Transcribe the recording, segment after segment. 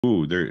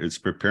Ooh, it's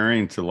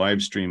preparing to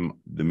live stream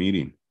the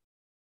meeting.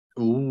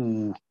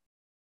 Ooh.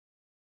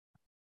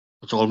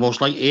 It's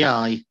almost like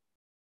AI.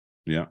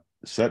 Yeah.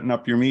 Setting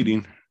up your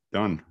meeting.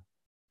 Done.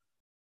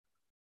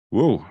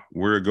 Whoa,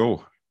 where to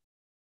go?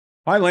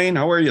 Hi, Lane.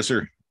 How are you,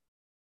 sir?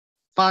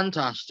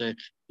 Fantastic.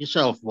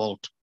 Yourself,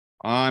 Walt?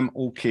 I'm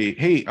okay.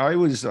 Hey, I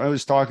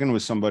was talking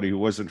with somebody who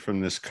wasn't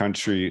from this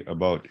country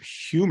about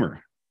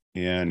humor,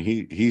 and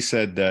he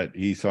said that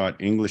he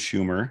thought English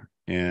humor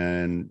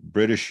and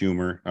British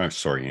humor,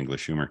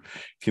 English humor,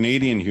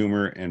 Canadian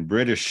humor and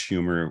British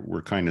humor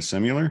were kind of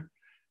similar.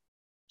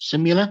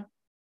 Similar?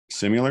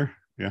 Similar,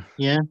 yeah.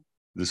 Yeah.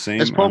 The same.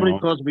 It's probably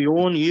because we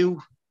own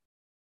you.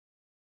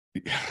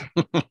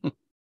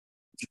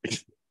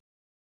 It's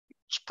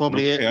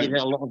probably okay. You get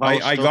a lot of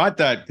I got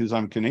that because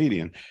I'm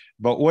Canadian.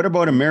 But what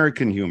about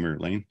American humor,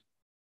 Lane?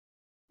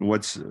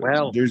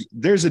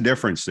 There's a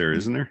difference there,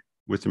 isn't there,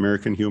 with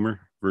American humor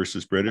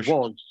versus British?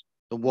 There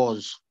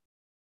was.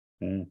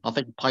 I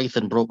think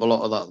Python broke a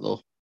lot of that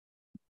though.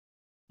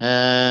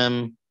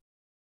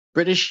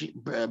 British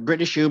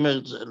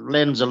humor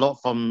lends a lot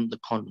from the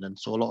continent,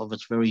 so a lot of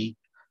it's very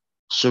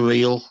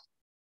surreal.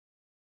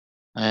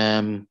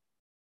 The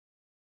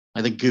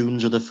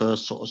Goons are the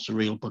first sort of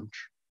surreal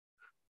bunch.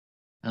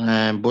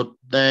 But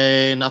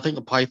then I think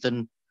the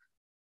Python,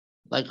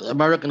 like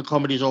American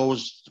comedy is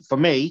always, for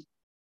me,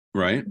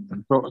 right.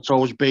 It's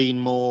always been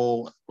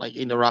more like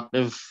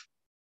interactive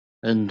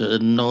and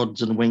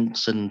nods and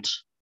winks and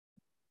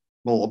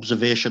more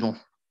observational.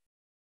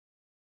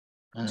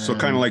 So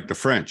kind of like the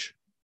French.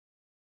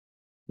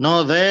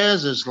 No,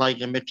 theirs is like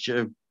a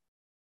mixture of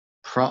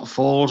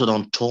pratfalls and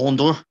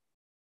entendre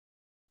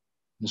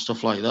and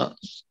stuff like that.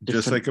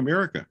 Just like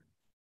America.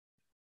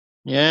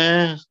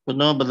 Yeah,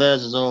 but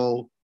theirs is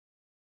all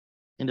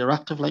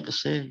interactive, like I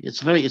say.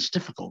 It's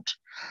difficult.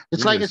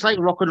 It's like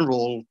rock and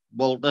roll,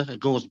 Walter. It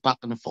goes back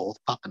and forth,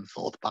 back and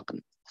forth, back and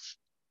forth.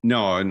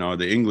 No,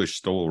 the English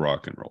stole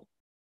rock and roll.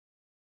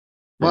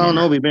 Well,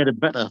 no, we made it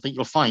better. I think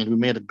you'll find we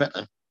made it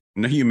better.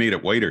 No, you made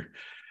it whiter.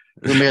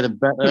 We made it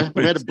better.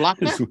 We made it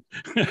blacker.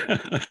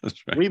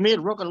 That's right. We made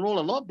rock and roll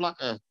a lot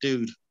blacker,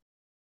 dude.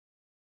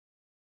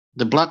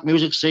 The black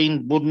music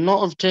scene would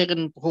not have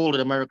taken hold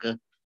in America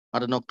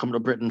had it not come to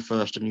Britain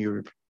first in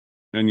Europe.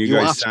 And you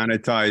guys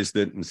sanitized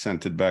it and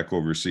sent it back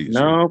overseas.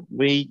 No.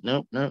 Right?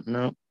 No.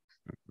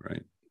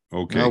 Right.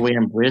 Okay. No, we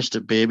embraced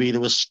it, baby.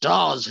 There were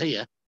stars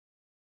here.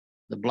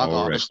 The black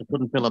artists that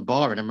couldn't fill a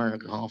bar in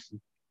America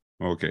often.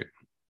 Okay.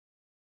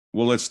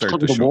 Well, let's start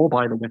the show. War,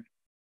 by the way.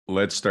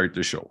 Let's start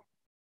the show.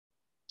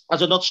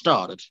 Has it not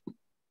started?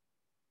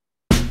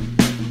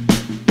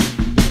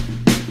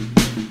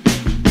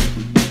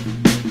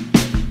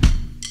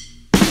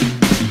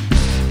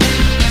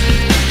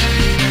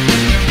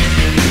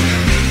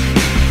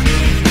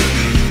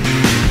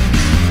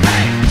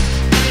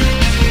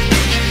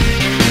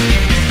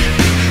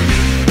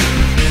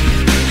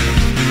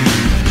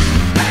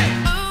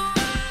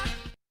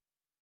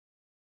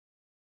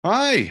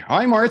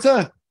 Hi,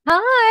 Martha.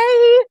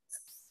 Hi.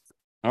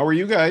 How are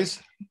you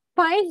guys?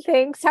 Fine,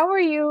 thanks. How are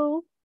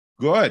you?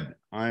 Good.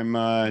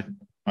 I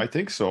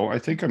think so. I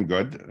think I'm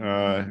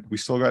good. We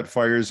still got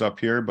fires up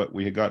here, but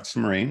we got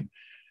some rain.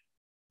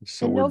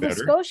 So in we're Nova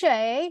better. Scotia,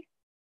 eh?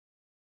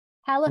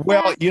 Halifax?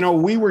 Well,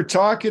 we were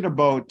talking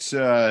about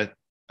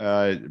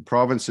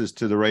provinces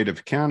to the right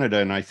of Canada,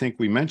 and I think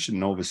we mentioned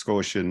Nova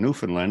Scotia and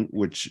Newfoundland,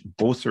 which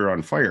both are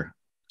on fire.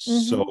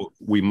 Mm-hmm. So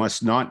we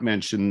must not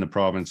mention the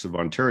province of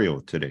Ontario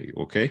today,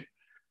 okay?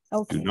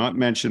 Okay. Do not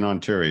mention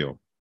Ontario.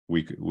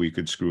 We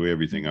could screw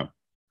everything up.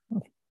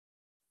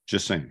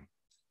 Just saying.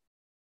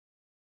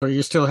 Are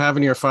you still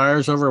having your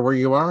fires over where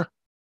you are?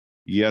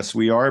 Yes,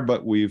 we are,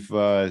 but we've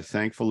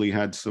thankfully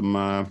had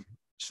some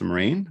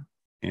rain,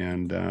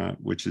 and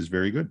which is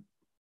very good.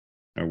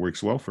 That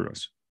works well for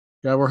us.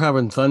 Yeah, we're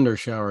having thunder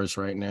showers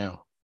right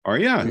now. Are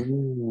you?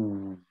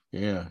 Ooh.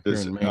 Yeah.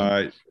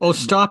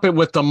 Stop it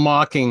with the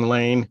mocking,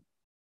 Lane.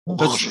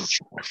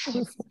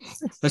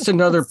 That's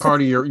another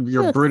part of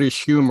your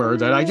British humor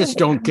that I just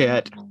don't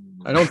get.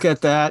 I don't get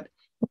that.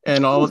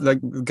 And all the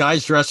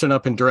guys dressing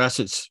up in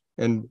dresses.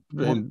 And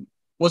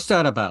what's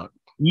that about?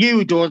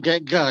 You don't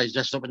get guys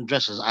dressed up in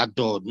dresses. I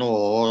don't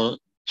know,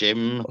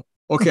 Jim.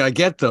 Okay, I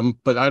get them,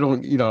 but I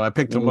don't, I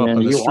picked them up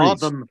on the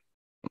streets. Them.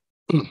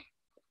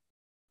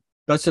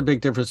 That's the big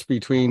difference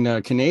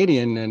between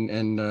Canadian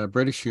and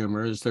British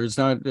humor is there's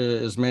not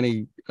as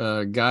many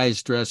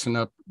guys dressing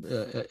up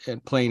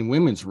and playing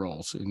women's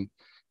roles in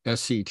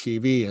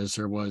SCTV as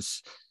there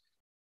was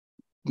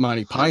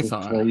Monty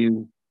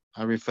Python.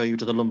 I refer you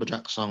to the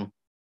Lumberjack song.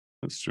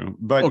 That's true.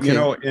 But,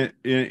 okay.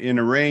 In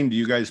the rain, do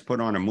you guys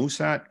put on a moose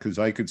hat? Because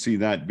I could see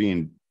that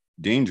being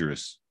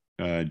dangerous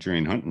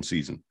during hunting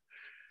season.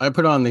 I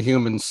put on the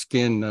human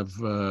skin of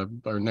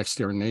our next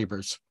door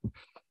neighbors.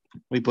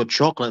 We put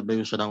chocolate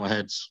mousse on our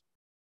heads.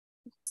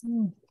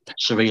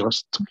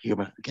 Surrealist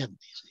humor again.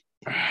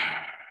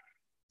 I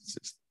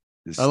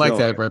like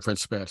that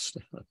reference best.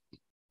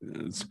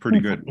 It's pretty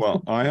good.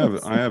 Well, I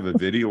have a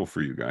video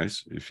for you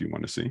guys if you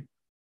want to see.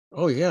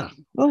 Oh yeah.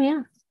 Oh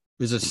yeah.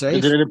 Is it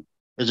safe?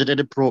 Is it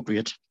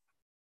inappropriate?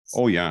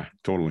 Oh yeah,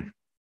 totally.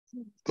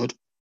 Good.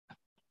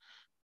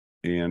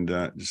 And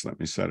just let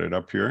me set it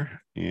up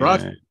here.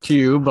 Brought And to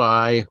you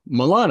by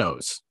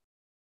Milano's.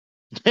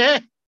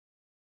 Have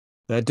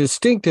That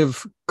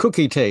distinctive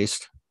cookie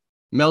taste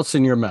melts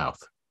in your mouth.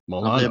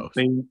 there Milano's.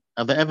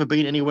 ever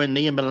been anywhere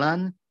near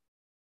Milan?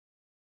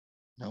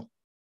 No.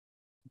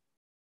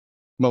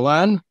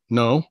 Milan?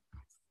 No.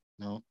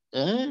 No.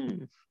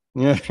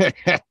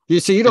 You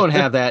see, you don't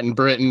have that in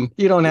Britain.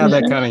 You don't have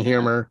that kind of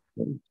humor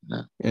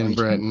No. in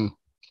Britain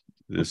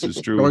this is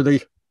or true.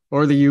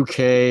 the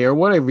UK or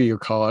whatever you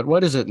call it.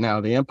 What is it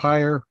now? The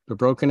Empire? The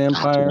Broken I don't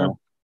Empire?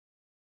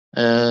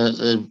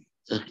 know.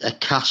 A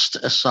cast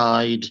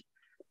aside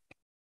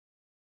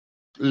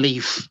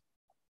leaf.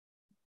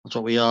 That's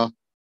what we are.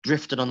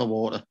 Drifting on the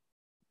water.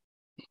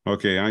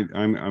 Okay,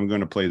 I'm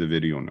going to play the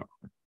video now.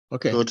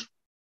 Okay. Good.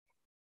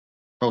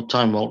 About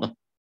time, Walter.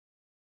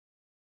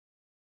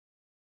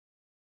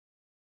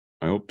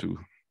 I hope to.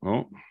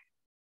 Oh,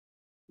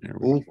 there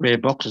we go. Oh, grey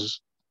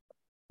boxes.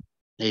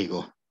 There you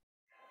go.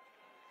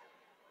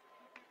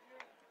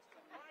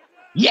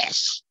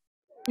 Yes.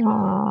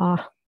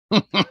 Aw.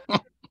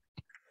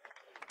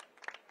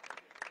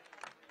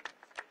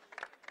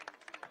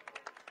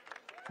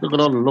 Look at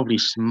all the lovely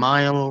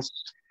smiles.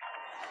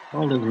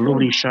 All those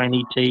lovely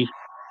shiny teeth.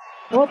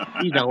 Oh,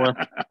 he's our.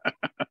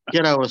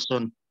 Get our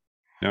son.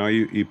 Now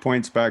he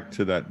points back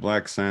to that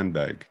black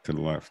sandbag to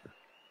the left.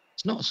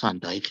 It's not a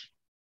sandbag.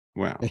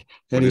 Wow. And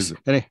What he, is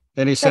it?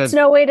 and he said, That's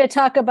no way to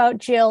talk about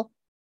Jill.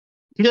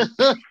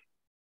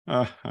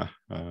 Uh,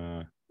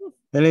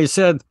 and he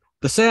said,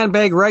 the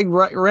sandbag ran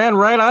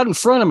right out in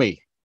front of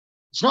me.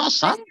 It's not a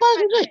sandbag,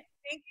 is it?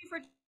 Thank you for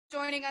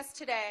joining us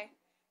today.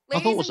 I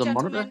thought it was Ladies and a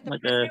monitor, gentlemen, the like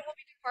a president will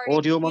be departing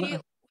audio immediately.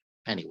 monitor.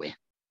 Anyway.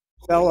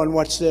 Fell on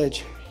what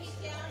stage?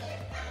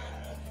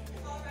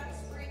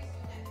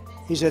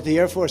 He's at the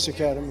Air Force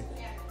Academy.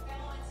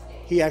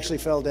 He actually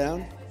fell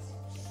down?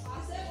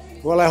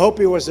 Well, I hope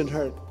he wasn't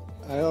hurt.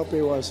 I hope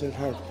he wasn't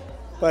hurt.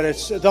 But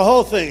it's the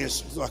whole thing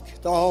is, look,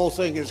 the whole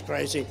thing is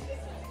crazy.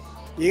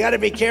 You got to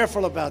be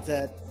careful about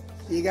that.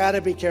 You got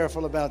to be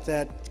careful about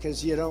that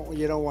because you don't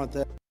want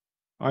that.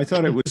 I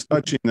thought it was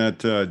touching that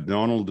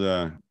Donald,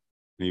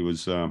 he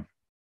was,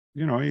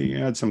 he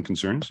had some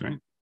concerns, right?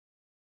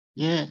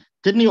 Yeah.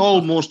 Didn't he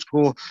almost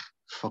go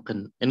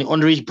fucking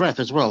under his breath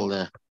as well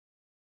there?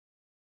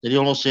 Did he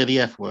almost say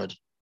the F word?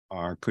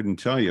 I couldn't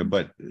tell you,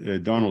 but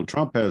Donald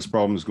Trump has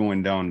problems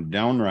going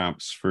down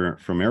ramps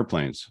from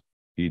airplanes.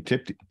 He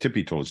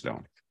tippy toes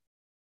down.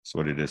 That's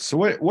what it is. So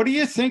what do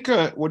you think?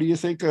 What do you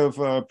think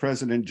of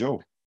President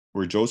Joe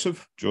or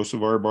Joseph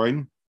R.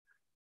 Biden?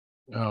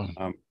 Oh,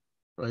 I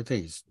think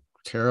he's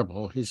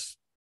terrible. He's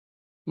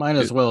might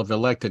as well have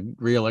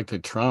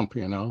reelected Trump,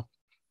 you know.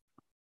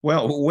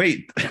 Well,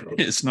 wait,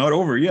 it's not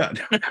over yet.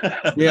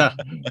 Yeah,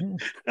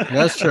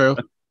 that's true.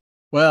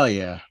 Well,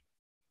 yeah,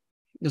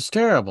 it's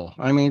terrible.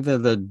 I mean,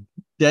 the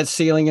debt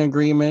ceiling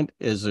agreement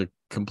is a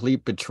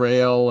complete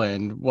betrayal,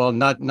 and well,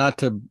 not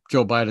to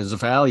Joe Biden's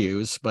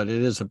values, but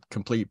it is a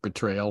complete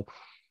betrayal.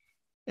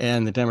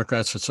 And the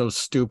Democrats are so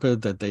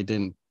stupid that they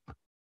didn't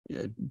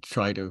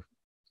try to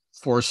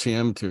force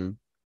him to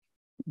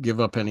give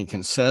up any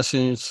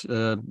concessions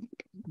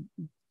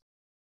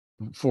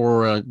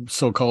for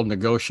so-called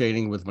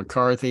negotiating with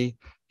McCarthy.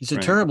 He's a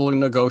terrible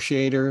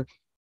negotiator,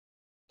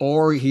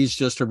 or he's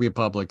just a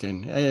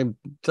Republican. It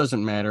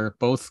doesn't matter.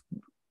 Both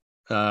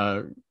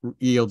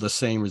yield the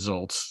same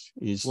results.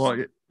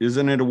 Well,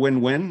 isn't it a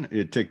win-win?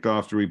 It ticked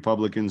off the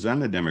Republicans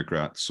and the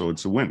Democrats, so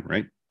it's a win,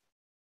 right?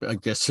 I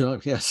guess so.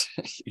 Yes.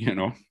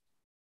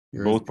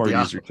 Both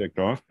parties are ticked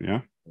off.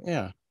 Yeah.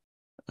 Yeah.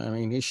 I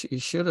mean, he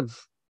should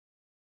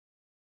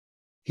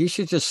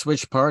just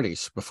switch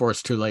parties before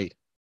it's too late.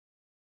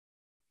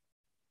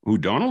 Who,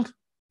 Donald?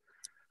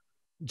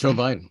 Joe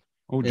Biden.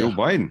 Oh, Joe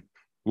Biden.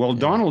 Well,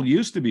 Donald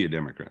used to be a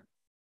Democrat.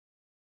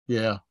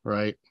 Yeah,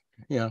 right.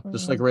 Yeah,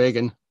 just like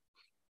Reagan.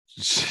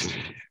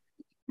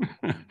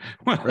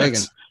 Well,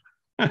 Reagan.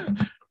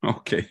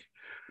 Okay.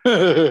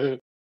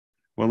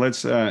 Well,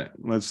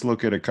 let's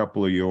look at a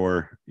couple of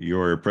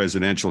your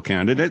presidential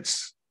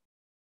candidates.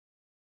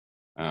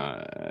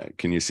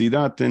 Can you see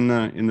that in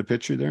the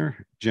picture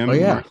there, Jim? Oh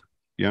yeah.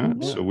 Yeah.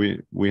 So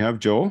we have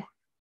Joe.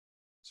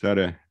 Is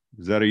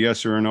that a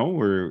yes or a no,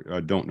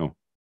 or don't know?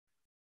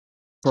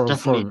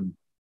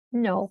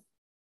 No.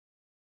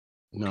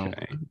 No.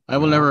 Okay. I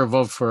will never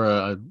vote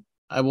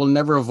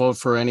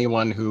for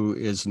anyone who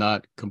is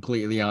not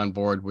completely on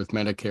board with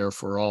Medicare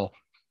for all.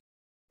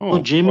 Oh,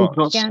 Jimmy's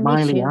got Yeah, me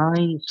smiley too.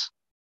 eyes.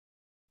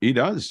 He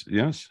does,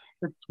 yes.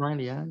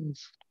 Smiley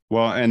eyes.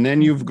 Well, and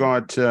then you've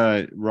got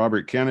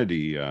Robert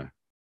Kennedy,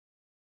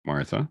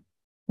 Martha.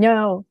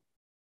 No.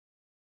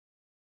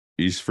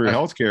 He's for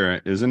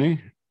healthcare, isn't he?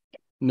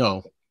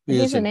 No.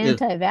 He's an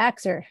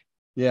anti-vaxxer.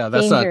 Yeah,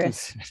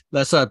 Dangerous.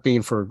 that's not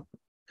being for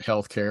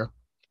healthcare.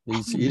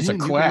 He's a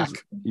quack.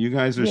 You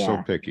guys are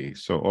so picky.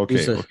 So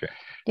okay.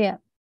 Yeah.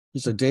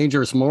 He's a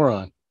dangerous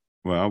moron.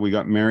 Well, we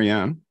got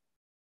Marianne.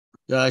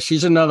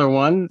 She's another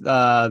one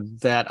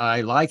that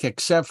I like,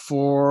 except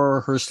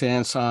for her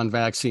stance on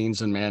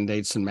vaccines and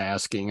mandates and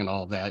masking and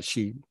all that.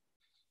 She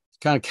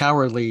kind of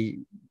cowardly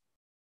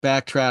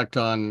backtracked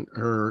on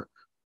her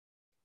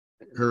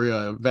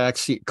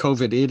vaccine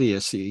COVID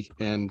idiocy,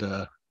 and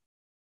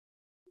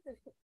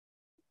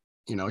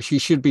she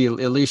should be,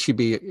 at least she'd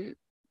be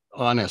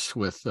honest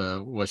with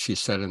what she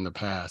said in the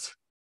past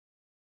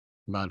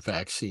about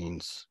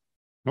vaccines.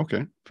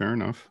 Okay, fair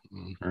enough.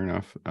 Fair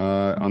enough.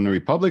 On the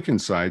Republican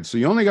side, so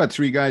you only got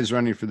 3 guys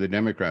running for the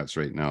Democrats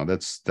right now.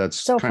 That's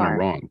So kind of far.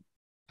 wrong.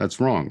 That's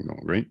wrong, though,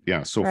 right?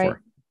 Yeah, so Right.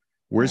 far.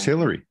 Where's Yeah.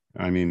 Hillary?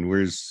 I mean,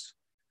 where's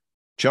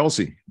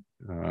Chelsea?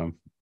 Mm.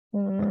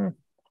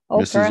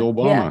 Mrs. Oprah,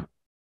 Obama,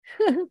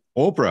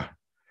 Oprah.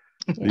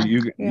 yeah.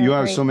 You Yeah,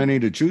 have right. so many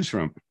to choose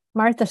from.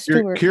 Martha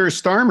Stewart. Keir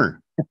Starmer.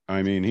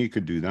 I mean, he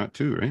could do that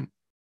too, right?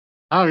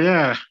 Oh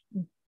yeah.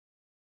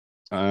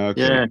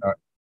 Okay. Yeah.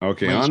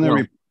 Okay. Might as On the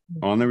well.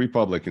 on the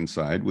Republican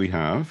side, we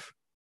have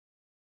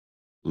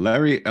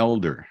Larry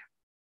Elder,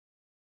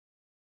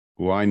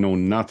 who I know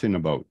nothing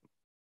about.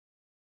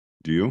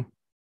 Do you?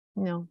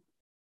 No.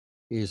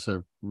 He's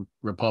a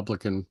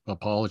Republican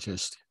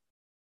apologist.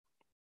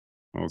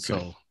 Okay.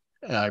 So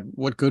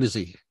what good is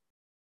he?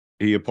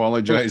 He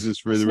apologizes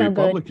for the It's no good.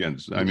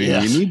 Republicans. I mean,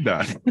 Yes. you need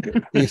that.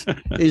 He's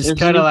Isn't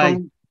kind he of like,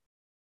 from-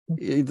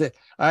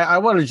 I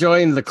want to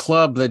join the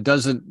club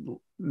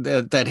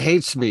that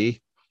hates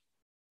me,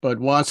 but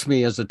wants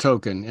me as a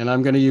token. And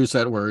I'm going to use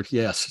that word.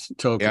 Yes,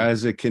 token.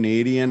 As a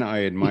Canadian,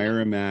 I admire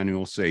a man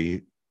who'll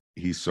say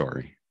he's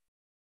sorry.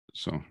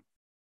 So,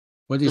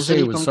 What do you Isn't say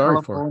he he was from sorry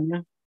for?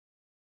 California?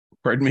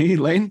 pardon me,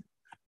 Lane?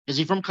 Is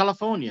he from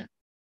California?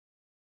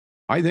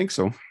 I think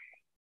so.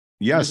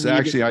 Yes, Doesn't he get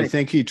actually, I sick?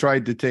 think he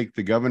tried to take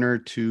the governor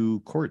to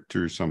court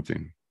or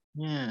something.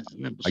 Yeah. I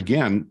remember something.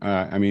 Again,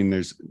 I mean,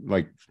 there's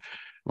like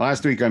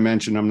last week I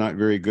mentioned I'm not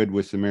very good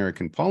with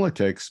American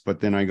politics, but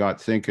then I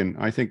got thinking,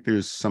 I think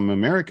there's some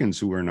Americans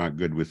who are not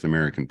good with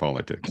American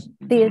politics.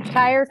 The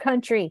entire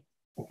country.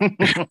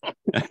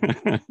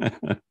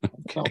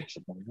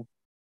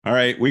 All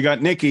right, we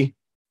got Nikki.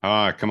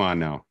 Come on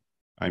now.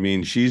 I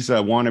mean, she's a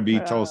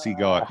wannabe Tulsi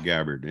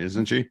Gabbard,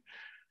 isn't she?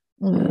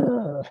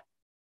 Ugh.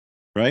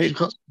 Right? She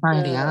got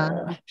spiny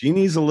eye. She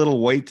needs a little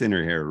white in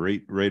her hair,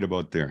 right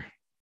about there.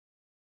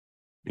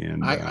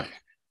 And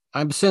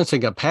I'm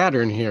sensing a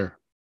pattern here.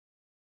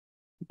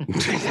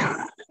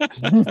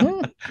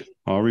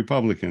 all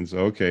Republicans.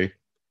 Okay.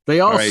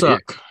 They all All right,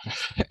 suck.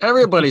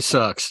 Everybody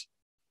sucks.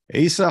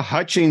 Asa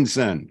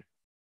Hutchinson.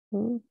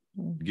 Mm.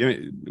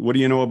 What do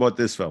you know about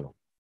this fellow?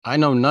 I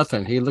know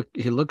nothing. He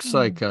looks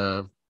like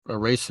a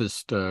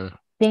racist.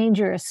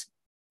 Dangerous.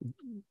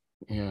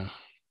 Yeah.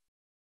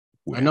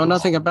 I know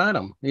nothing about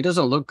him. He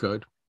doesn't look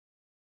good.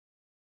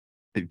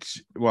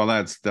 Well,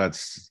 that's kind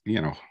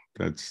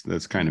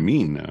of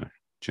mean,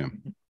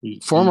 Jim.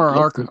 Former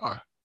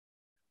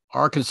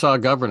Arkansas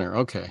governor.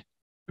 Okay.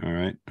 All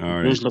right.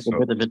 Does look a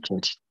bit of a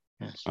tit.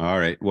 Yes. All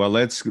right. Well,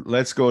 let's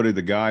go to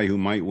the guy who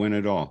might win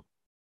it all.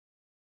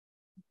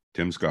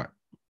 Tim Scott.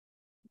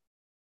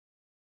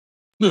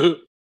 We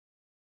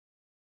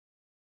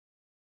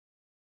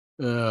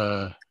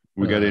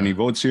got any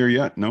votes here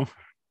yet? No.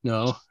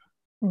 No.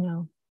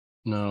 No.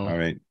 No. All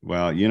right.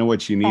 Well, you know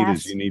what you need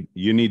Pass. is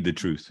you need the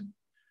truth.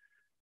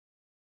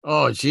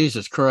 Oh,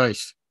 Jesus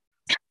Christ.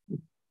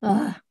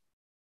 Ugh.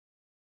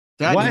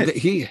 What?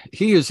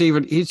 He's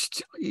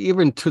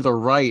even to the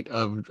right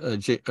of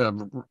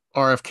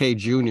RFK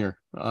Jr.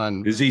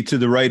 on. Is he to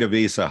the right of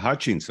Asa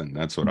Hutchinson?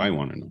 That's what I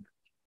want to know.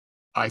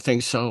 I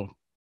think so.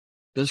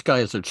 This guy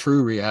is a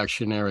true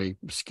reactionary,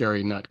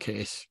 scary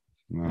nutcase.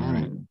 All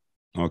right.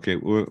 Okay.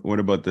 What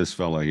about this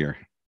fella here?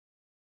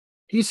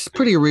 He's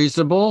pretty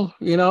reasonable,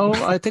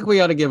 I think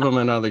we ought to give him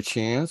another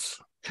chance.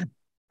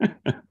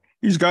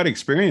 He's got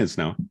experience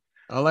now.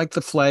 I like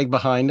the flag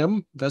behind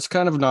him. That's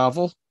kind of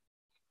novel.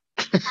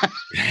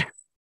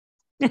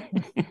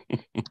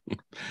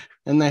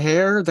 And the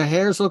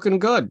hair's looking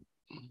good.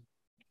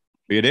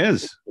 It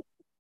is.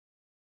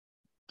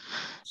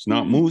 It's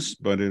not moose,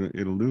 but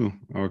it'll do.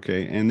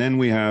 Okay. And then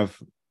we have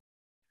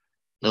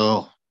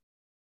Oh,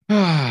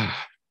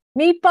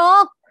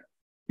 Meatball.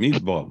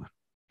 Meatball.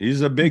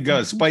 He's a big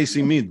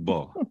spicy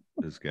meatball.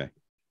 This guy.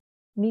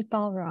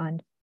 Meatball Ron.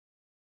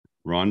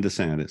 Ron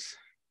DeSantis.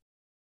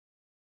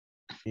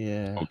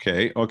 Yeah.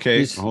 Okay.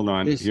 Hold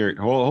on. Here.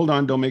 Hold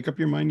on. Don't make up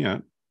your mind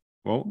yet.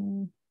 Well,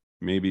 Mm.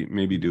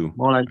 maybe do.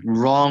 more like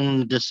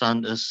wrong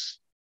DeSantis.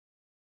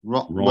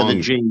 Wrong with a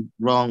G.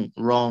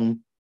 Wrong.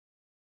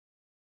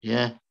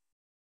 Yeah.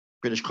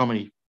 British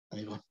comedy.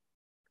 There you go.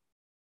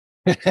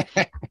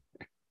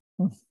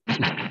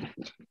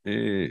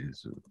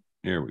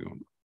 There we go.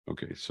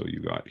 Okay, so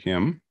you got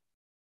him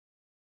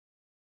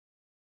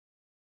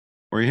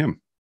or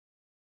him.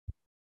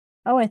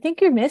 Oh, I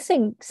think you're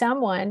missing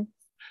someone.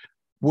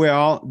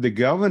 Well, the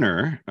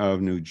governor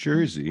of New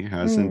Jersey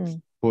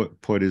hasn't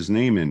put his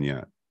name in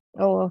yet.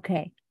 Oh,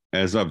 okay.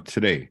 As of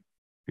today.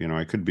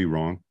 I could be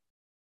wrong.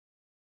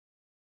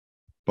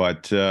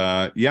 But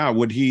yeah,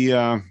 would he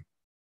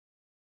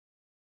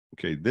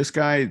Okay, this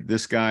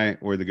guy,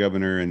 or the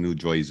governor in New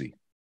Jersey?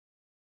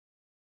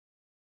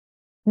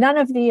 None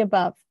of the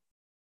above.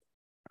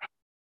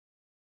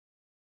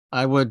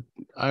 I would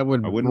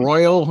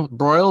wouldn't.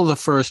 broil the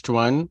first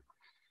one.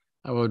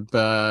 I would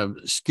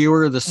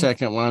skewer the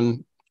second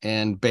one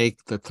and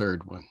bake the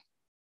third one.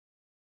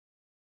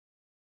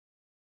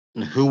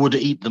 And who would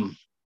eat them?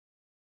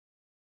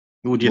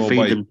 Who would you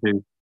feed them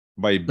to?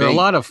 There are a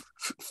lot of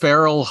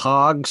feral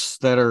hogs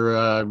that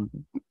are,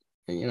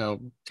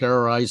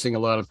 terrorizing a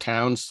lot of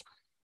towns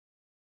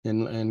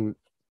in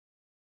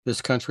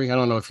this country. I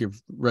don't know if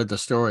you've read the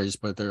stories,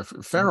 but there are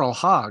feral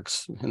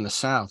hogs in the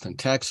South, in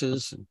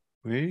Texas.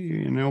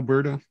 In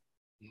Alberta.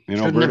 In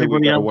Alberta,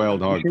 we got a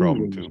wild hog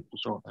problem too.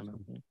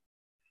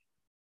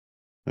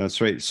 That's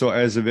right. So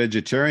as a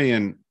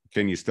vegetarian,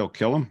 can you still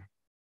kill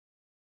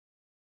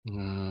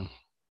them?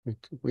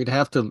 We'd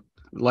have to,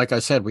 like I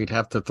said, we'd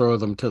have to throw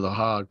them to the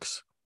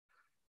hogs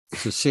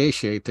to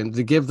satiate them,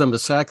 to give them a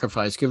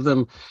sacrifice.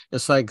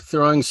 It's like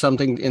throwing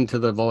something into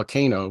the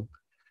volcano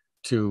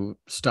to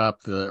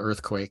stop the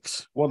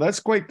earthquakes. Well, that's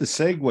quite the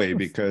segue,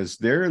 because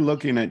they're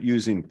looking at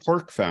using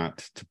pork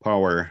fat to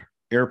power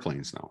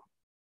airplanes now.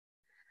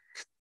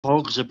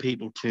 Hogs are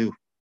people too.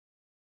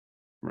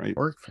 Right.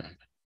 Pork fat.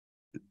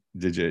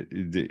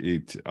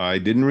 I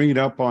didn't read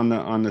up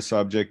on the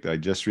subject. I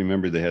just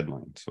remember the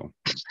headline. So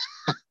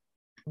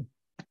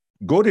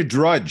go to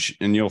Drudge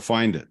and you'll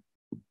find it.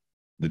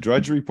 The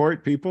Drudge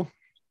Report, people.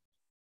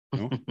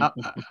 No?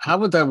 How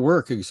would that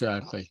work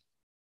exactly?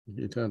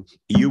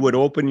 You would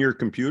open your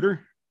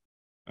computer,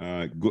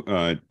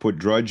 put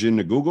Drudge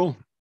into Google.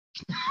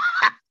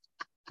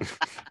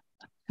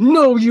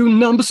 No, you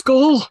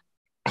numbskull.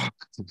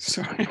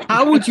 Sorry.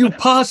 How would you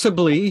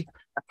possibly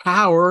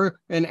power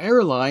an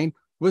airline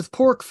with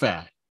pork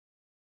fat?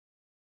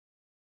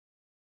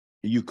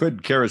 You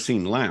could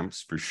kerosene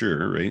lamps for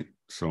sure, right?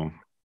 So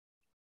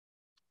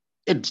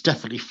it's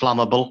definitely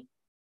flammable.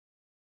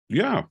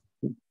 Yeah.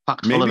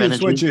 Packed full of Maybe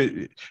it's what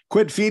energy. you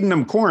quit feeding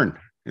them corn.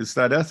 It's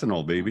that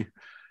ethanol, baby.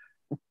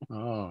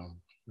 Oh.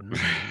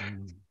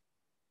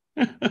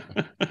 I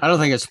don't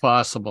think it's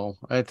possible.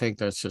 I think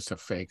that's just a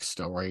fake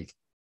story.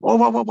 Whoa.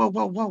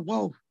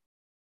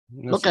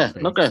 Look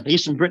at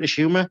he's some British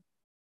humor.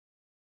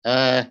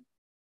 At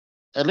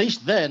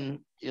least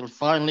then you'll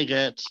finally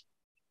get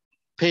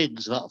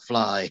pigs that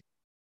fly.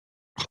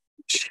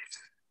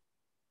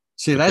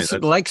 See,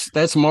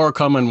 that's more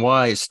common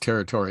wise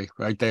territory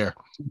right there.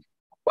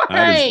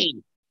 That's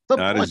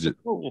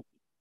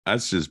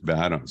just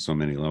bad on so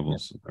many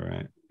levels. All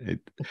right.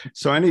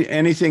 So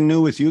anything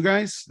new with you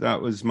guys?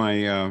 That was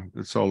my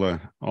that's all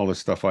the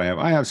stuff I have.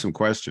 I have some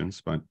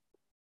questions, but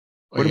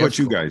what about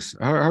you guys?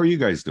 How are you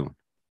guys doing?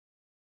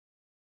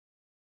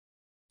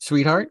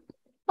 Sweetheart?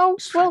 Oh,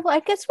 well, I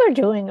guess we're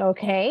doing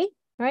okay,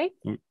 right?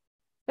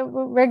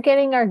 We're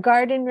getting our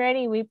garden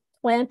ready. We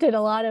planted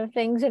a lot of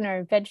things in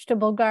our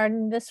vegetable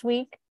garden this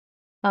week.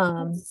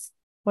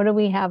 What do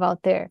we have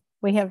out there?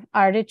 We have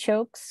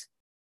artichokes,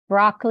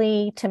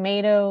 broccoli,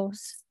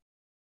 tomatoes.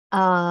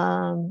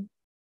 What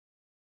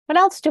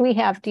else do we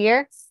have,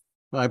 dear?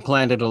 I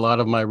planted a lot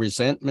of my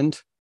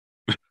resentment.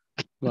 A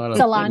lot of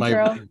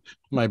cilantro,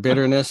 my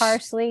bitterness.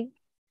 Parsley,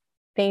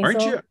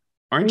 basil.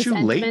 Aren't you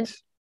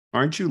late?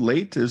 Aren't you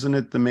late? Isn't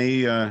it the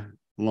May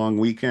long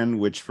weekend,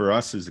 which for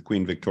us is the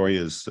Queen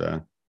Victoria's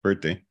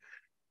birthday?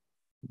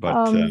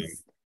 But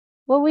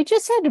well, we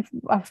just had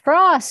a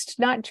frost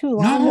not too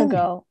long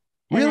ago.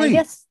 And really? I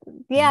guess,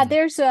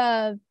 there's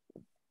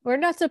we're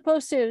not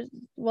supposed to,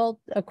 well,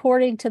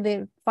 according to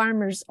the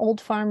Old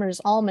Farmer's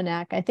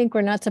Almanac, I think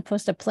we're not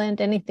supposed to plant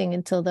anything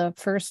until the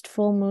first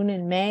full moon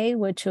in May,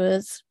 which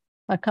was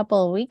a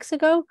couple of weeks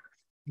ago.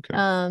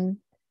 Okay.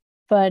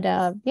 But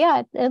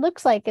it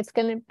looks like it's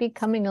going to be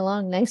coming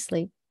along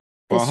nicely.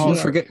 Well,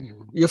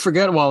 you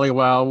forget, Wally.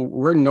 Wow,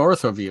 we're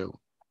north of you.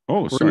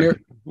 Oh, sorry.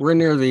 We're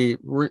near the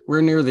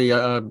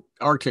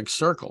Arctic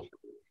Circle.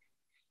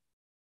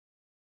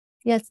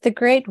 Yes, the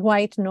Great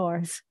White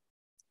North.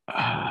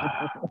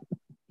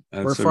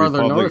 We're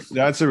farther north.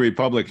 That's a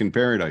Republican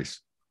paradise.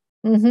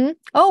 Mm-hmm.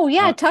 Oh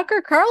yeah,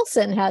 Tucker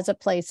Carlson has a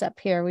place up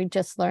here. We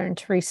just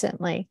learned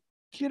recently.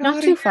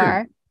 Not too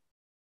far.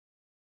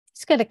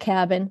 He's got a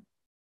cabin.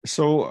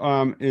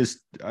 So,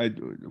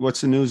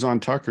 what's the news on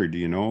Tucker? Do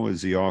you know?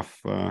 Is he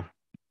off?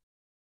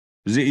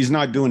 He's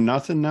not doing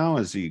nothing now?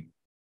 Is he?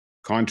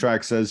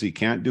 Contract says he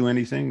can't do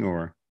anything,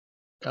 or?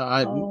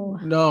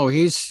 No,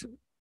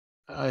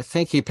 I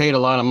think he paid a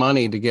lot of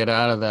money to get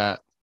out of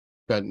that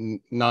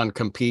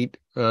non-compete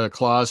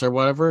clause or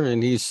whatever,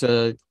 and he's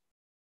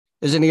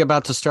isn't he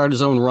about to start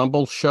his own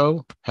Rumble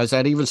show? Has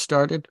that even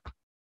started?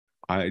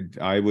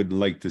 I would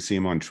like to see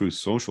him on Truth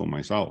Social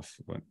myself,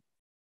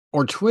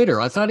 or Twitter.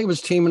 I thought he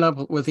was teaming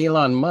up with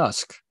Elon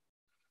Musk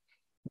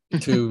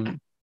to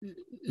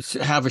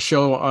have a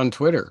show on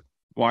Twitter.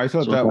 Well, I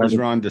thought that was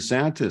Ron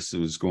DeSantis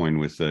who was going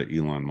with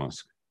Elon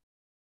Musk.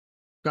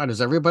 God,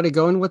 is everybody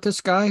going with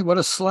this guy? What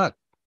a slut!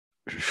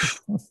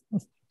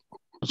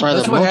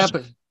 That's what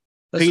happened.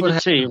 That's what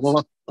happened.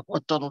 Well,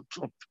 Donald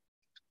Trump.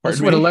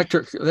 That's what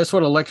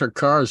electric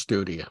cars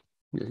do to you.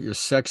 your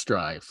sex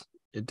drive.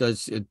 It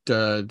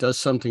does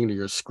something to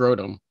your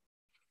scrotum.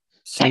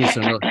 Sends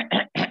an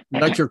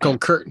electrical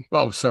current.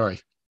 Oh, sorry.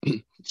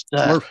 It's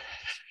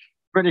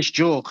British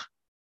joke.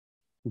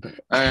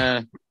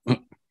 Because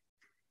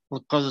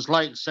it's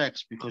like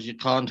sex, because you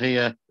can't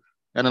hear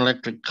an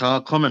electric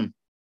car coming.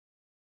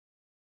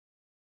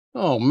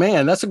 Oh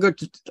man, that's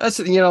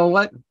you know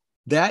what?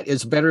 That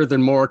is better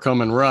than more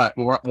common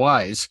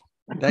wise.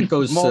 That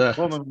goes More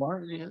common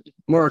wise. Yeah.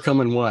 More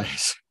common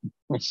wise.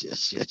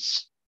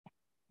 Yes.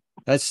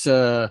 That's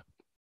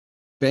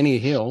Benny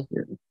Hill.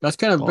 That's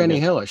kind of Benny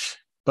Hillish,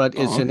 but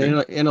it's an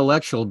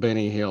intellectual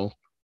Benny Hill.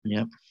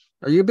 Yeah.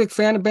 Are you a big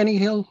fan of Benny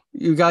Hill?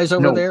 You guys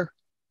over there?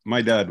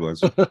 My dad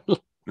was.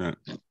 Yeah.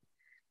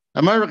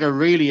 America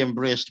really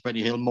embraced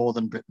Benny Hill more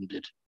than Britain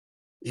did.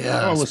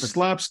 Yeah. Oh, it was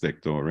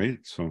slapstick though, right?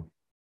 So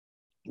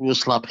it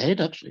was slaphead,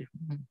 actually.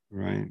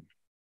 Right.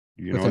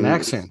 With an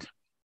accent.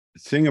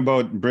 The thing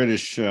about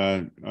British,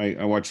 I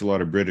watch a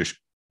lot of British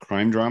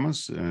crime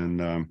dramas,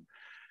 and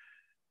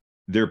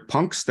their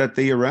punks that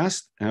they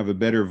arrest have a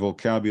better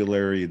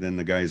vocabulary than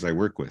the guys I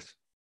work with.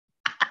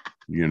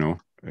 You know,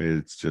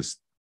 it's just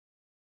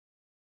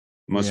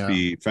must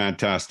be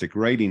fantastic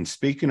writing.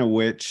 Speaking of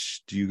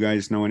which, do you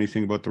guys know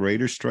anything about the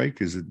writer's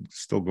strike? Is it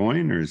still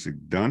going, or is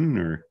it done?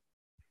 Or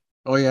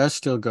oh yeah, it's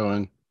still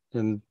going,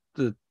 and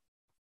the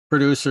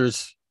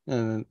producers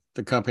and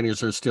the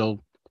companies are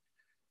still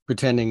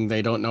pretending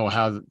they don't know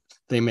how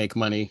they make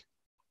money.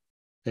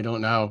 They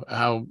don't know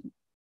how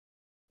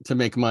to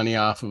make money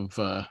off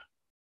of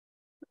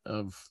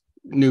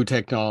new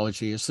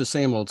technology. It's the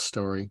same old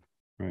story.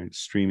 Right,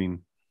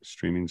 streaming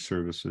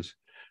services.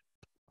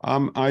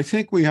 I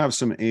think we have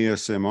some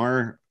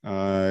ASMR.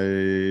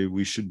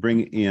 We should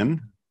bring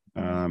in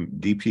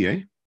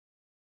DPA.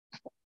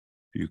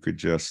 You could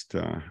just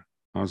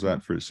how's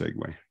that for a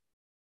segue?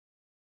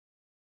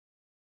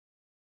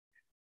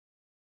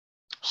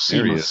 Seamless.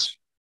 There he is.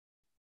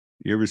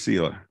 You ever see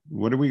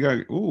what do we got?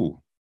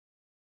 Ooh.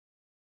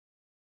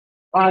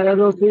 All right,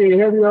 let's see.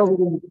 Hear me over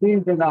the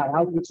machine or not?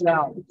 How's it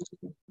sound?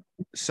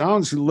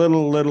 Sounds a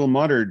little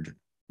muttered.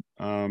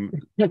 All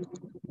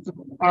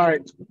right,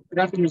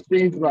 got the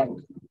machines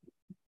running.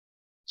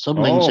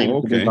 Something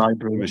seems to be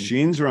vibrating.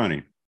 Machine's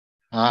running.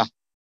 Ah.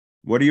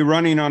 What are you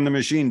running on the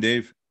machine,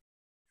 Dave?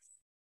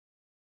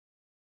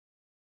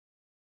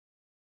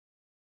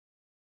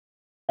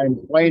 I'm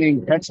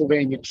planing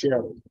Pennsylvania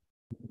cherry.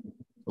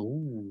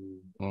 Ooh.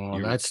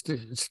 Oh,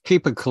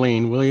 keep it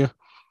clean, will you?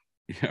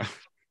 Yeah.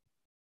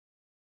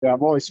 Yeah,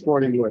 I'm always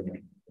sporting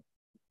wood.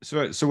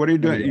 So what are you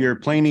doing? You're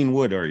planing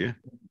wood, are you?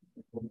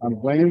 I'm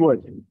planing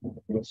wood.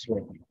 I'm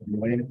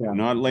laying it down.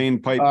 Not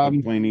laying pipe,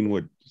 but planing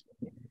wood.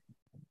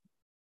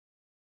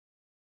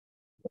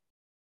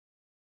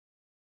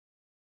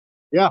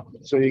 Yeah,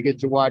 so you get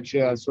to watch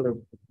sort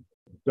of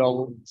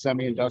dull,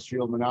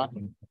 semi-industrial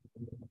monotony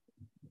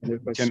in a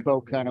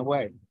bespoke kind of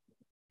way.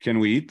 Can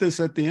we eat this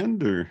at the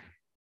end, or?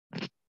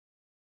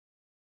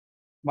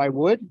 My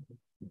wood?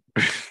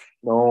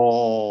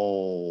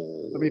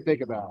 No. Let me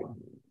think about it.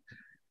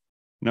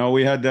 No,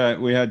 we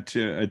had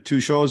two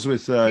shows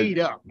with Heat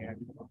up, man.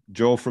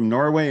 Joe from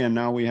Norway, and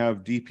now we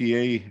have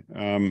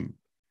DPA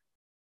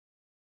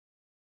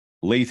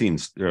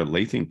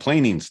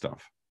planing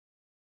stuff.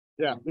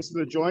 Yeah, this is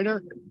a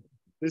joiner.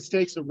 This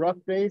takes a rough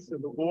base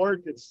of the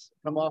board that's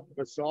come off of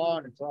a saw,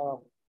 and it's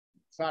not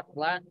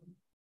flat.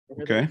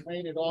 And Okay.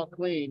 Plane it all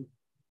clean,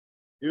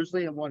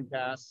 usually in one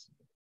pass,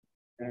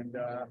 and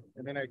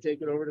then I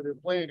take it over to the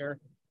planer,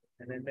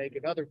 and then make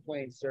another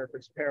plane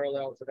surface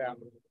parallel to that.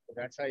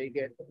 That's how you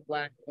get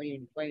flat,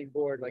 clean, plain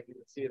board like you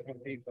can see at Home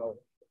Depot.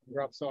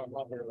 Rough saw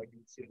lumber like you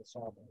can see at the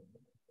sawmill.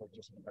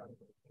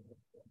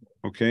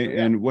 Okay, So,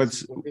 yeah, and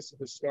this is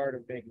the start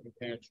of making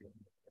a pantry.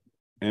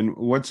 And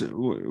what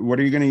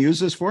are you going to use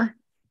this for?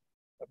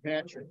 A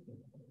pantry.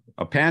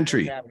 A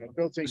pantry.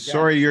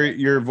 Sorry,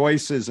 your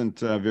voice isn't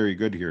very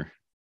good here.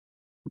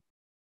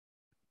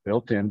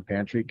 Built-in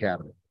pantry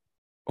cabinet.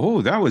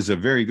 Oh, that was a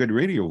very good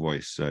radio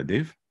voice,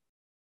 Dave.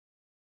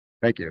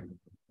 Thank you.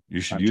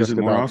 You should use it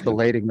more often.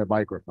 Belating the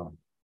microphone.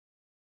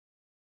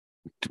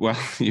 Well,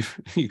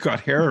 you got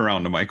hair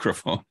around the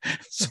microphone,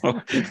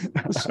 so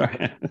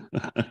sorry.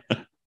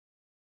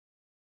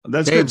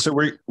 That's Dave, good. So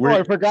we're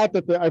I forgot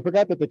that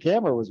the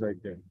camera was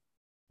right there.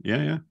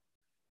 Yeah.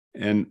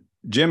 And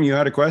Jim, you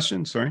had a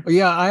question? Sorry.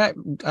 Yeah, I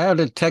had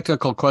a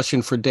technical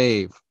question for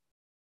Dave.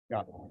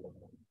 Yeah.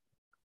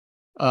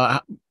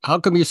 How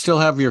come you still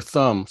have your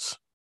thumbs?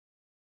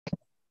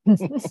 I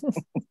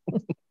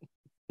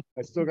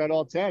still got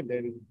all 10,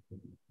 baby.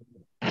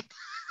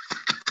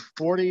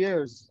 40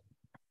 years.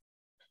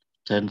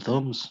 10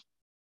 thumbs.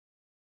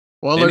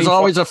 Well, there's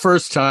always a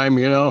first time,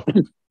 you know.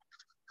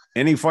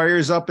 Any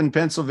fires up in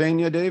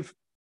Pennsylvania, Dave?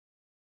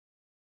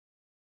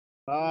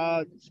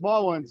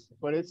 Small ones,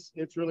 but it's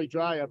really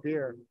dry up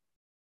here.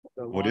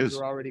 The lawns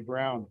are already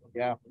brown.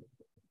 Yeah.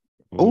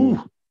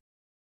 Oh,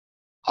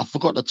 I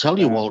forgot to tell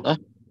you, Walter.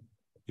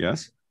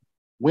 Yes.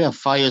 We have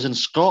fires in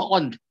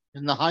Scotland,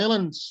 in the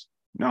Highlands.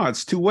 No,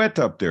 it's too wet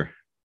up there.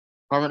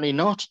 Apparently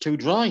not. Too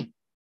dry.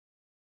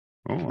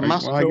 Oh,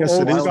 Must I guess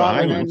go it is the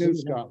Scotland and Highlands. New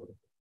Scotland.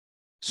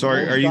 So Old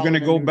are you going to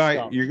Scotland go and New back?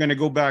 Scotland. You're going to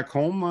go back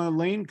home,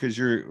 Lane, because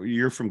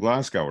you're from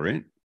Glasgow,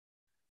 right?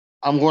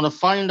 I'm going to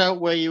find out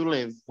where you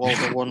live,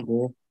 Walter, one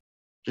day.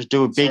 Just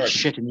do a big Sorry.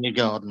 shit in your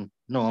garden.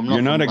 No, I'm not.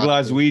 You're not from a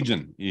Glasgow.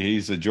 Glaswegian.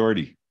 He's a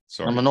Geordie.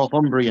 Sorry. I'm a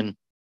Northumbrian.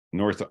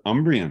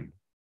 Northumbrian.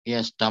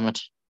 Yes, damn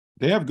it.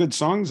 They have good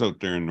songs out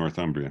there in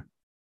Northumbria.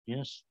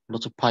 Yes,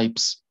 lots of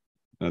pipes.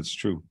 That's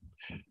true.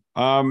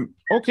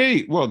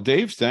 Okay. Well,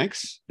 Dave,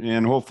 thanks.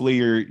 And hopefully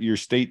your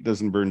state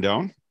doesn't burn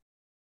down.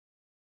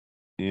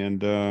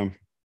 And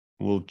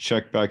we'll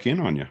check back in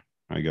on you,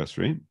 I guess,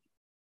 right?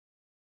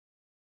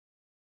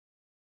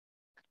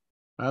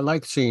 I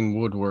like seeing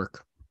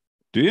woodwork.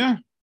 Do you?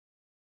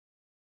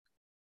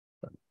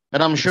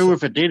 And I'm sure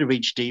if it did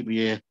reach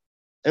DBA,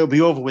 it'll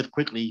be over with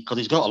quickly because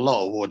he's got a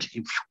lot of wood.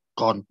 He's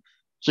gone.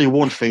 So you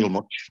won't feel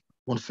much.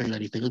 Won't feel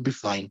anything. It'll be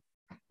fine.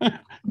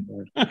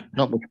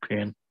 Not much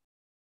pain.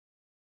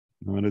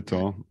 Not at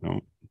all.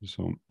 No.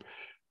 So,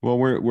 well,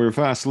 we're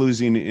fast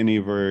losing any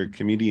of our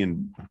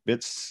comedian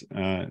bits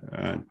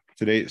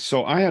today.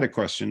 So I had a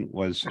question.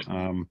 Was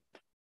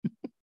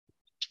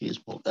Jeez,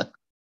 Walter.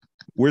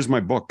 where's my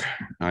book?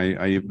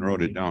 I even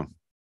wrote it down.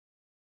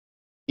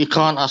 You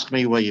can't ask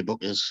me where your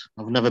book is.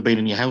 I've never been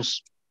in your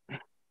house.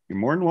 You're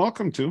more than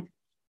welcome to.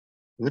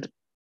 Good.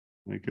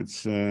 Like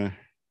it's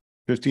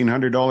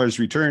 $1,500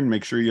 return.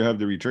 Make sure you have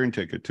the return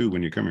ticket too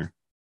when you come here.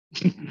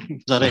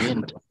 Is that a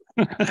hint?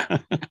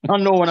 I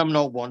know when I'm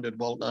not wanted,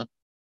 Walter.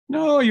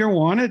 No, you're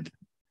wanted.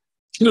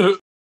 You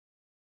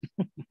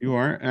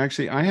are.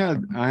 Actually, I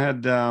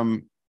had a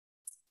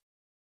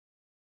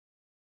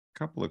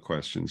couple of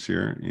questions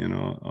here. You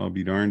know, I'll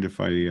be darned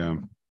if I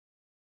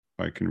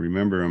can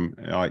remember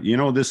them. You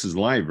know, this is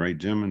live, right,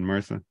 Jim and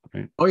Martha?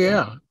 Right? Oh,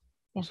 yeah.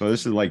 So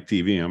this is like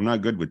TV. I'm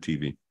not good with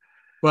TV.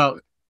 Well,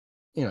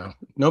 you know,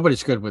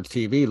 nobody's good with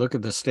TV. Look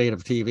at the state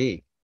of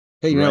TV.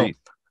 Hey, you Right.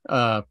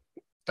 know,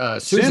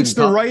 Susan Since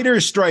the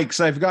writer's strikes,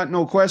 I've got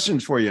no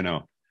questions for you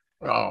now.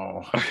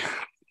 Oh,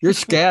 you're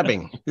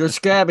scabbing. You're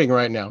scabbing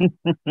right now.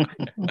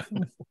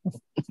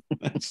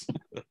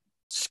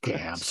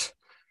 Scabs.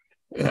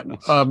 Yeah.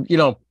 You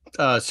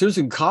know,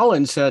 Susan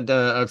Collins had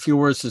a few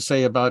words to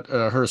say about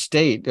her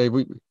state.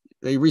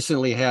 They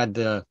recently had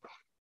the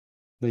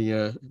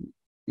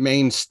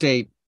Maine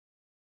state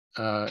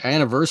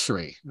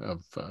anniversary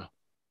of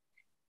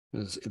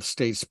the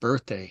state's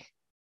birthday.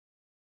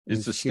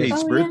 It's the She has-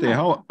 state's Oh, birthday.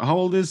 yeah. How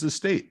old is the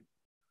state?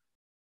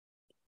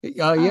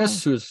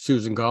 Yes,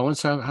 Susan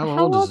Collins. How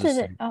old is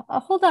it? this?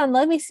 Hold on,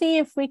 let me see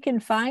if we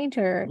can find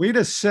her. Way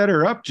to set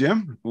her up,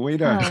 Jim. Way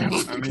to,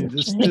 Oh. I mean,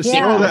 just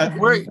Yeah. throw that.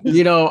 We're,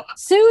 you know,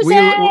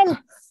 Susan,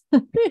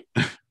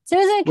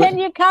 Susan, We- can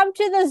you come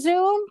to the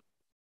Zoom?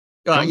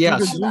 Come to yes,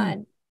 the Hold Zoom.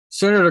 on.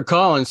 Senator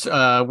Collins.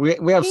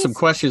 We have some Please.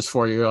 questions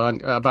for you on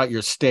about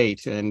your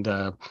state, and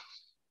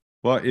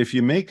Well, if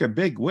you make a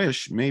big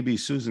wish, maybe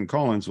Susan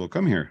Collins will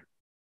come here.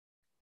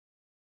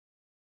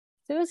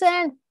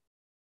 Susan,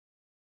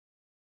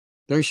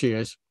 there she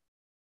is.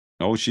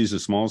 Oh, she's a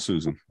small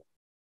Susan.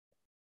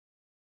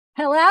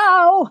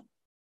 hello,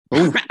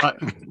 Oh,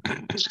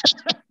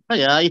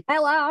 Hey, aye.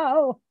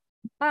 hello.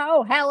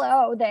 Oh,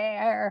 hello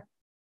there.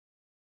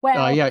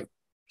 Well, yeah,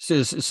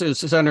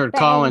 Senator thank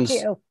Collins.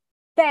 you.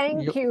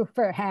 Thank you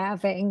for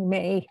having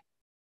me.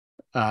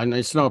 And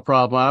it's no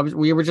problem.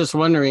 We were just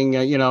wondering.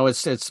 You know,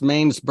 it's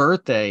Maine's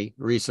birthday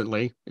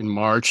recently in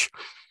March,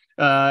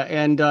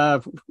 and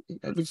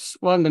we just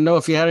wanted to know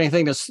if you had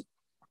anything to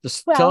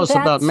tell us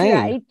about Maine.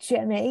 That's right,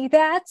 Jimmy.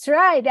 That's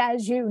right.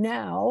 As you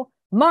know,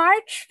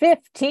 March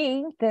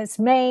 15th is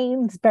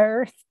Maine's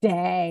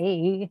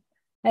birthday.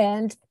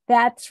 And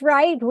that's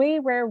right. We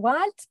were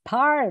once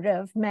part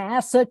of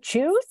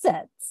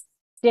Massachusetts.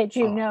 Did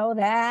you know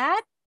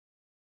that?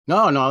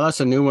 No,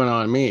 that's a new one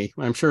on me.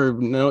 I'm sure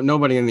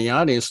nobody in the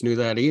audience knew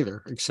that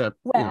either, except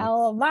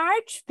Well,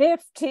 March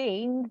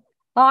 15th,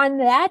 on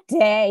that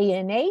day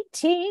in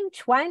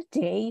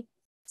 1820,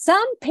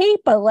 some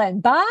people in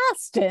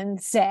Boston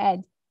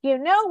said, you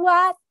know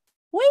what?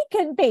 We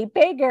can be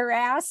bigger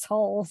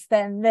assholes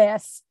than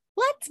this.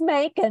 Let's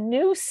make a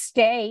new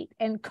state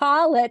and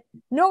call it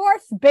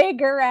North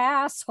Bigger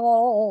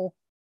Asshole.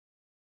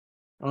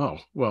 Oh,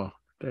 well,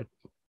 that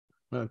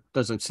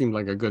doesn't seem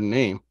like a good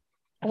name.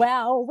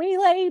 Well, we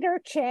later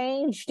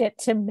changed it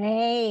to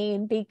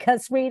Maine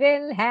because we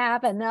didn't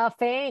have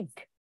enough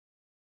ink.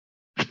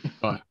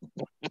 Oh,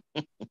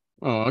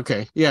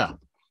 okay. Yeah.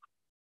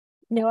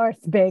 North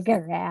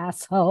Bigger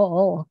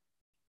Asshole.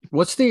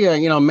 What's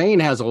the, Maine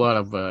has a lot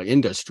of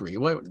industry.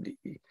 What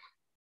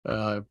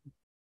are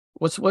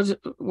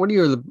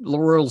you the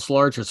world's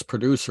largest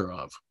producer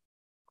of?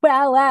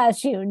 Well,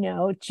 as you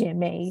know,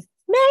 Jimmy,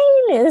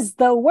 Maine is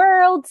the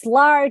world's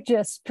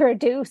largest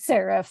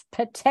producer of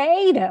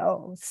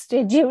potatoes.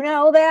 Did you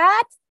know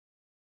that?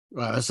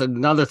 That's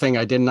another thing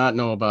I did not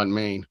know about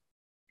Maine.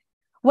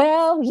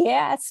 Well,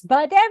 yes,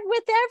 but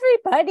with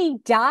everybody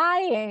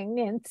dying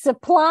and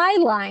supply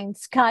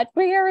lines cut,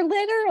 we are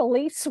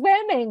literally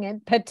swimming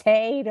in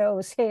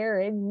potatoes here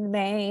in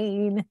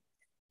Maine.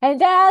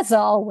 And as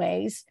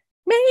always,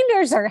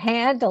 Mainers are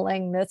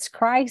handling this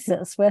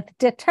crisis with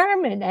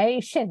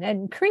determination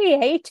and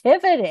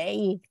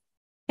creativity.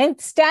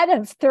 Instead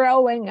of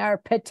throwing our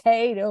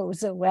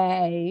potatoes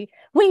away,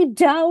 we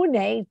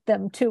donate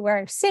them to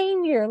our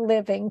senior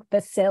living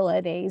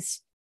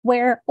facilities,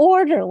 where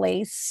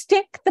orderlies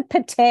stick the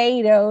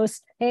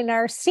potatoes in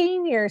our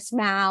seniors'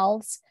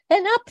 mouths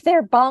and up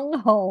their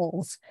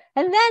bungholes,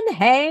 and then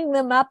hang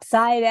them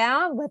upside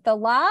down with a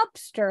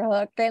lobster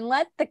hook and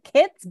let the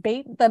kids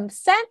beat them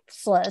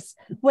senseless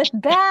with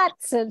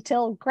bats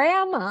until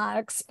grandma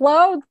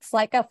explodes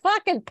like a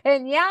fucking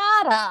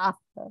piñata.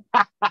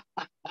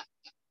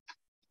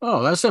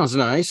 Oh, that sounds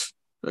nice.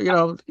 You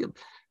know,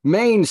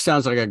 Maine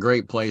sounds like a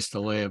great place to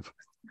live.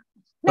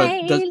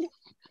 Maine?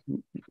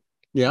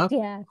 Yeah?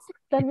 Yes,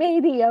 the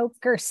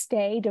mediocre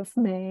state of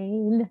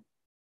Maine.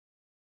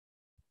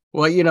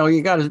 Well, you know,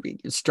 you got to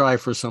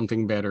strive for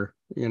something better.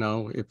 You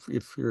know,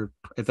 if you're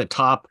at the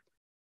top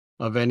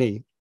of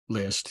any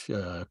list,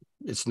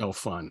 it's no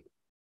fun.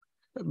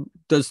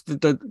 Do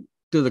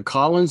the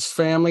Collins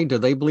family, do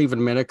they believe in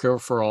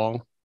Medicare for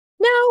all?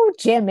 No,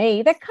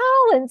 Jimmy, the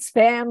Collins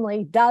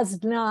family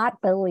does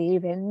not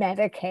believe in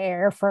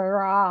Medicare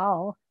for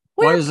all.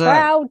 Why is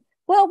that?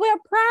 Well, we're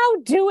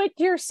proud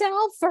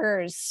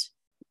do-it-yourselfers.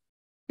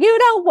 You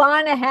don't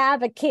want to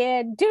have a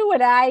kid, do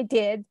what I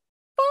did.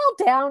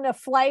 Fall down a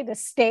flight of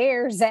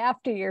stairs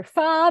after your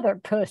father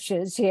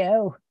pushes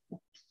you.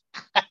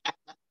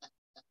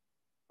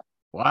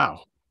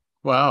 Wow.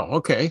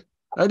 Okay.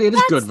 That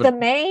is good. That's the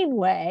main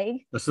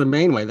way. That's the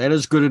main way. That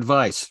is good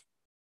advice.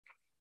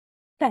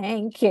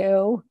 Thank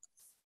you.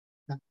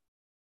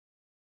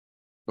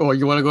 Oh,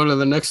 you want to go to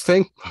the next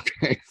thing?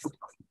 Okay.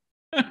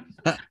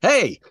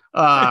 Hey,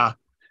 I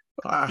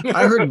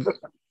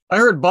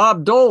heard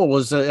Bob Dole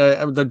was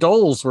the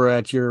Doles were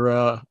at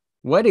your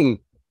wedding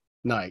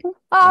night.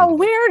 Oh,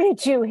 where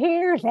did you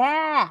hear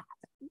that?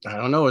 I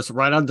don't know. It's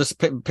right on this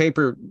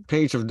paper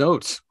page of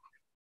notes,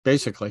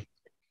 basically.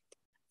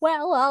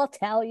 Well, I'll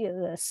tell you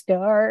the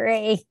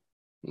story.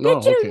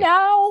 Oh, Did you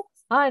know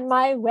on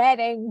my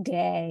wedding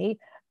day,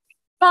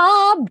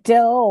 Bob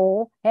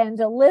Dole and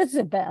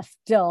Elizabeth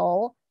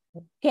Dole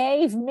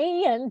gave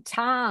me and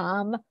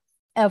Tom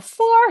a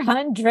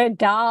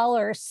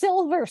 $400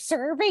 silver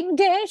serving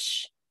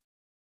dish?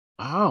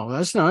 Oh,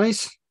 that's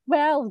nice.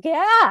 Well,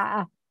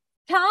 yeah.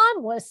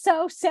 Tom was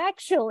so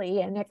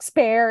sexually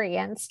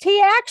inexperienced, he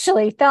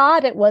actually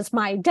thought it was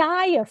my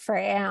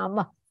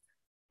diaphragm.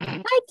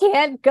 I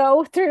can't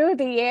go through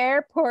the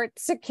airport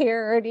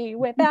security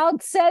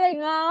without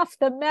setting off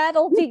the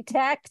metal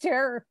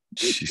detector.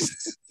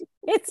 Jesus.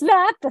 It's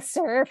not the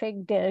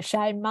serving dish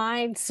I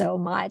mind so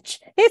much.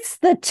 It's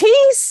the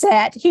tea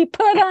set he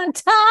put on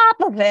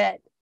top of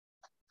it.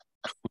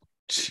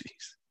 Jeez.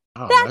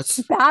 Oh, That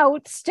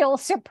spout still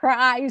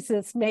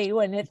surprises me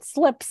when it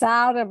slips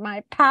out of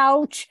my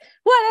pouch.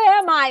 What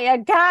am I, a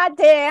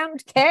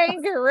goddamned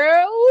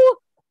kangaroo?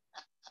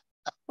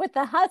 With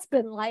a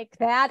husband like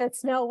that,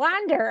 it's no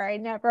wonder I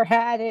never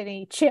had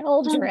any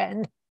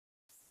children.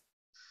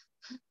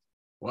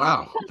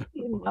 Wow.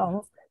 You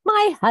know,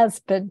 my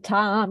husband,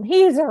 Tom,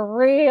 he's a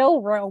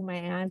real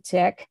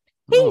romantic.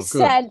 He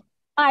said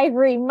I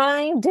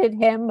reminded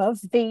him of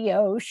the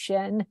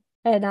ocean.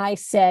 And I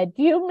said,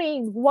 "You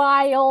mean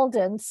wild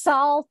and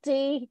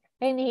salty?"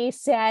 And he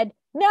said,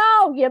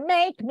 "No, you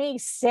make me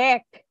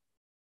sick."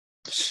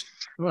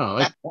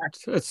 Well,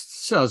 it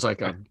sounds like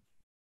a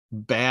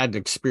bad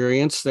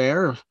experience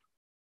there.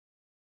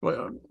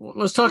 Well,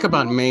 let's talk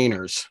about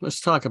Mainers.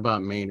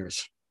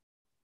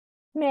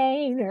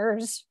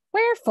 Mainers.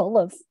 We're full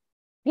of,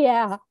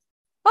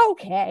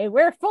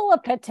 we're full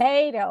of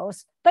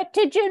potatoes. But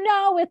did you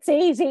know it's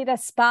easy to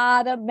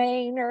spot a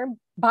Mainer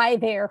by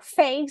their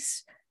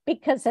face?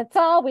 Because it's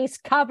always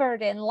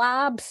covered in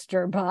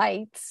lobster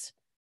bites.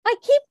 I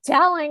keep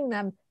telling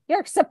them,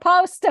 you're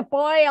supposed to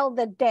boil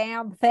the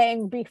damn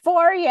thing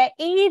before you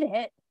eat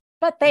it,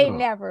 but they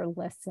never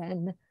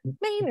listen.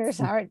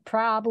 Mainers aren't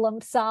problem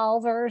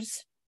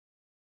solvers.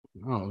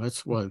 Oh,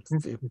 that's what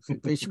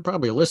they should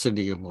probably listen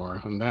to you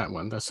more on that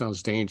one. That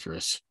sounds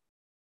dangerous.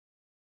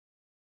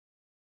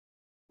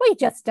 We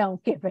just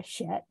don't give a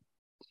shit.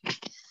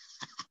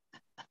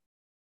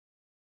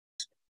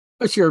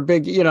 But you're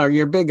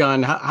big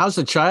on how's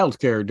the child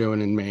care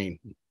doing in Maine?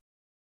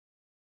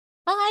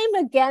 I'm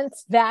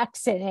against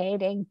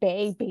vaccinating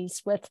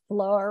babies with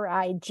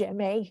fluoride,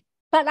 Jimmy,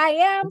 but I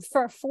am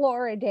for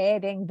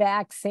fluoridating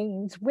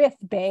vaccines with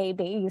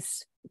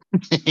babies.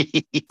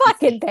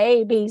 Fucking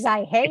babies,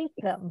 I hate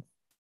them.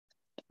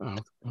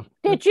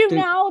 Did you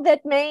know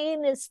that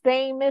Maine is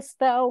famous,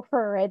 though,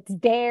 for its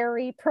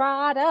dairy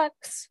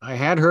products? I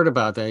had heard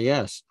about that,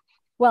 yes.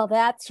 Well,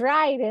 that's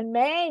right. In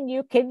Maine,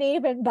 you can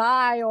even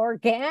buy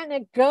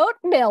organic goat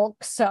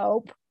milk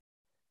soap.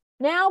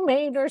 Now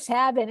Mainers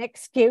have an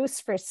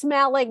excuse for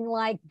smelling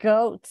like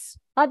goats,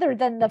 other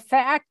than the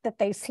fact that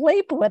they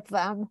sleep with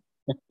them.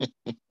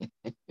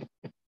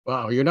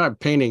 Wow, you're not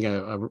painting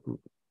a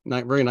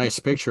not very nice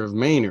picture of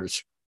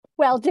Mainers.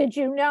 Well, did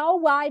you know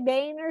why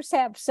Mainers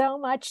have so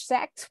much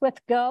sex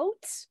with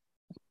goats?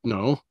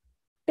 No.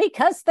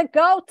 because the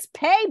goats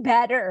pay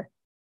better.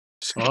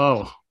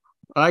 Oh,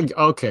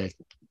 okay.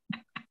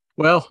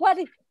 Well, What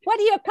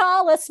do you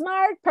call a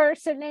smart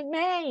person in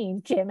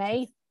Maine,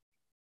 Jimmy?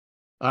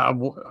 I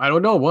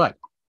don't know what.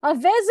 A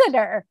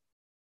visitor.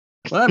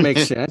 Well, that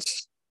makes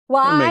sense.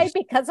 Why?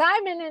 Because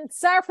I'm an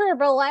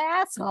insufferable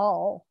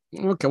asshole.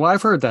 Okay, well,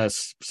 I've heard that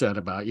said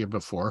about you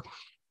before.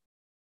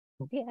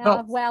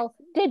 Yeah, well,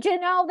 did you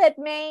know that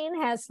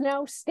Maine has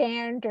no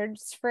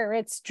standards for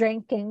its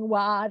drinking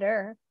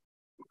water?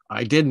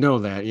 I did know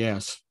that,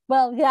 yes.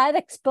 Well, that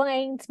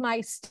explains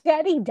my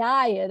steady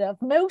diet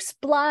of moose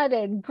blood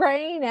and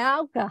grain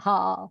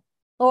alcohol,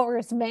 or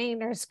as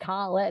Mainers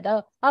call it,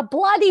 a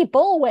bloody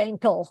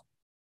bullwinkle.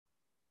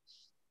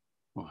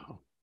 Wow.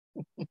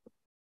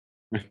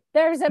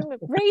 There's a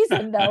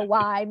reason, though,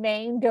 why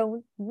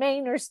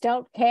Mainers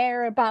don't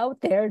care about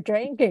their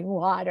drinking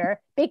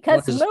water,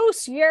 because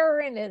moose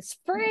urine is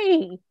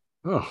free.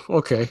 Oh,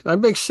 okay. That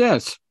makes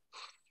sense.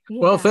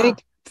 Yeah. Well,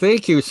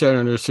 thank you,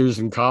 Senator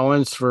Susan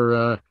Collins,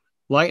 for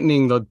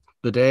lightening the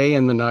day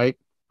and the night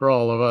for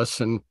all of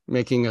us and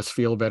making us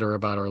feel better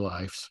about our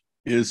lives.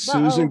 Is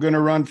Susan going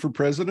to run for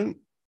president?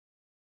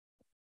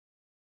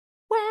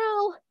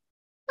 Well,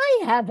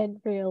 I haven't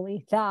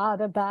really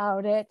thought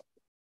about it,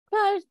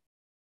 but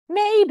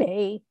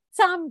maybe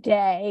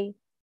someday.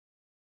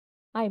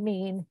 I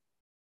mean,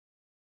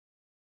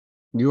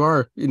 you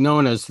are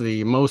known as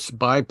the most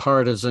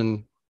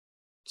bipartisan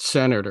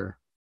senator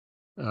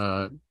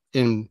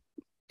in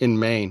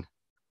Maine.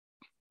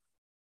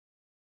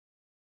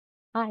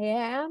 I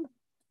am?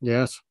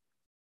 Yes.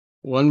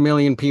 1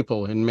 million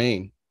people in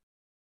Maine.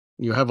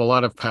 You have a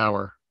lot of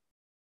power.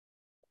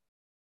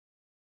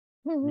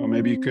 Well,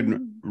 maybe you could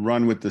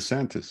run with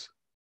DeSantis.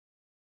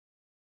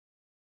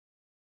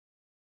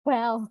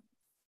 Well,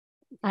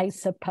 I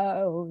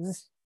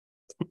suppose.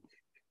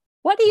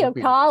 What do you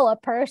call a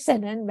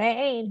person in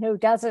Maine who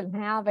doesn't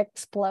have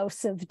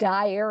explosive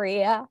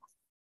diarrhea?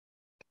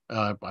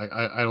 I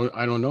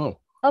don't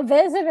know. A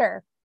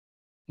visitor.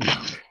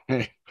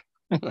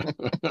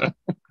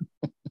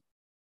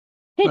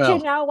 Did you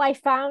know I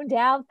found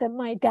out that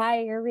my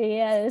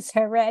diarrhea is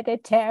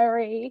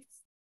hereditary?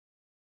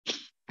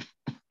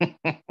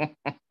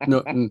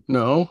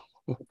 No.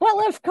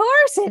 Well, of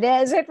course it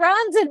is. It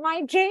runs in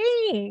my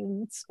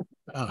genes.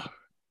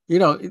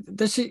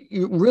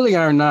 You really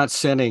are not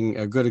setting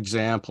a good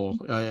example,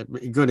 a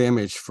good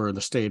image for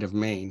the state of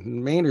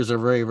Maine. Mainers are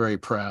very, very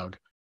proud.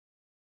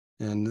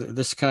 And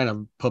this kind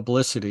of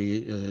publicity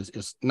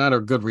is not a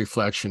good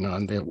reflection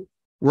on the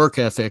work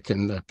ethic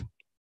and the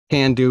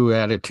can-do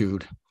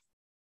attitude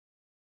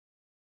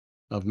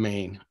of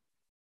Maine.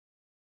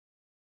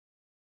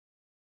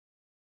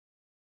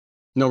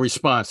 No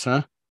response,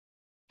 huh?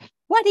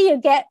 What do you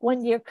get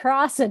when you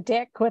cross a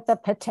dick with a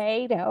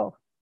potato?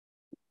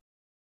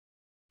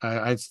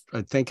 I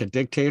think a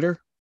dictator.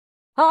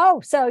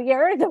 Oh, so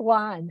you're the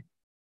one.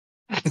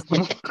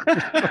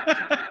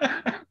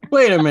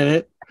 Wait a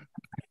minute.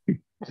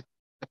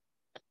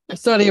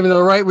 It's not even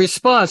the right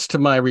response to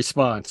my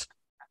response.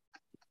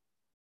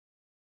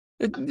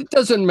 It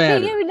doesn't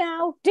matter.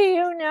 Do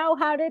you know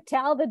how to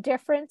tell the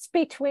difference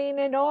between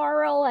an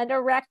oral and a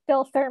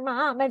rectal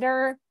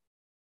thermometer?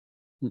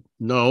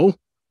 No.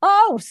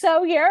 Oh,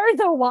 so you're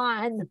the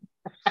one.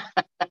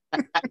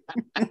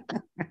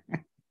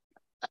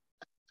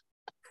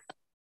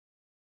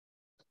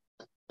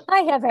 I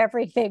have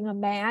everything a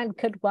man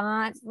could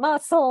want: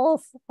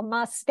 muscles, a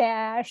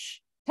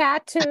mustache,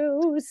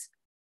 tattoos.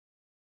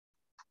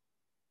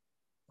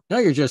 Now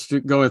you're just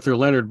going through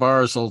Leonard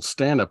Barr's old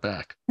stand-up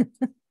act.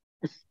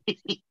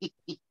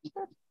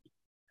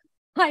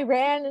 I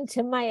ran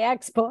into my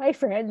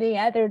ex-boyfriend the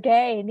other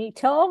day and he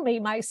told me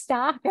my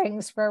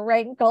stockings were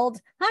wrinkled.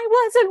 I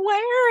wasn't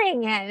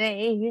wearing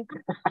any.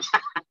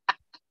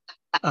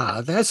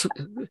 That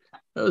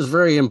was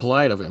very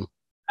impolite of him.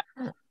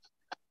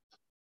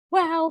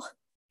 Well,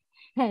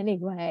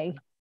 anyway.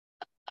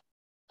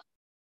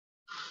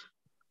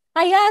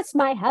 I asked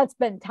my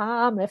husband,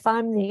 Tom, if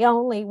I'm the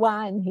only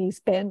one he's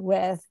been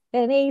with.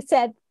 And he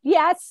said,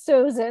 yes,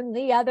 Susan,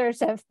 the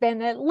others have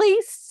been at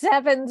least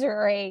 7s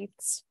or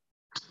 8s.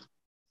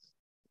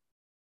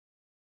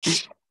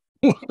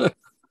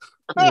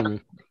 I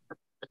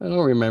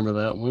don't remember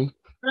that one.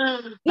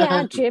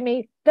 Yeah,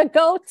 Jimmy, the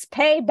goats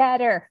pay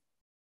better.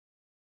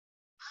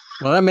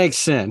 Well, that makes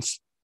sense.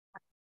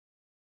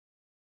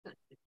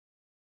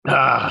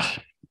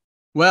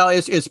 Well,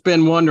 it's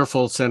been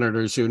wonderful,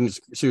 Senator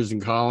Susan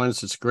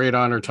Collins. It's a great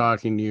honor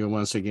talking to you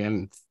once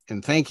again.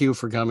 And thank you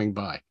for coming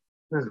by.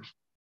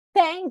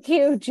 Thank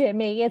you,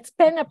 Jimmy. It's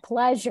been a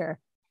pleasure.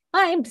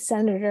 I'm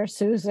Senator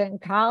Susan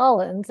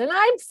Collins, and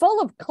I'm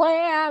full of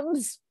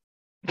clams.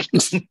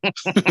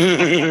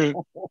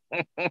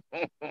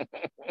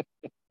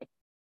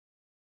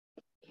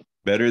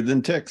 Better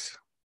than ticks.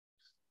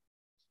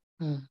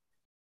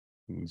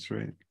 That's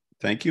right.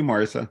 Thank you,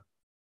 Martha.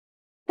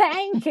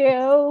 Thank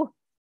you.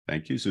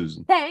 Thank you,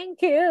 Susan.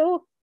 Thank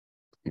you.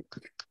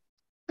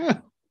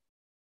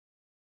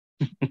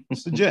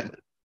 It's legit.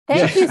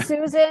 Thank you,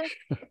 Susan.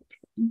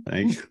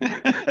 Thanks.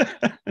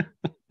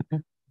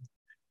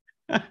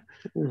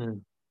 Smells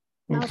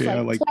Okay, I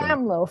like that.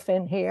 clam loaf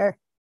in here.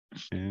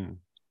 Yeah.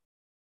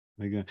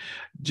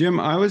 Jim,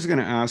 I was going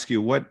to ask you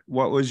what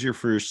was your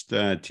first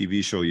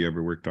TV show you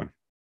ever worked on?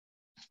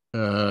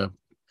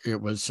 It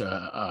was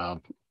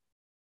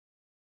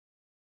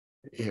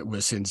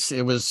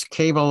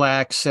cable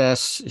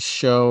access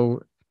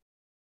show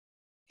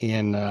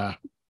in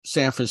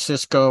San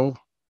Francisco,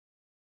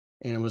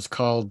 and it was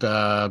called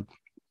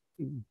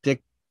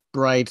Dick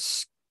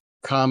Bright's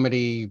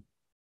Comedy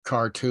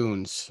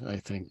Cartoons, I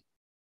think.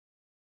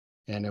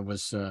 And it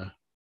was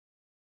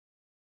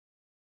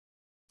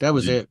that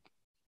was it.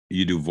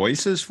 You do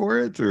voices for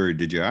it, or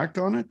did you act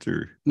on it,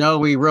 or? No,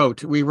 we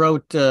wrote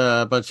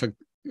a bunch of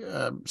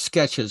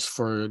sketches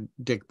for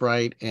Dick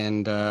Bright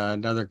and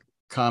another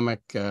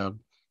comic,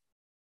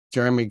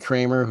 Jeremy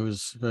Kramer,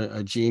 who's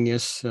a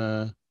genius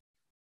and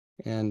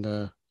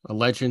a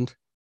legend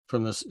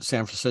from the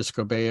San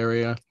Francisco Bay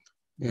Area.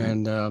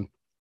 And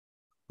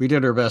we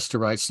did our best to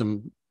write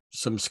some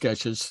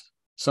sketches.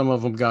 Some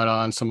of them got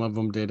on, some of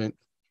them didn't.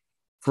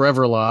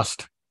 Forever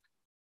lost.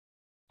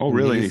 Oh,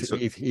 really?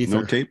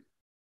 No tape?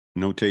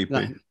 No tape.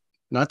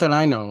 Not that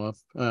I know of.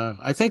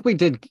 I think we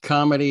did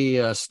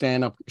comedy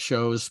stand-up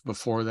shows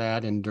before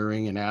that and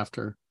during and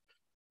after.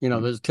 You know,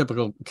 there's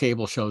typical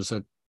cable shows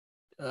that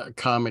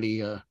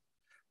comedy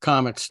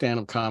comics,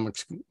 stand-up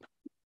comics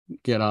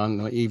get on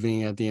the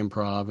evening at the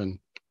Improv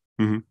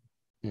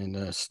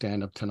and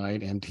Stand Up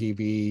Tonight,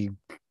 MTV,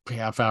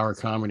 half-hour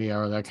comedy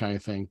hour, that kind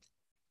of thing.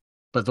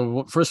 But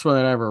the first one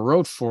that I ever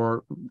wrote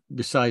for,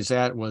 besides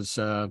that, was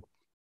The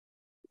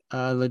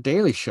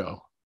Daily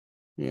Show.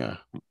 Yeah.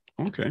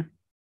 Okay.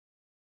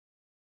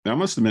 That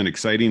must have been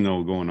exciting,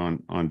 though,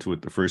 going onto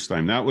it the first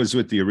time. That was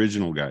with the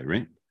original guy,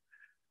 right?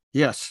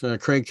 Yes,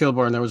 Craig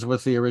Kilborn. That was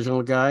with the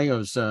original guy. It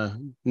was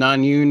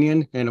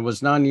non-union, and it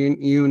was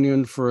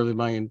non-union for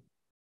my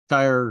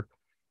entire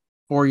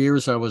 4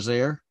 years I was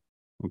there.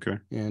 Okay.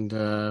 And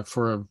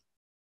for a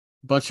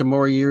bunch of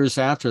more years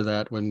after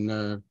that,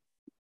 when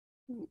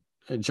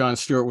John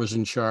Stewart was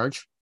in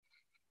charge.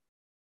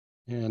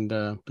 And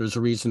there's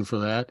a reason for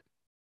that.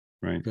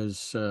 Right.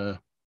 Because,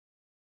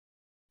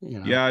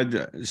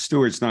 Yeah,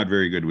 Stewart's not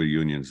very good with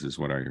unions, is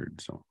what I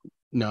heard. So.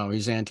 No,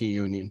 he's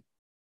anti-union.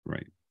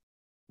 Right.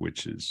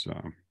 Which is...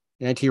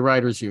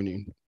 Anti-writers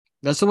union.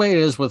 That's the way it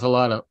is with a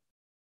lot of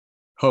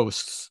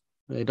hosts.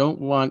 They don't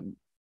want,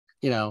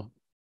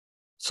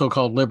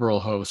 so-called liberal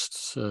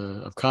hosts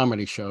of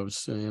comedy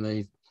shows.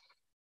 And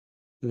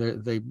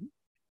they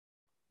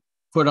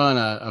put on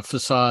a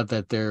facade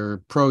that they're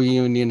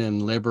pro-union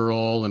and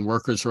liberal and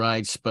workers'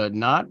 rights, but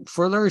not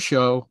for their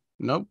show.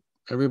 Nope.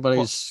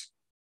 Everybody's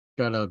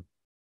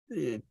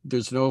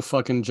there's no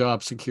fucking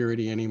job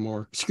security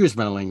anymore. Excuse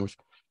my language.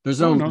 There's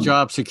no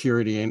job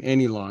security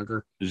any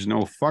longer. There's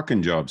no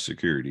fucking job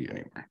security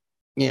anymore.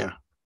 Yeah.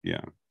 Yeah.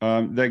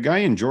 That guy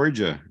in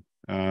Georgia,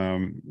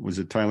 was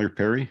it Tyler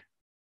Perry?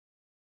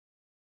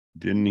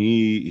 Didn't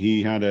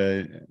he had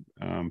a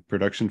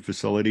production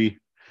facility,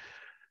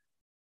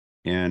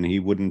 and he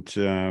wouldn't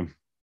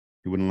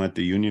let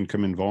the union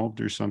come involved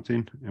or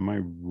something? Am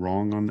I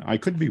wrong on? I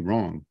could be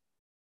wrong.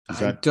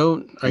 I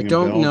don't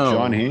know.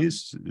 John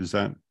Hayes, is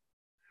that?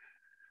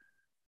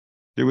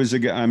 There was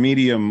a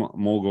media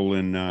mogul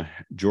in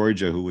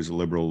Georgia who was a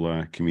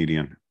liberal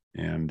comedian,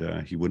 and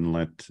he wouldn't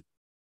let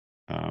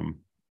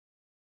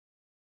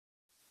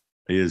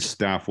his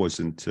staff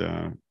wasn't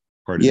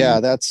part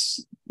of.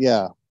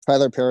 Yeah.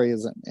 Tyler Perry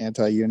is an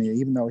anti-union,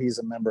 even though he's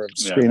a member of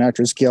Screen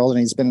Actors Guild and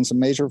he's been in some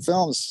major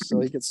films,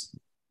 so he gets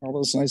all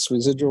those nice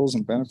residuals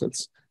and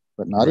benefits,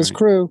 but not his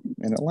crew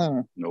in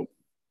Atlanta. Nope.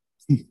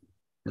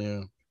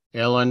 Yeah.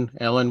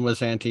 Ellen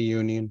was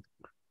anti-union,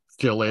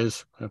 still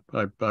is,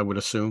 I would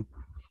assume.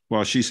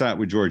 Well, she sat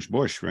with George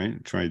Bush,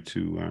 right? Tried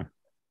to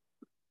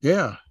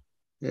give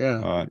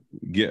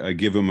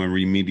him a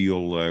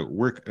remedial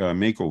work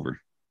makeover.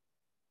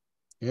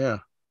 Yeah.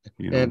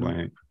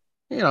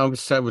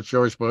 Sat with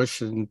George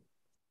Bush, and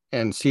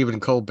Stephen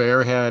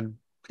Colbert had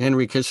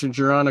Henry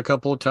Kissinger on a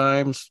couple of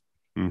times.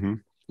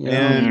 Mm-hmm.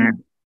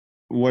 And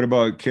what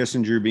about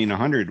Kissinger being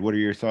 100? What are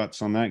your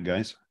thoughts on that,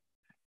 guys?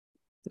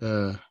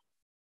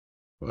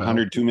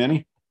 100 too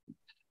many?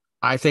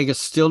 I think it's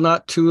still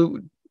not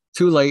too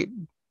late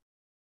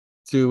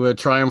to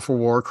try him for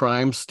war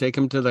crimes. Take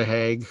him to The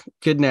Hague,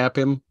 kidnap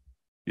him.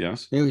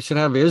 Yes. Maybe we should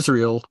have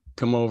Israel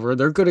come over.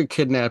 They're good at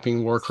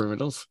kidnapping war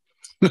criminals.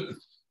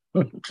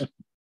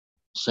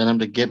 Send him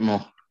to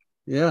Gitmo.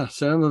 Yeah,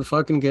 send him to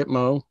fucking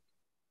Gitmo.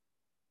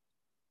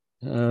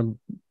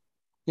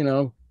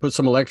 Put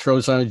some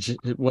electrodes on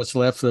what's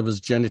left of his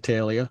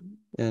genitalia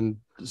and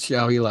see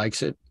how he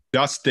likes it.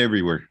 Dust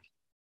everywhere.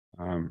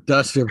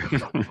 Dust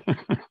everywhere.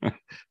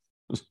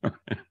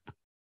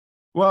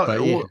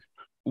 Well,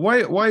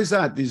 why is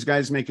that? These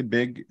guys make it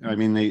big. I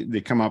mean,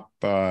 they come up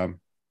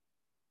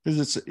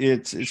because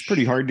it's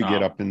pretty hard to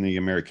get up in the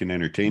American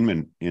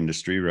entertainment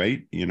industry,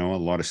 right? A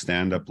lot of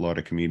stand-up, a lot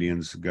of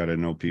comedians got to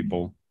know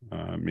people,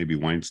 maybe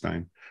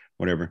Weinstein,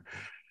 whatever,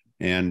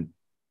 and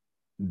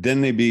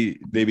then they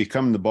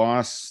become the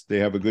boss. They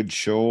have a good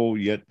show,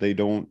 yet they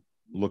don't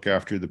look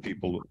after the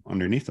people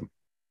underneath them.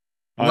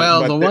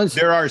 Well, but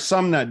there are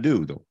some that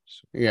do, though.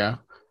 So. Yeah,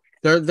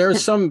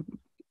 there's some.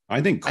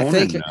 I think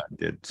Conan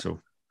did so.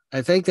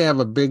 I think they have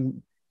a big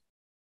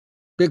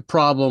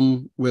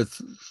problem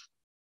with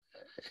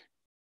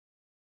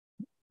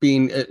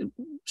being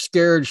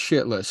scared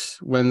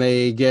shitless when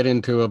they get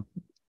into a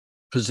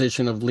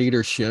position of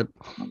leadership,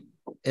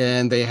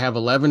 and they have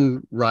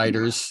 11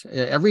 writers.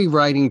 Every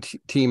writing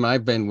team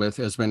I've been with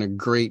has been a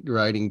great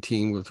writing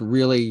team with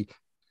really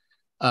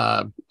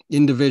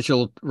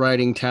individual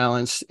writing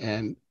talents,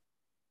 and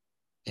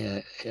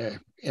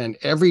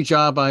every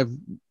job I've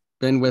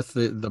been with,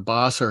 the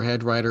boss or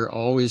head writer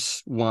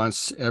always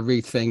wants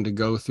everything to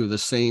go through the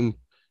same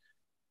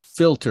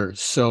filter.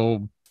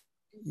 So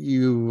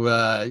you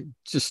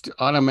just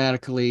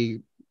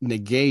automatically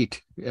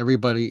negate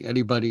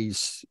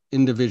anybody's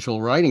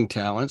individual writing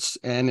talents,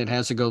 and it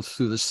has to go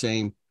through the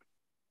same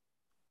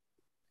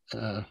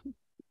kind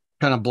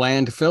of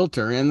bland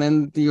filter. And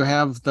then you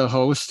have the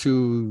host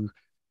who,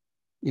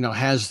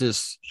 has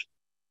this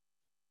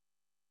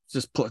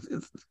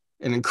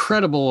an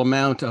incredible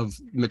amount of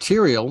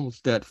material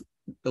that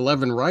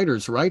 11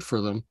 writers write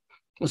for them.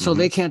 So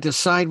they can't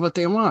decide what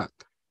they want.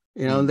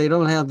 They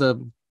don't have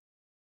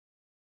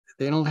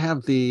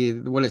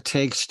what it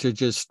takes to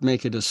just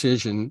make a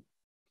decision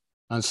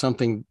on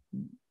something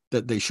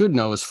that they should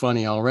know is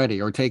funny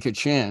already, or take a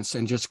chance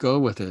and just go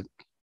with it.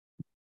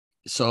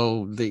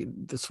 So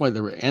that's why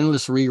there were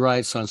endless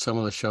rewrites on some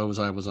of the shows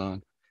I was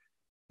on.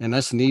 And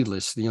that's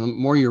needless. The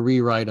more you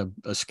rewrite a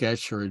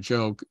sketch or a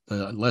joke,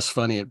 the less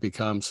funny it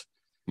becomes.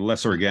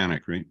 Less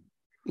organic, right?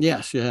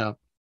 Yes, yeah.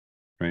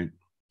 Right.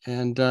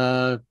 And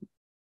so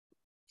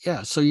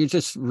you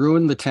just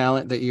ruin the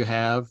talent that you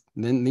have.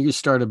 And then you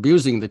start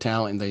abusing the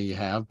talent that you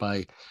have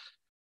by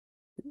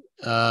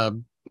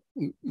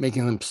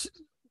making them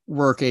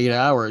work 8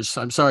 hours.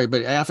 I'm sorry,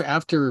 but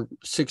after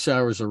 6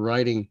 hours of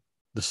writing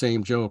the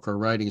same joke or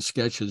writing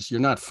sketches, you're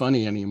not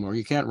funny anymore.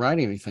 You can't write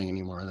anything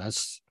anymore.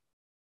 That's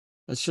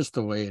just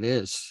the way it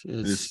is.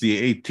 It's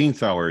the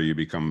 18th hour you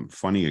become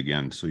funny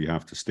again, so you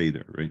have to stay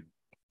there, right?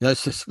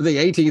 That's just the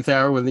 18th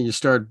hour when you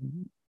start.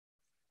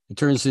 It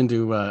turns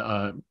into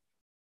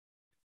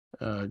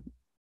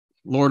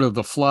Lord of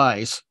the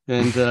Flies,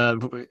 and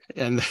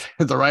and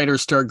the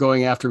writers start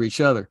going after each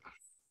other.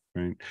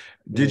 Right.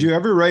 Did you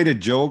ever write a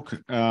joke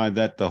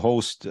that the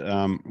host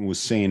was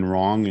saying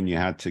wrong, and you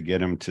had to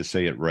get him to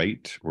say it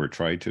right or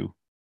try to?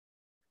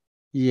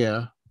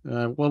 Yeah.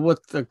 Well,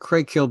 with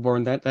Craig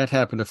Kilborn, that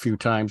happened a few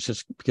times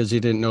just because he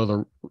didn't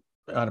know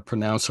how to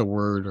pronounce a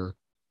word, or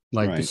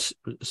like right.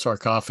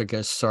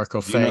 Sarcophagus.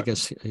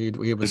 He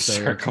would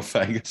say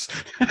sarcophagus.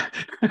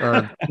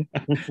 Or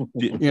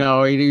he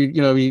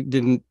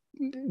didn't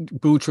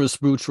Boutros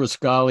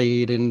Ghali.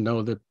 He didn't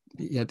know that.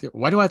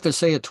 Why do I have to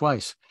say it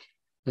twice?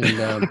 And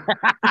that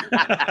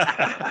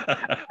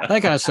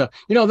kind of stuff.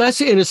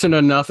 That's innocent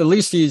enough. At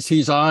least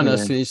he's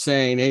honest, and he's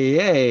saying,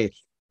 hey,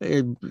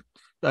 I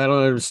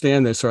don't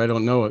understand this, or I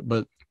don't know it.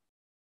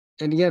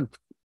 And you had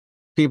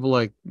people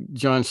like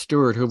Jon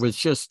Stewart, who was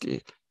just,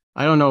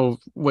 I don't know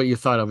what you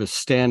thought of his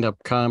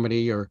stand-up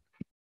comedy or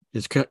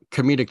his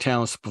comedic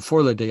talents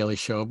before The Daily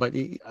Show, but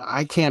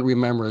I can't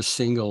remember a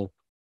single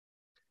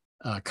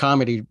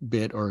comedy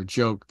bit or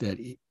joke that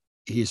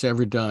he's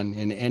ever done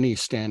in any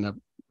stand-up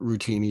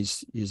routine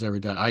he's ever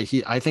done. I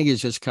think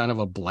he's just kind of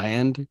a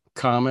bland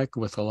comic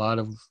with a lot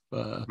of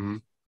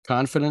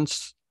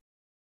confidence,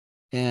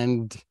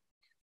 and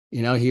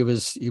he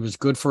was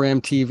good for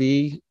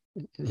MTV,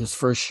 his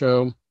first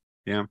show.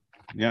 Yeah,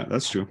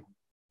 that's true.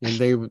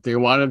 And they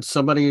wanted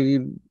somebody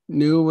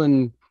new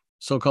and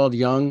so-called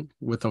young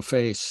with a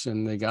face,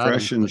 and they got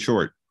fresh him. And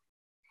short.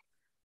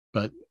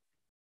 But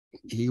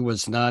he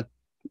was not.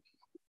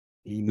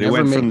 They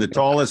went from the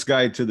tallest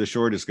guy to the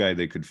shortest guy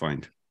they could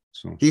find.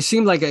 So he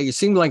seemed like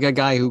a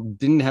guy who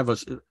didn't have a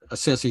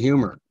sense of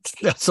humor.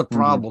 That's a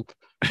problem.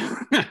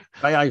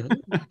 I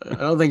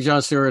don't think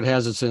Jon Stewart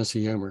has a sense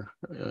of humor,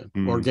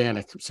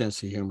 organic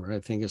sense of humor. I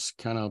think it's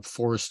kind of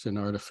forced and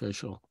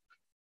artificial.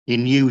 He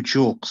knew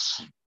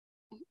jokes,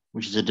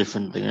 which is a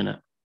different thing, isn't it?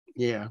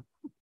 Yeah.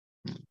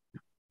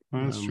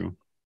 Well, that's true.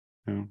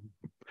 Yeah.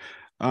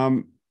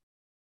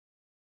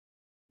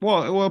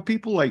 Well,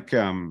 people like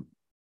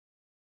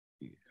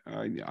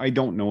I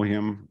don't know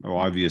him,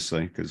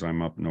 obviously, because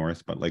I'm up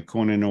north, but like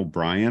Conan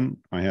O'Brien,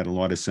 I had a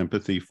lot of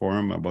sympathy for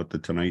him about the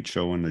Tonight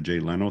Show and the Jay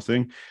Leno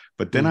thing.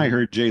 But then I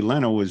heard Jay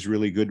Leno was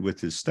really good with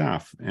his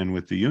staff and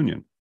with the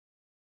union.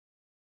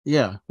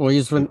 Yeah. Well,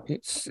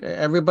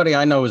 everybody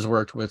I know has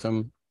worked with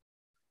him.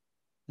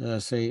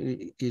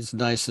 Say he's the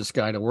nicest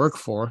guy to work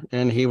for.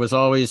 And he was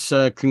always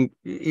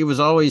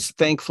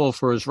thankful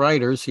for his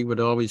writers. He would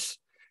always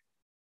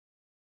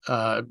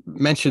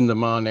mention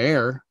them on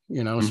air,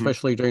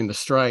 especially during the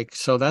strike.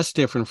 So that's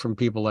different from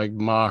people like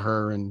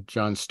Maher and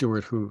Jon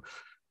Stewart, who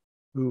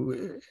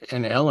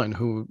and Ellen,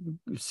 who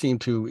seem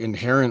to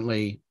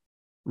inherently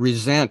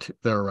resent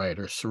their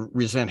writers,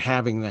 resent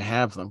having to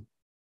have them.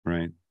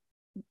 Right.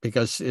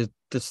 Because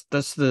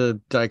that's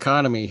the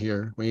dichotomy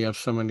here. We have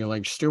somebody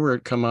like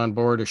Stewart come on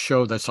board a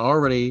show that's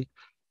already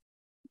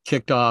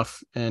kicked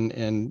off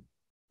and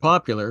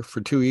popular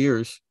for 2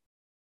 years.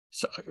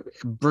 So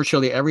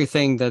virtually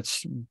everything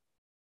that's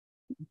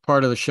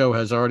part of the show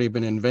has already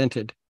been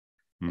invented.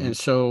 And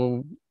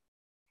so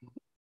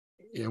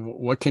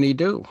what can he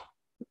do?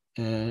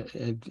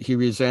 And he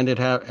resented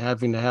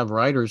having to have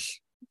writers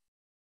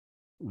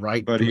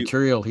write the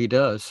material he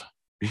does.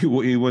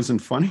 He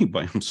wasn't funny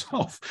by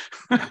himself.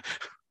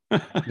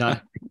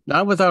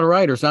 Not without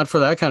writers, not for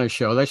that kind of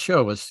show. That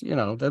show was,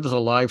 that was a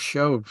live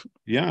show.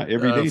 Yeah,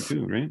 every day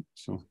too, right?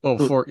 So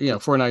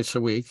 4 nights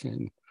a week.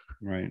 And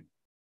right.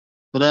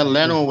 But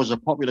Leno was a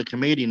popular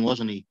comedian,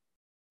 wasn't he,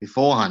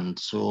 beforehand?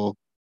 So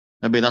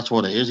maybe that's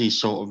what it is. He's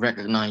sort of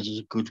recognized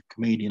as good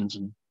comedians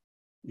and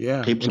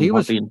keeps them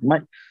happy.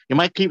 You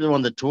might keep them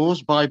on their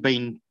toes by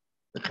being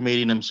a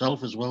comedian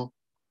himself as well.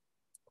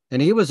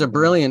 And he was a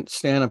brilliant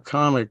stand-up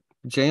comic.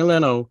 Jay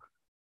Leno,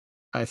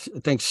 I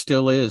think,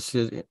 still is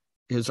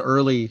his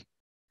early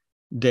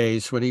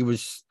days when he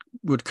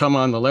would come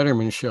on the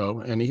Letterman show,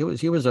 and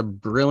he was a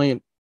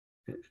brilliant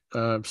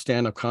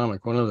stand-up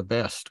comic, one of the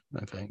best,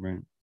 I think.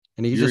 Right.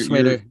 And he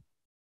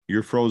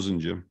You're frozen,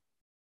 Jim.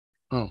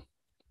 Oh.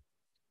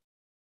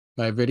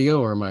 My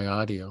video or my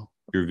audio?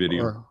 Your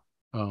video.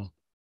 Your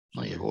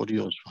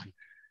audio is fine.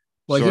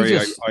 Well,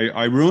 sorry,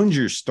 I ruined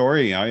your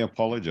story. I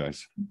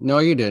apologize. No,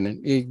 you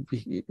didn't.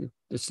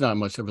 It's not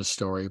much of a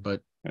story,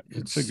 but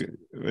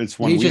it's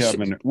one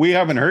we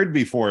haven't heard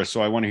before,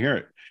 so I want to hear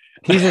it.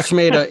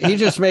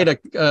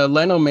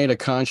 Leno made a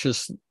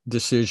conscious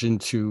decision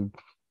to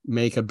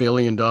make $1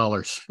 billion.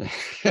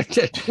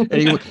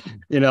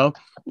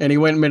 and he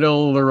went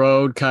middle of the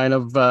road, kind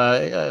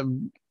of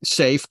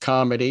safe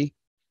comedy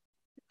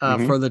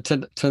for the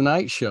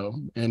Tonight Show,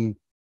 and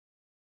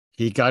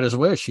he got his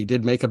wish. He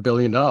did make $1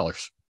 billion.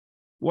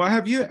 Well,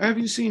 have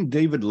you seen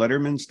David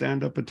Letterman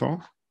stand up at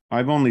all?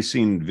 I've only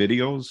seen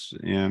videos,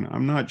 and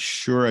I'm not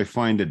sure I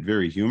find it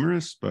very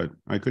humorous, but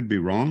I could be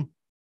wrong.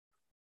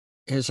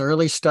 His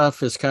early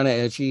stuff is kind of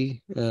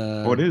edgy.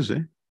 It is, eh?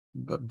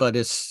 But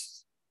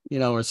it's,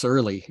 it's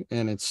early,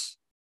 and it's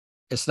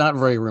not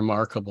very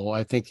remarkable.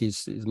 I think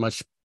he's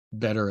much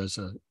better as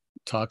a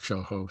talk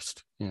show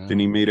host. Then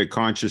he made a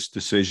conscious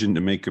decision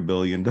to make $1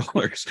 billion.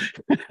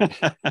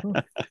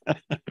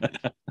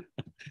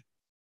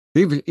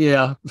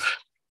 Yeah.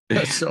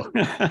 So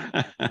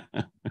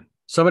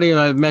somebody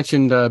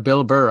mentioned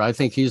Bill Burr. I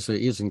think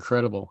he's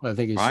incredible. I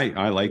think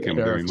I like him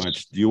very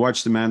much. Do you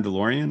watch The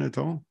Mandalorian at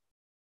all?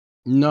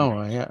 No,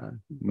 a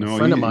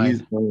friend of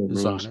mine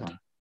is on it.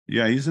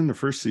 Yeah, he's in the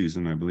first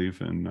season, I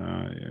believe, and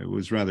it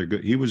was rather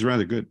good. He was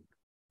rather good.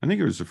 I think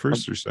it was the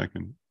first or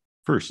second.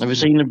 First. Have you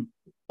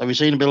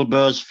seen Bill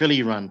Burr's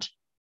Philly rant?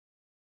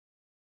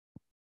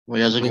 Where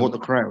he has to go with the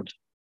crowd.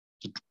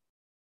 It's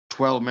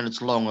 12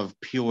 minutes long of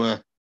pure.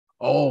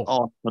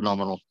 Oh,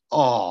 phenomenal.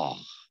 Oh,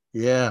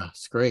 yeah,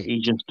 it's great. He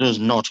just does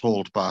not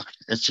hold back.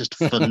 It's just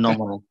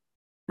phenomenal.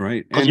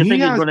 Right. Because you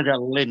think he's going to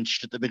get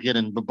lynched at the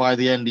beginning, but by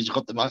the end, he's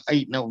got them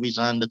eaten out of his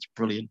hand. It's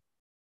brilliant.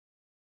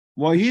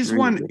 Well, he's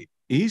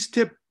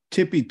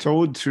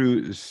tippy-toed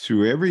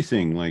through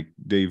everything. Like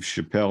Dave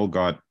Chappelle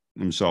got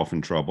himself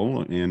in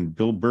trouble, and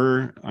Bill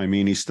Burr, I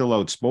mean, he's still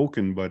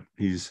outspoken, but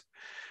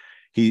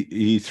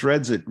he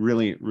threads it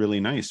really, really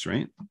nice,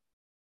 right?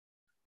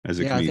 As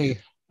a comedian.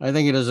 I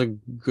think he does a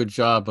good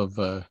job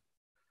of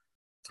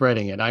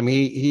threading it. I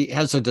mean, he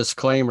has a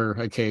disclaimer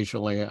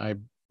occasionally,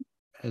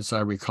 as I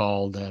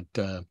recall,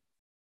 that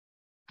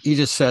he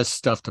just says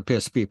stuff to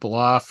piss people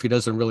off. He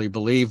doesn't really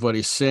believe what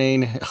he's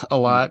saying a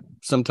lot.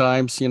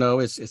 Sometimes,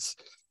 it's.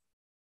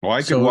 Well,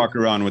 I could walk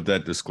around with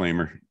that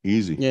disclaimer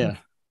easy. Yeah.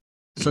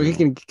 So he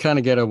can kind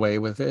of get away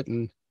with it,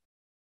 and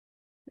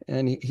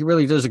he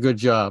really does a good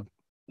job.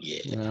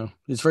 Yeah.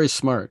 He's very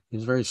smart.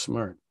 He's very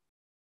smart.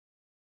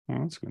 Oh,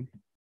 that's good.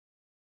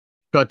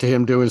 Got to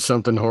him doing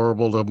something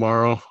horrible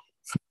tomorrow.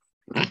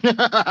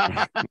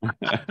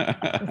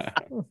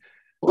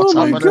 Oh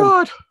my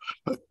God.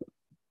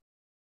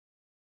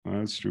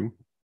 That's true.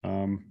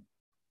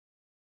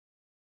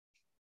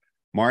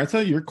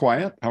 Martha, you're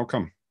quiet. How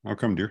come,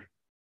 dear?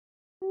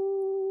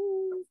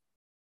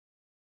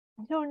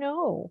 I don't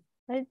know.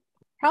 I'm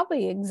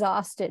probably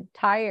exhausted,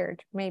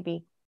 tired,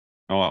 maybe.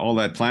 Oh, all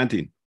that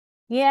planting.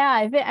 Yeah,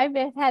 I've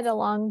had a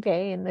long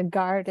day in the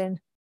garden.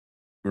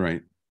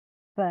 Right.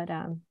 But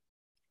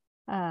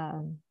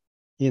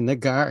in the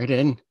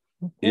garden.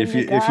 If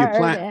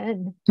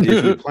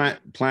you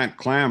plant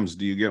clams,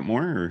 do you get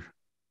more? Or?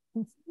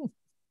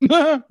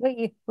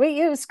 we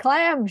use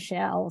clam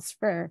shells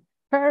for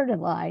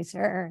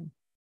fertilizer.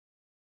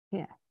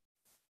 Yeah.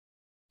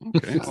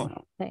 Okay.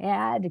 They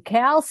add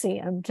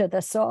calcium to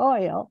the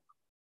soil.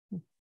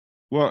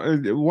 Well,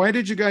 why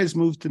did you guys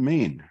move to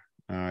Maine?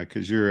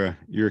 Because you're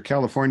a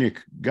California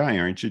guy,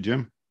 aren't you,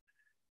 Jim?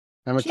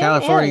 I'm a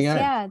California guy.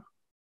 Yeah,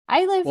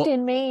 I lived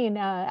in Maine.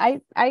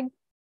 I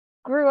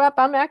grew up.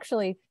 I'm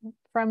actually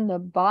from the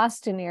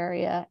Boston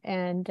area,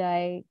 and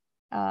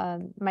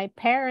my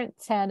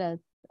parents had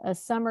a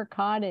summer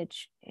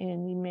cottage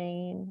in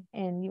Maine,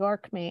 and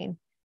York, Maine.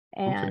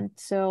 And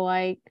so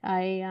I've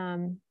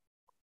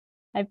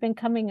been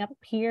coming up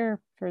here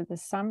for the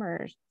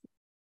summers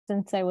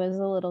since I was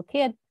a little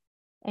kid.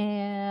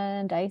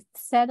 And I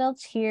settled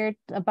here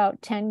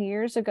about 10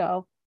 years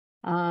ago.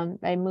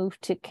 I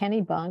moved to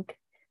Kennebunk.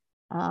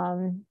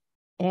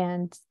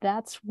 And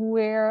that's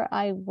where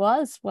I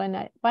was when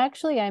I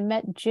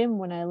met Jim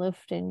when I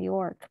lived in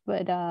York,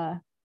 but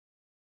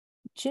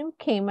Jim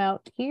came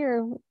out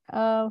here,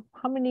 how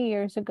many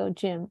years ago,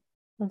 Jim?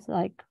 It was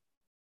like...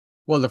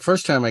 Well, the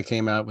first time I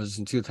came out was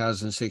in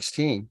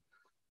 2016.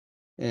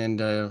 And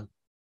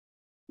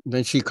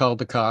then she called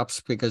the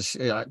cops because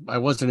I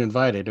wasn't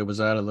invited. It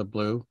was out of the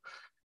blue.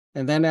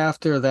 And then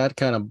after that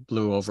kind of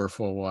blew over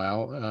for a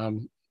while,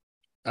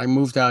 I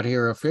moved out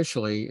here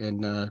officially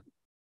and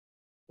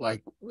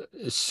like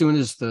as soon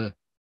as the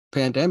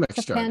pandemic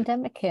started.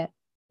 Pandemic hit.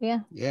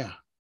 Yeah. Yeah.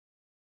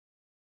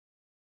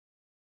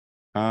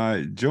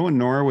 Joe in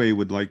Norway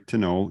would like to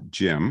know,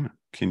 Jim,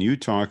 can you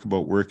talk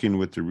about working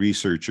with the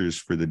researchers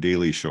for the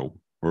Daily Show?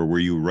 Or were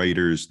you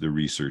writers, the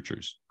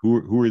researchers?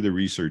 Who are the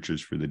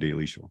researchers for the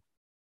Daily Show?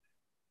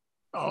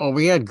 Oh,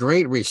 we had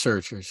great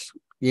researchers.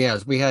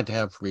 Yes, we had to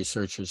have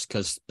researchers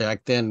because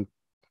back then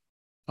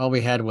all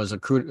we had was a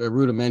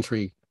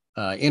rudimentary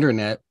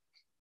internet.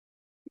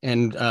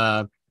 And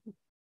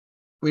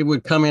we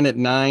would come in at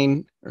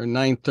 9 or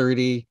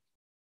 9:30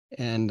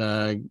 and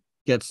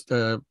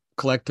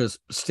collect the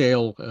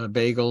stale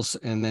bagels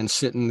and then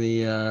sit in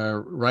the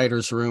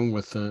writer's room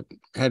with the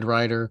head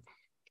writer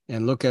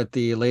and look at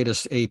the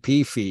latest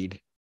AP feed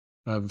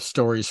of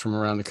stories from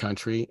around the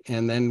country.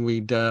 And then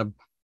we'd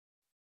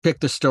pick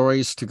the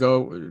stories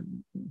to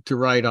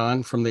write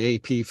on from the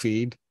AP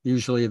feed.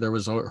 Usually there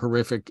was a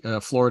horrific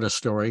Florida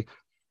story.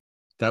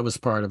 That was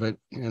part of it.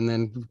 And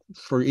then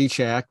for each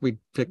act, we'd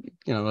pick,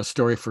 a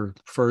story for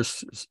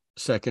first,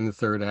 second, and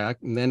third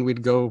act. And then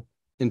we'd go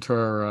into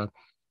our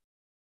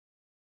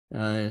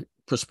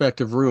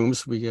prospective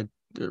rooms. We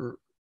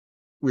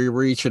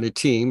were each in a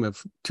team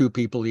of 2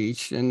 people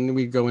each, and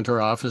we'd go into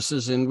our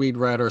offices and we'd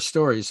write our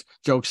stories,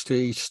 jokes to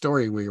each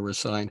story we were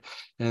assigned.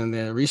 And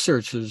the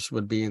researchers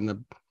would be in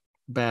the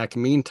back.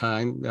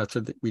 Meantime,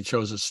 after we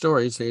chose the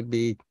stories, they'd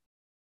be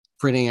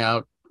printing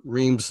out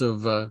reams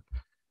of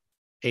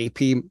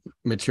AP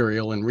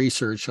material and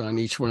research on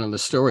each one of the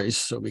stories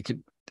so we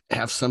could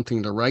have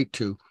something to write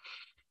to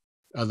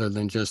other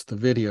than just the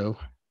video.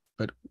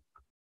 But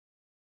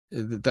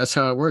that's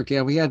how it worked.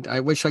 Yeah, I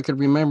wish I could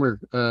remember.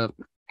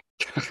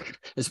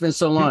 It's been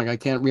so long, I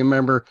can't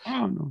remember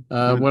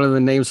one of the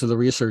names of the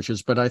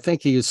researchers, but I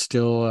think he is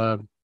still,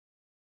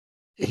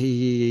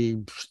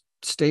 he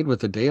stayed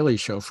with the Daily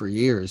Show for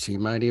years. He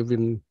might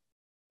even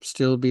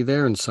still be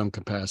there in some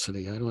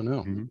capacity. I don't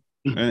know. Mm-hmm.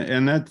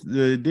 And that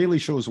the Daily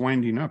Show is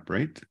winding up,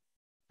 right?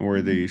 Or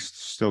are they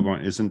still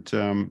going? Is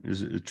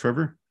it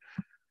Trevor?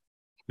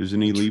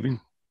 Isn't he leaving?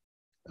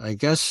 I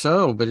guess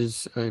so, but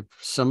is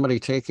somebody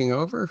taking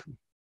over?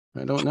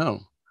 I don't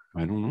know.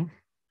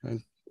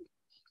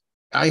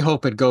 I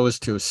hope it goes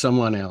to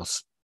someone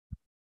else.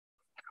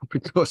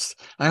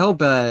 I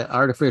hope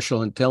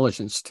artificial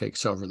intelligence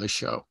takes over the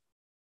show.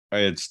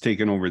 It's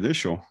taken over this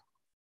show,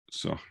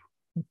 so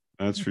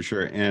that's for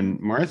sure. And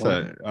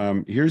Martha,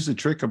 here's the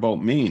trick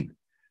about Maine.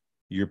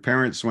 Your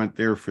parents went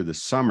there for the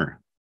summer.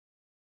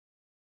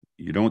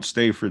 You don't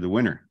stay for the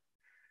winter.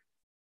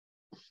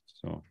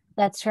 So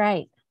that's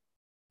right.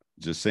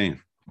 Just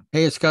saying.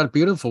 Hey, it's got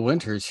beautiful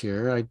winters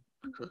here.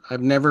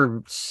 I've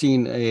never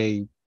seen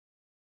a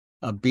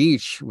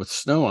beach with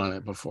snow on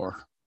it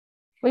before.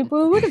 We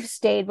would have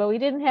stayed, but we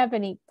didn't have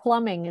any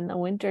plumbing in the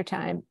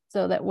wintertime,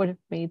 so that would have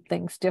made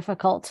things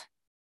difficult.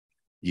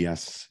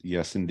 Yes,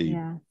 indeed.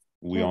 Yeah.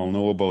 We all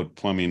know about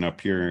plumbing up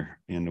here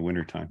in the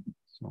wintertime.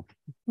 So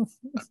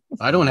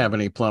I don't have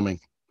any plumbing.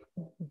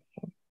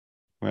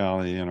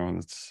 Well,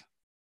 that's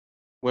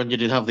when you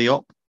did have the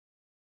op.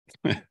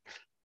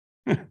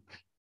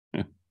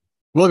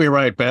 We'll be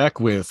right back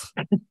with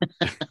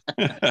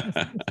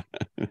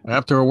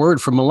after a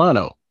word from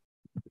Milano.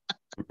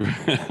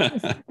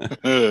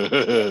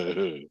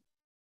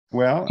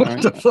 Well,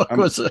 what the fuck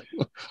was that?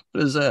 What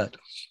is that?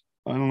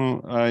 I don't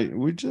know.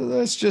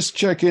 Let's just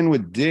check in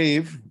with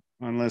Dave,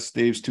 unless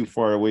Dave's too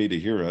far away to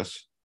hear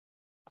us.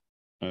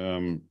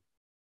 We're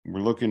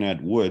looking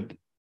at wood,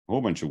 a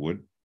whole bunch of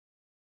wood.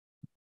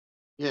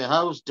 Yeah,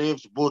 how's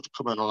Dave's wood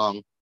coming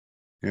along?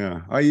 Yeah,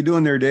 how you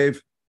doing there,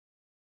 Dave?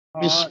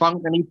 Miss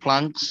Spunk, any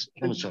planks?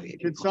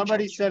 Did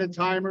somebody set a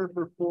timer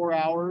for 4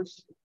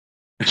 hours?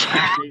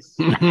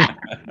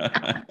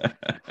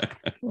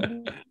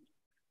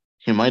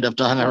 You might have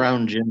to hang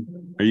around,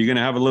 Jim. Are you going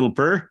to have a little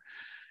purr?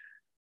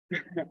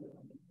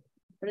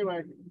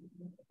 Anyway,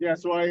 yeah,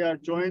 so I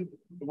joined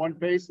the one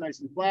face nice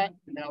and flat,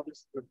 and now this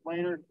is the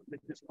planer,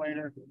 this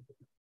planer.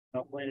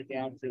 I'll plane it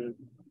down to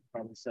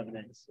probably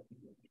 7/8.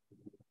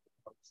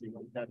 See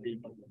what that be,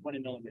 20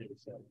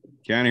 millimeters. So.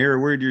 Can't hear a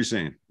word you're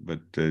saying, but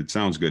it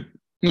sounds good.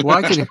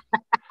 Well,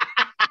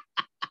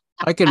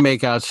 I can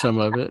make out some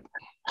of it.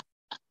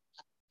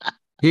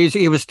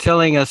 He was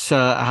telling us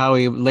how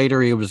he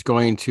was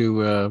going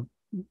to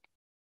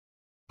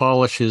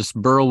polish his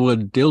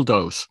Burlwood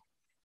dildos.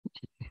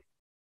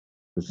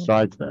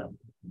 Besides that, I'm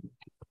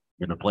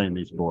going to plane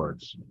these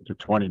boards to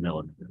 20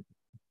 millimeter.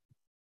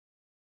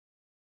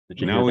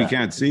 Did you Now hear we that?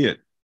 can't see it.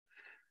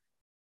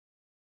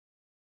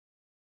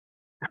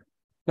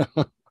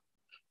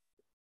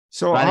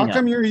 So Lighting how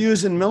come up. you're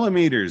using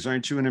millimeters?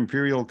 Aren't you an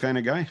imperial kind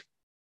of guy?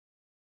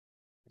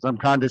 I'm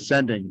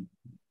condescending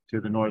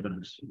to the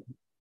Northerners.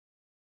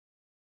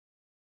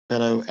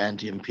 Fellow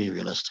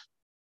anti-imperialist.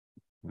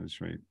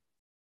 That's right.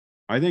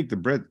 I think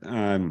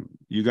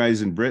you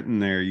guys in Britain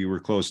there, you were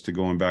close to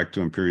going back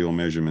to imperial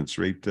measurements,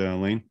 right,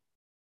 Lane?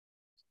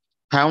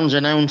 Pounds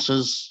and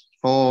ounces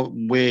for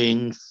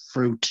weighing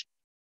fruit.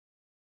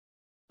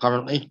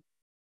 Currently,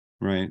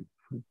 Right.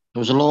 there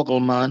was a local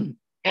man.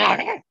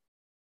 My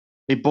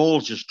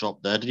balls just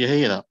dropped there. Did you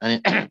hear that?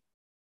 And there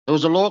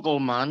was a local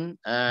man.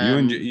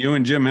 You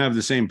and Jim have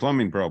the same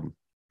plumbing problem.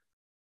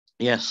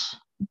 Yes.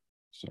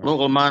 Sorry.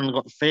 Local man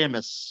got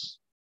famous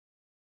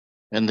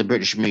in the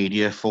British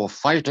media for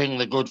fighting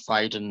the good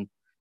fight and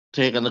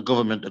taking the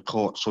government to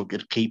court so it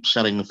could keep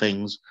selling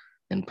things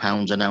in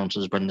pounds and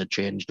ounces when they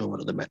changed over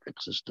to the metric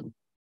system.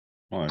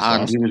 Oh, that's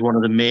And awesome. he was one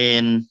of the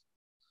main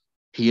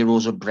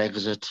heroes of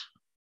Brexit.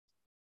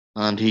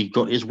 And he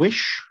got his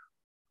wish.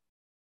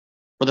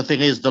 But the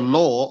thing is, the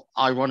law,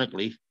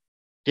 ironically,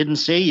 didn't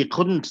say you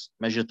couldn't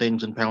measure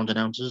things in pounds and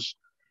ounces.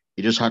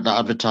 You just had to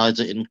advertise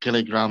it in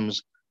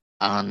kilograms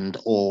and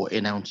or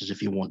in ounces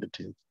if you wanted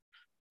to.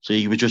 So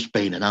you were just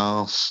being an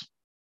arse.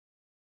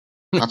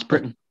 That's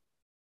Britain.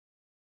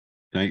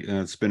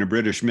 It's been a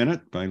British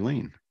Minute by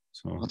Lane.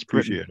 So That's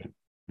appreciate it.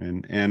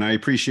 And I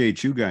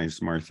appreciate you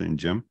guys, Martha and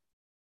Jim.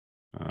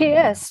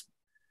 Yes.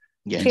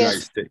 Yeah, You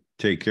Cheers. guys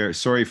take care.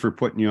 Sorry for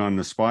putting you on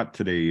the spot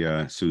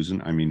today,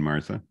 Susan. I mean,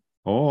 Martha.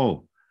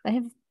 Oh, I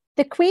have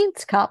the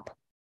Queen's Cup.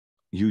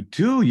 you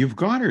do. You've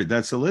got her.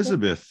 That's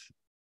Elizabeth.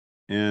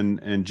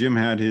 And Jim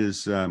had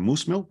his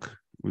moose milk.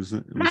 Was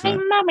that?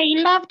 mummy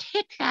loved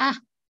Hitler.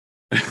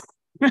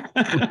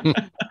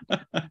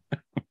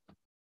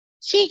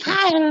 See,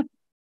 Kyle.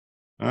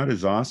 That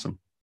is awesome.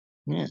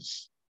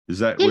 Yes. Was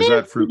that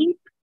for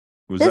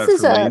This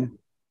is Lane?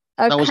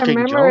 a That was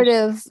King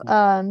Charles.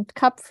 commemorative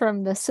cup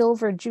from the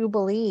Silver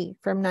Jubilee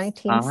from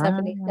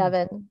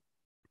 1977.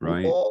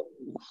 Right. Oh,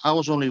 I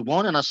was only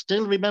one, and I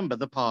still remember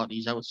the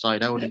parties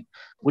outside.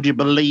 Would you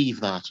believe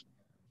that?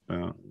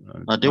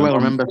 I do. I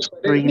remember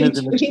screamers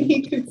in the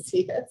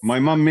street. My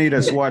mom made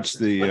us watch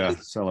the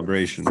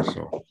celebration,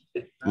 so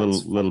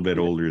little bit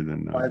older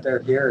than Why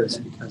they're here is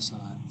because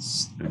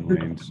than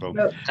Lane. So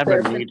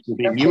Everyone needs to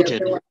be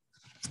muted.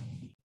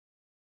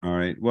 all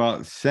right.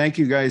 Well, thank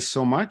you guys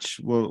so much.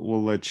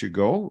 We'll let you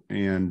go.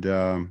 And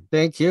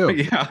Thank you.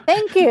 yeah.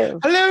 Thank you.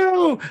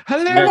 Hello.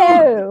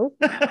 Hello.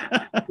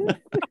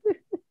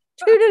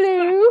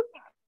 Toodaloo.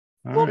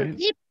 All right.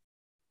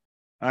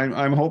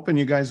 I'm hoping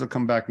you guys will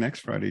come back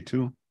next Friday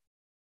too.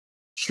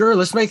 Sure,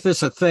 let's make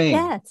this a thing.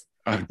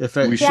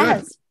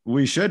 Yes.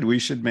 We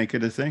should make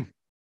it a thing.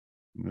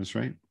 That's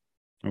right.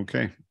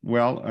 Okay.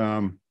 Well,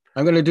 I'm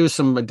going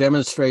to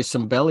demonstrate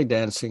some belly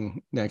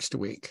dancing next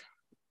week.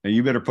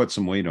 you better put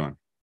some weight on.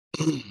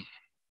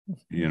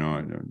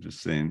 I'm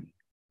just saying.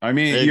 I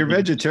mean, your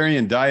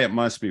vegetarian diet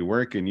must be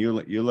working. You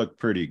look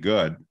pretty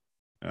good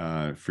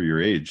for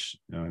your age.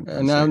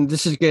 And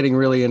this is getting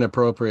really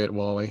inappropriate,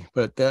 Wally.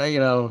 But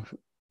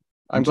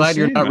I'm glad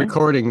you're not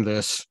recording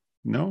this.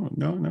 No.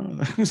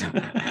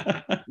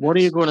 What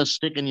are you going to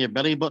stick in your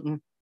belly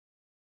button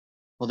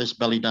for this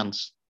belly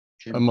dance,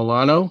 Jim? A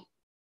Milano?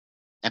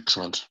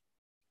 Excellent.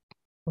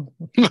 All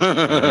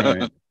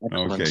right.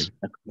 Excellent. Okay.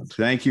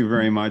 Thank you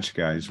very much,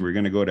 guys. We're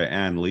going to go to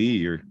Ann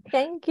Lee.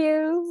 Thank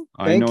you.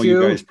 I know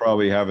you guys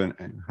probably haven't.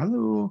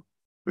 Hello.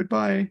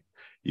 Goodbye.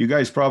 You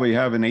guys probably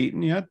haven't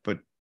eaten yet, but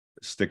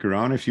stick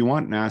around if you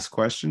want and ask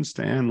questions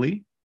to Ann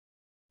Lee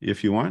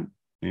if you want.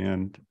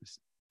 And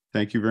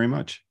thank you very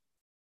much.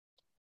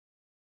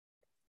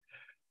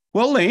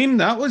 Well, Lane,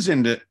 that was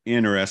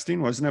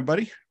interesting, wasn't it,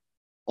 buddy?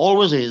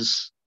 Always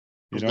is.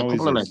 It a always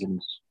couple of is.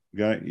 legends.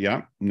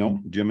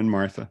 Jim and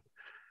Martha.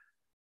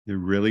 They're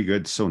really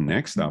good. So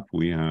next up,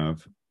 we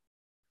have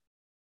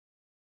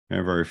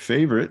our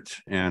favorite,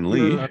 Ann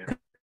Lee.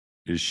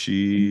 Is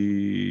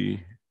she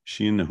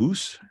in the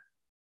hoose?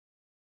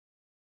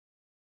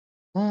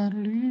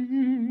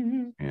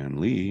 Ann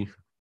Lee.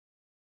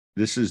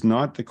 This is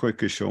not the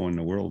quickest show in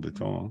the world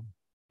at all.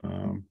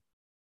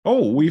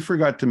 We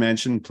forgot to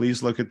mention,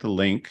 please look at the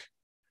link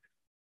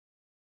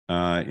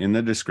in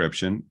the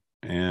description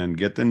and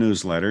get the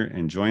newsletter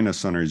and join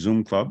us on our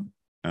Zoom club.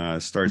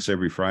 Starts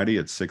every Friday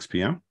at 6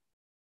 p.m.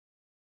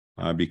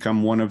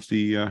 Become one of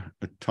the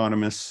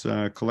autonomous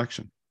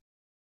collective.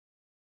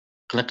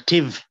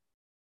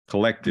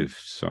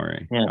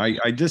 Sorry. Yeah.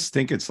 I just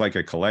think it's like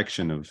a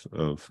collection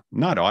of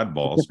not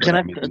oddballs.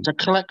 It's a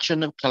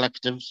collection of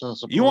collectives.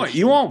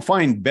 You won't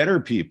find better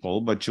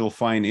people, but you'll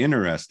find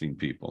interesting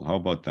people. How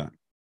about that?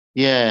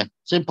 Yeah,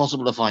 it's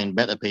impossible to find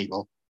better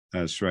people.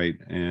 That's right.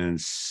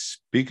 And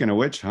speaking of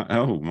which,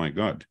 oh my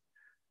God.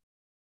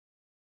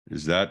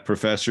 Is that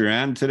Professor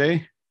Ann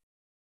today?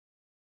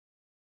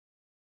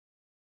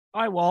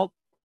 Hi, Walt.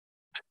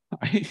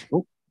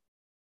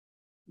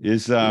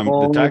 Is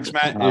the tax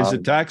man? Is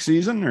it tax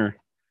season or?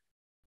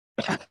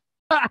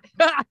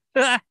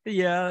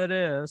 Yeah, it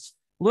is.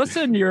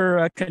 Listen,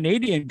 your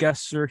Canadian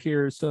guests are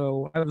here,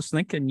 so I was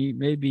thinking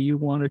maybe you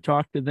want to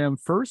talk to them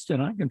first,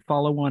 and I can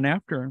follow on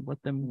after and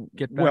let them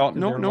get back to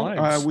their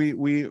lives.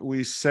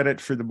 We set it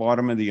for the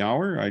bottom of the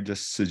hour. I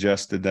just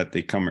suggested that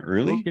they come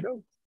early,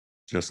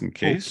 just in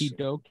case.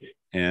 Okey-dokey.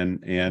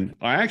 And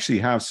I actually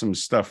have some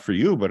stuff for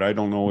you, but I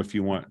don't know if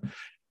you want.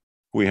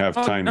 We have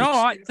time.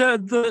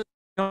 The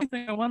only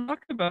thing I want to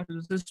talk about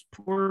is this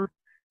poor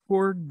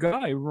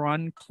guy,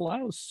 Ron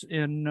Klaus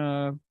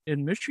in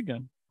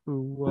Michigan,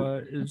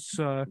 who is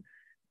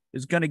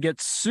going to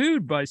get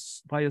sued by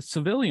a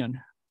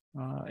civilian.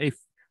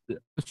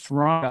 This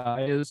Ron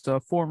guy is a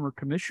former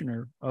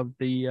commissioner of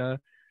the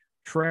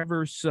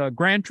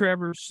Grand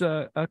Traverse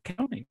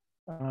County.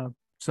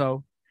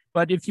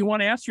 But if you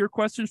want to ask your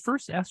questions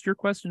first, ask your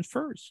questions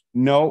first.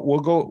 No, we'll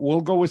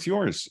go with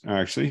yours.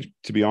 Actually,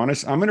 to be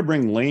honest, I'm going to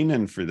bring Lane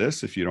in for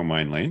this, if you don't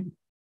mind, Lane.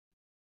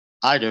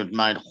 I don't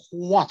mind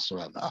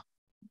whatsoever.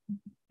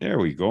 There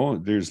we go.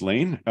 There's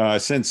Lane.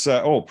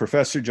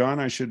 Professor John,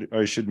 I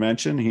should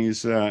mention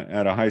he's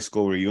at a high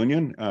school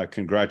reunion.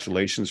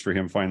 Congratulations for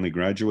him finally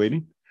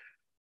graduating.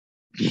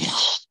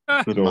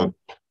 So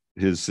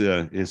his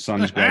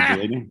son's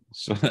graduating.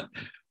 So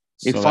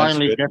he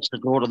finally gets to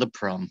go to the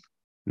prom.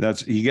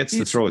 He gets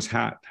to throw his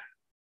hat.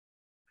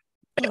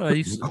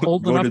 He's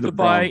old enough to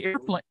buy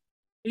airplane.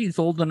 He's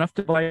old enough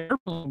to buy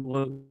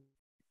airplane.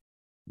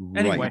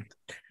 Anyway, right.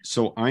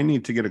 So I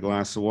need to get a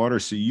glass of water.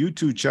 So you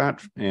two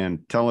chat and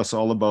tell us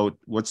all about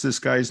what's this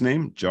guy's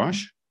name?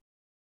 Josh?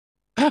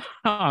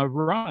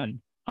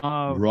 Ron.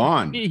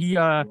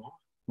 Ron.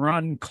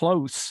 Ron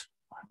Close.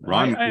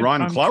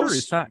 Ron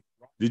Klaus?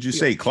 Did you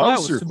say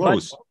Klaus or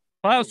Close?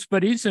 Klaus,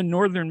 but he's in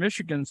northern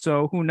Michigan,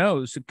 so who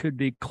knows? It could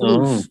be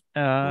close.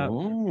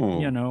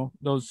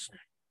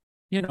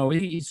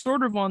 He's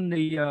sort of on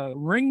the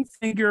ring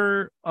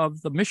finger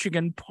of the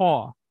Michigan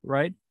paw,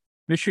 right?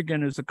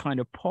 Michigan is a kind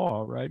of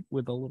paw, right?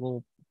 With a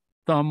little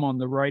thumb on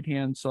the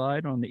right-hand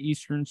side, on the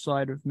eastern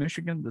side of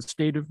Michigan, the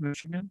state of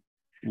Michigan.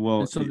 Well,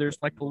 and so there's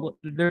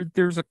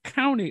there's a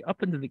county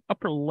up into the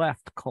upper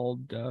left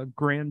called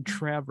Grand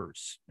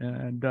Traverse,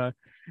 and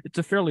it's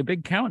a fairly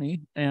big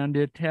county, and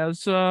it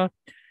has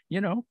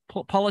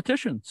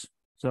politicians.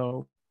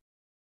 So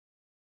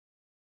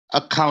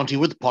a county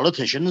with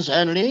politicians,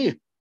 Annie.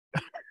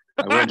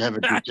 I won't have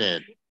it you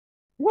said.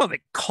 Well, they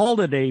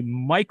called it a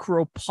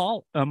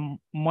micropolis,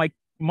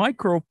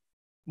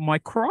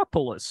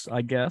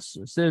 I guess.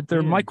 They're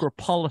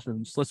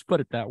micropolitans. Let's put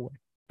it that way.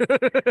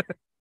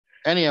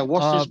 Anyhow,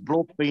 what's this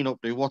bloke been up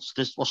to? What's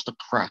the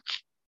crack?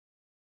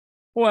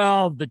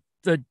 Well, the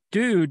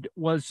dude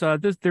was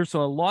there's a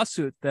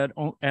lawsuit that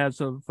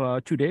as of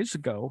 2 days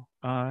ago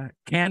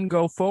can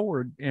go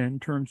forward in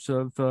terms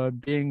of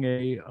being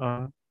a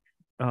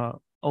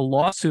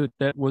lawsuit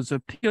that was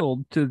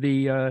appealed to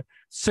the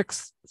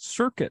Sixth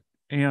Circuit.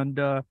 And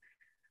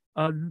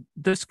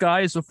this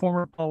guy is a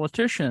former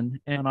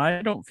politician, and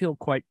I don't feel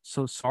quite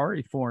so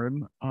sorry for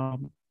him. A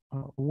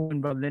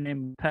woman by the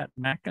name of Pat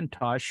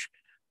McIntosh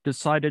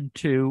decided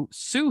to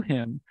sue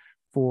him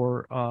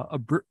for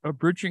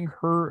abridging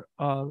her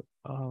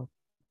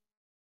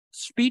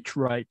speech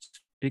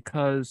rights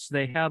because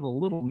they had a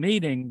little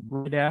meeting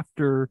right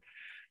after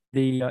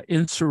the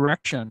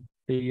insurrection,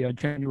 the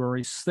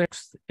January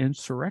 6th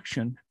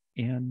insurrection,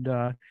 and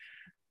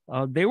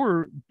they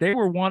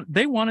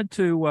wanted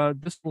to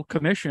this little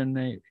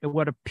commission,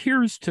 what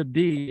appears to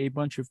be a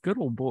bunch of good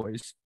old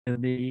boys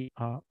in the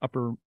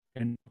upper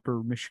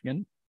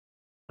Michigan.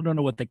 I don't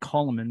know what they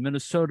call them in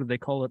Minnesota. They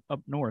call it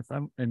up north.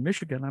 In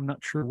Michigan, I'm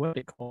not sure what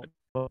they call it.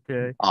 But,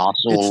 it's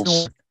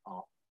north.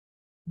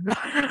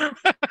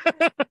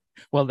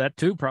 Well, that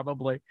too,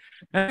 probably.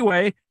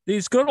 Anyway,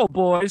 these good old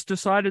boys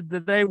decided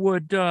that they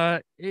would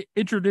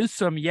introduce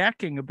some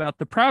yakking about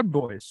the Proud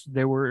Boys.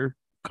 They were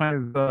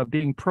kind of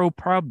being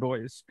pro-Proud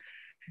Boys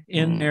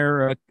in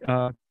their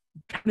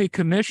county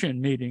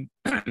commission meeting.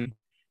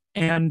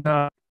 And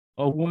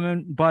a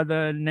woman by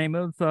the name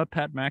of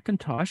Pat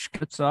McIntosh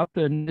gets up,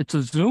 and it's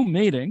a Zoom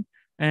meeting.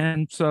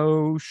 And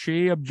so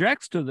she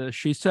objects to this.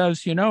 She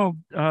says, you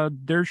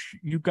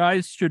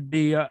guys should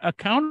be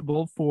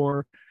accountable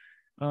for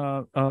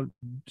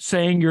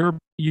saying you're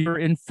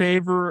in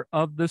favor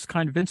of this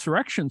kind of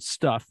insurrection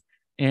stuff.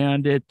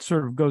 And it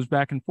sort of goes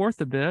back and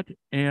forth a bit.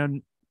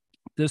 And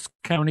this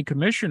county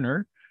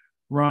commissioner,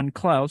 Ron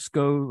Klaus,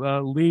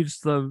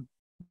 leaves the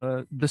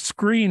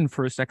screen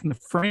for a second, the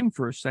frame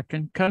for a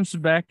second, comes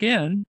back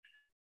in,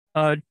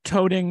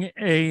 toting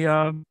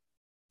a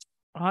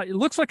it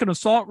looks like an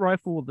assault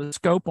rifle with a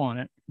scope on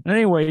it.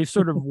 Anyway, he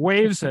sort of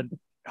waves it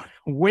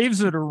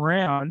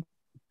around,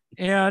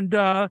 and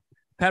Pat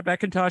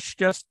McIntosh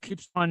just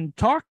keeps on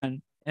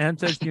talking and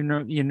says,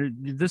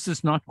 this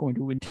is not going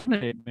to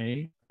intimidate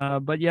me.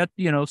 But yet,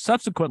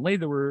 subsequently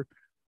there were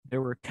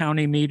a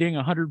county meeting,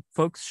 100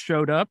 folks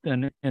showed up,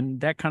 and in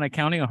that kind of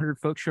county, 100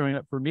 folks showing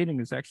up for a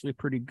meeting is actually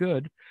pretty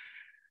good.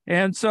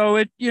 And so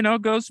it,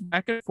 goes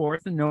back and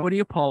forth, and nobody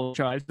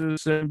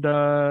apologizes. And,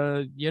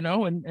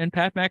 and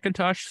Pat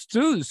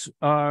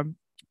McIntosh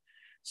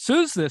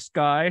sues this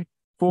guy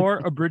for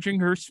abridging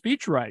her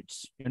speech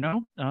rights,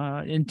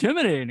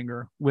 intimidating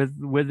her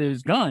with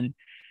his gun.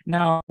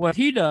 Now, what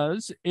he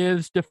does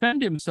is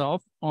defend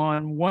himself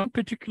on one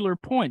particular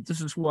point.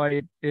 This is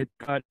why it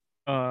got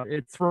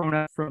thrown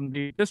out from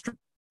the district,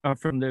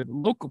 from the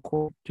local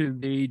court to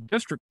the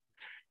district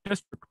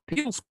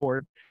appeals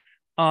court,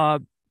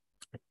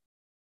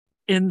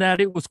 in that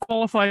it was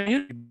qualified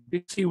immunity.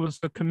 Because he was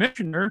a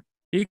commissioner,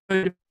 he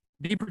could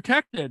be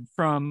protected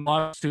from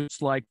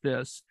lawsuits like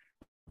this.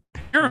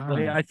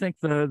 Apparently, I think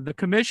the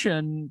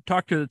commission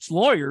talked to its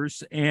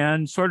lawyers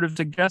and sort of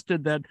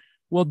suggested that,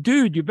 well,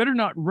 dude, you better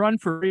not run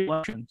for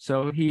re-election.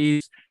 So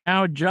he's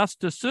now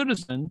just a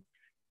citizen,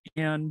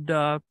 and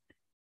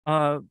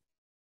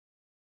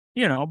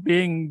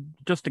being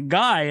just a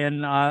guy,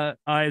 and I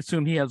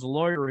assume he has a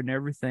lawyer and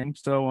everything.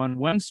 So on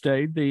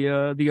Wednesday,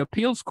 the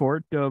appeals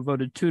court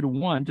voted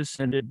 2-1 to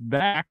send it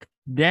back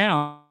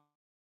down.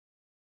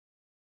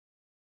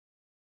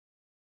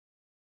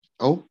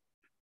 Oh.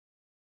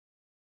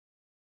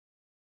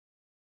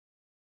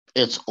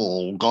 It's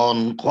all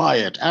gone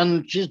quiet,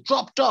 and she's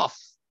dropped off.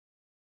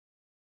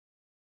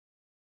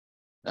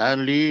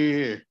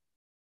 Andy,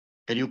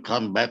 can you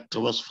come back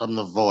to us from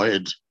the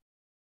void?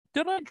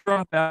 Did I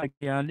drop out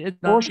again?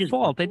 It's not your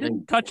fault. I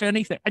didn't touch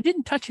anything. I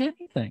didn't touch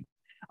anything.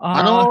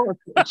 I know.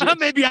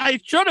 Maybe I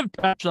should have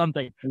touched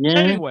something. Yeah.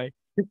 Anyway.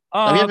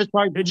 Have you ever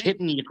tried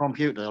hitting your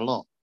computer a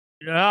lot?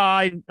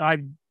 I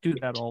do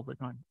that all the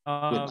time.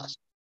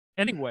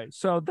 Anyway,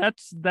 so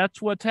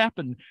that's what's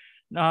happened.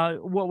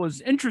 What was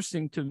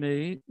interesting to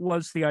me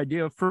was the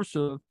idea, first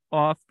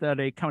off, that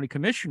a county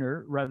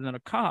commissioner rather than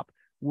a cop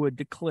would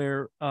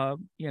declare,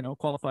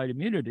 qualified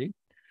immunity.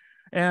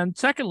 And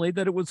secondly,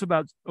 that it was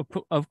about,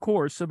 of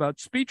course, about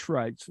speech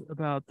rights,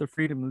 about the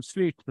freedom of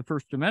speech, the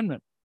First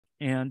Amendment.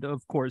 And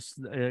of course,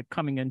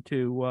 coming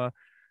into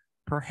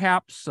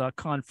perhaps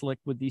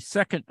conflict with the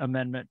Second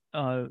Amendment,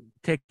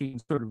 taking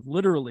sort of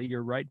literally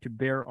your right to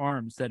bear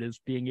arms, that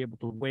is, being able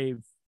to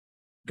wave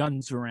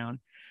guns around.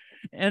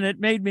 And it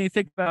made me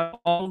think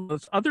about all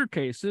those other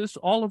cases,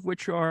 all of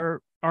which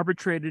are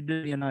arbitrated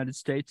in the United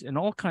States in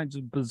all kinds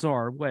of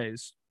bizarre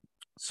ways.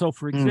 So,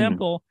 for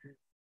example,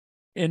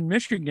 in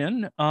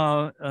Michigan,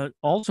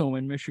 also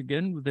in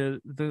Michigan,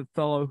 the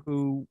fellow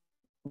who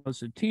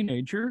was a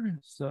teenager,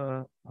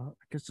 I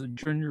guess a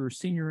junior or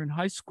senior in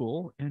high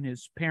school, and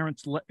his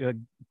parents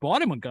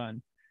bought him a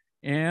gun.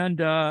 And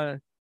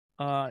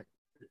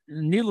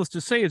needless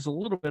to say, is a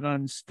little bit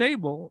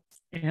unstable.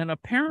 And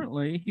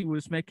apparently he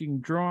was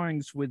making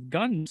drawings with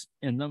guns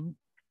in them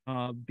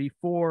when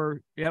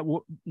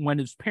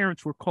his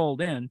parents were called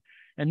in.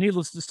 And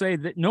needless to say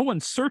that no one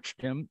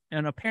searched him.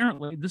 And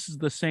apparently this is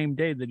the same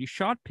day that he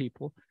shot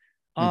people.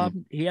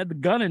 He had the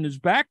gun in his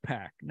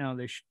backpack. Now,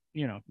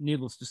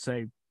 needless to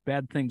say,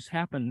 bad things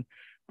happen.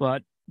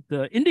 But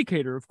the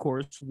indicator, of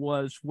course,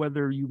 was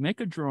whether you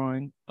make a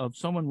drawing of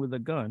someone with a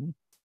gun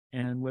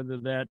and whether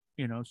that,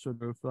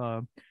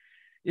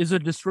 is a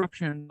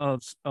disruption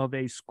of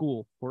a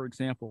school, for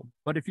example.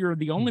 But if you're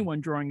the only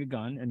one drawing a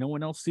gun and no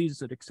one else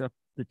sees it except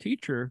the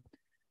teacher,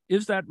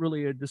 is that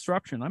really a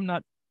disruption? I'm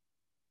not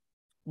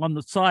on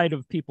the side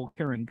of people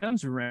carrying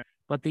guns around,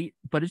 but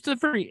it's a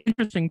very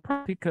interesting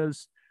part,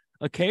 because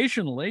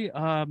occasionally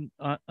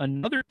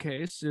another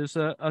case is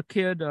a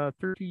kid,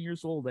 13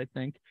 years old, I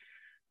think,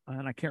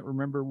 and I can't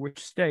remember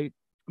which state,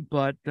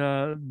 but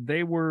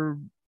they were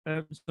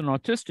it's an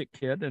autistic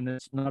kid, and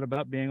it's not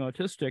about being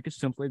autistic. It's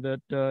simply that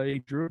he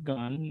drew a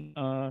gun,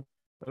 a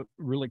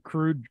really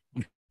crude,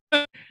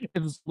 it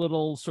was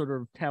little sort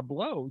of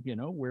tableau,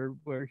 where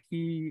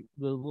the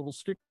little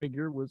stick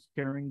figure was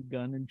carrying a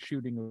gun and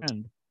shooting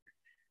around.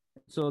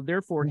 So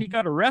therefore, he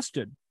got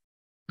arrested.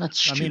 That's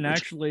stupid. I mean,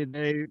 actually,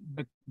 they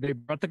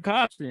brought the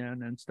cops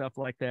in and stuff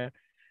like that.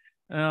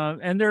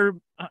 And there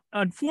are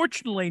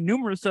unfortunately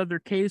numerous other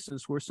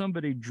cases where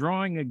somebody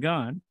drawing a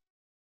gun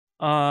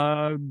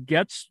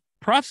gets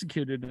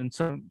prosecuted in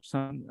some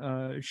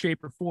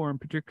shape or form,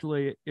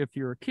 particularly if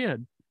you're a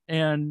kid.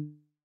 And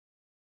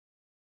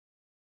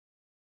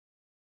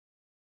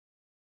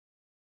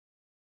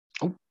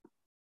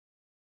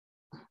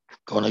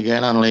gone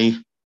again,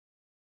 Annalie.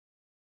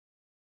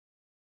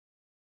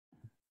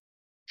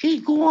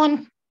 Keep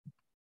going.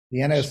 The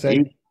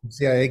NSA,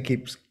 CIA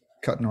keeps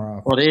cutting her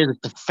off. Well, it is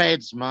the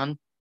feds, man.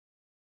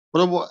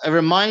 But it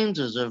reminds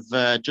us of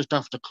just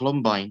after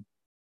Columbine,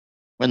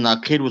 when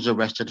that kid was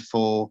arrested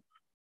for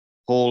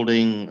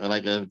holding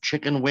like a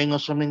chicken wing or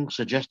something,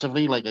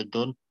 suggestively, like a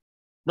gun.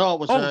 No, it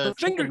was a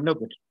chicken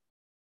nugget.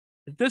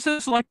 This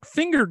is like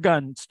finger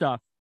gun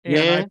stuff. And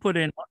yeah. I put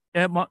in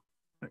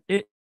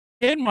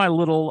my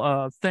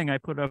little thing I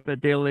put up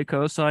at Daily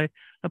Coast, I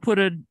put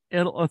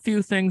a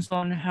few things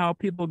on how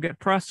people get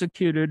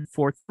prosecuted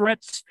for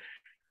threats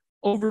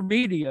over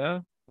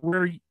media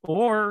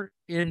or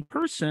in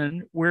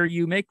person, where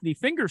you make the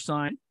finger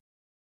sign,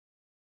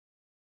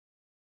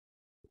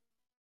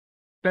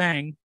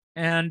 bang,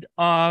 and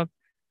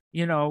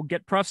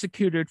get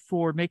prosecuted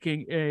for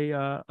making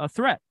a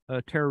threat,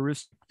 a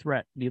terroristic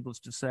threat, needless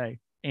to say.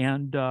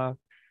 And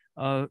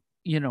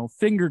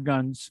finger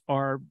guns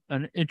are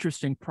an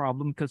interesting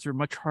problem because they're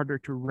much harder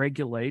to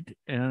regulate,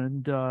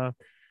 and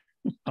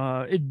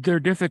they're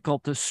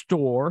difficult to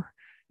store,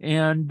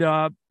 and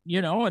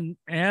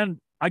and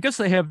I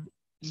guess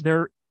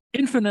they're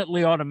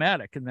infinitely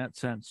automatic in that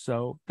sense.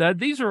 So that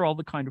these are all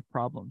the kind of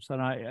problems,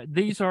 and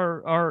these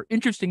are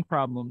interesting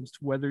problems,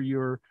 whether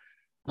you're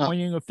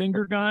pointing a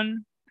finger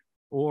gun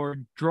or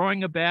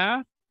drawing a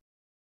bath,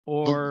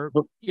 or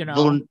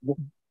they'll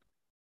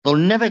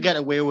never get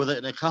away with it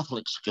in a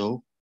Catholic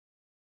school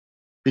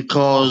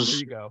because there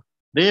you go.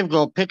 They've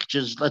got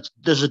pictures.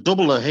 There's a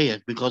doubler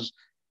here because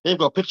they've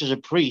got pictures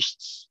of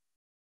priests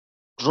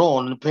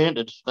drawn and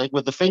painted, like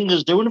with the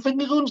fingers doing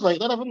finger guns like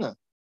that, haven't they?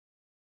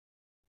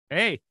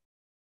 Hey,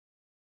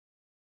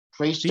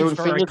 priests doing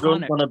finger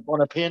guns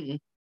on a painting.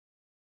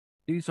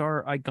 These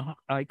are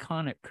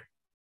iconic.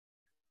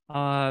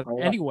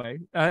 Anyway,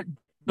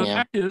 the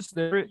fact is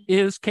there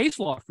is case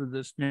law for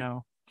this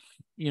now.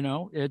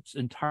 It's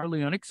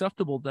entirely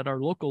unacceptable that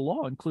our local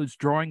law includes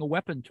drawing a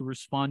weapon to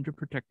respond to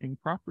protecting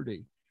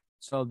property.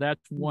 So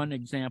that's one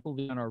example.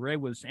 The NRA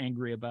was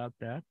angry about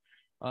that.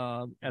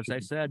 As I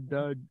said,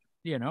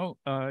 in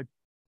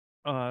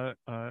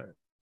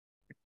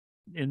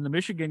the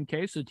Michigan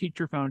case, a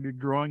teacher found a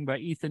drawing by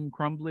Ethan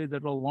Crumbly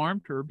that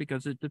alarmed her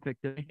because it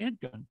depicted a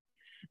handgun.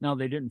 Now,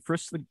 they didn't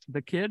frisk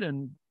the kid,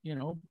 and,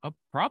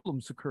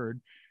 problems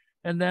occurred.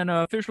 And then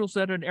officials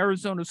at an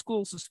Arizona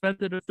school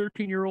suspended a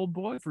 13-year-old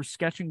boy for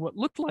sketching what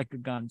looked like a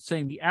gun,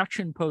 saying the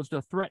action posed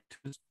a threat to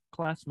his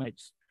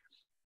classmates.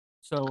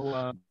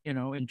 So,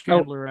 in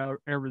Chandler,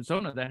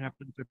 Arizona, that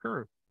happened to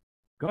occur.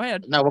 Go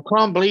ahead. Now, I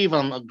can't believe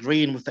I'm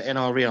agreeing with the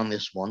NRA on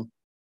this one.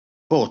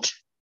 But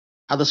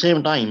at the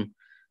same time,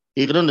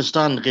 you can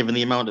understand, given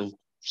the amount of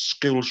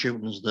school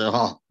shootings there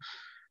are,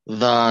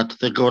 that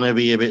they're going to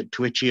be a bit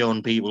twitchy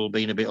on people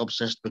being a bit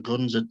obsessed with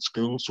guns at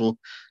school. So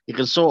you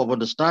can sort of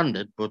understand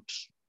it, but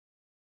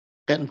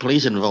getting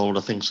police involved,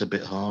 I think, is a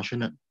bit harsh,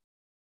 isn't it?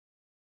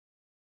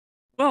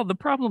 Well, the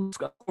problem,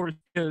 of course,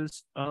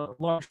 is a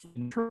largely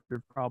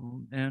interpretive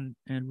problem and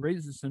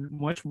raises a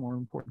much more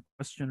important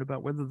question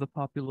about whether the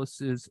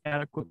populace is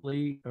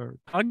adequately or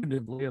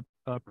cognitively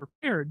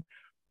prepared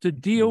to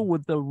deal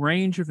with the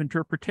range of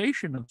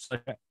interpretation of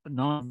such a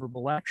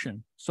nonverbal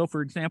action. So,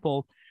 for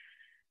example,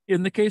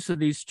 in the case of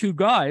these two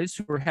guys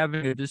who were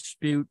having a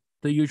dispute,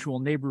 the usual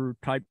neighbor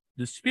type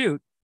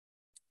dispute,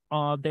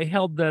 they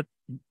held that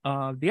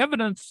the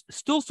evidence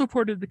still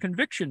supported the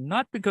conviction,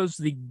 not because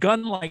the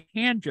gun-like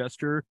hand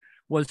gesture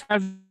was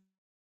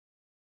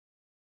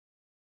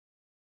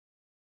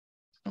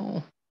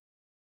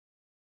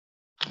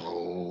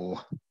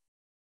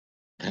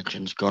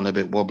Action's gone a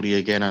bit wobbly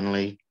again,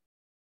 Anley.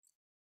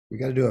 We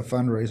got to do a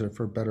fundraiser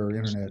for better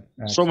internet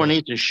access. Someone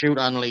needs to shoot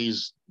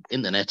Anley's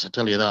internet, I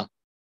tell you that.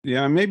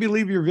 Yeah, maybe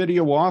leave your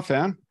video off,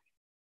 Ann.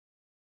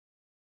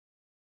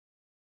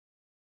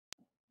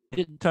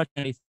 Didn't touch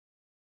anything.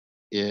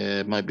 Yeah,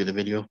 it might be the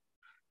video.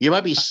 You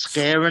might be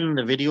scaring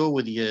the video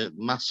with your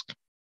mask.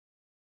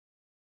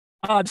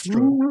 It's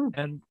true.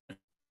 And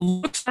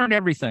looks aren't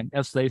everything,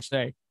 as they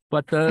say.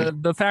 But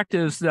the fact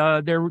is,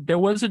 there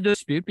was a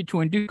dispute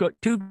between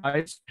two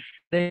guys.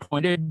 They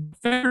pointed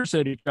fingers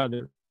at each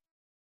other.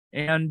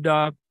 And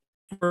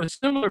for a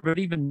similar but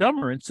even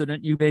dumber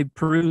incident, you may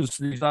peruse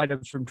these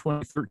items from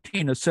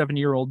 2013. A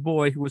 7-year-old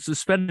boy who was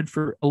suspended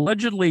for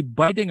allegedly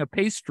biting a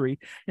pastry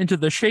into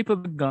the shape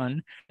of a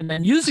gun and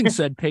then using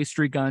said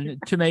pastry gun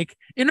to make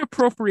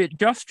inappropriate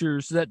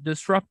gestures that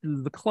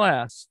disrupted the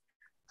class.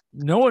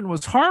 No one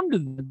was harmed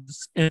in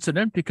this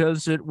incident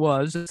because it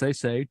was, as they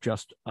say,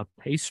 just a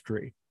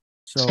pastry.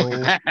 So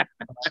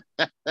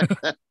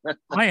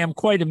I am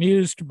quite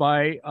amused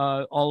by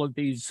all of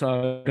these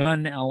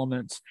gun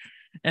elements.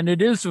 And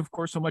it is, of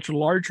course, a much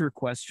larger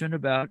question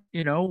about,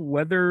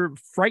 whether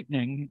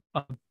frightening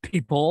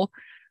people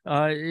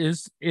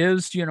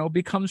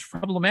becomes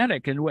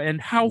problematic,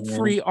 and how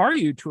free are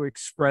you to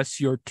express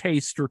your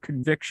taste or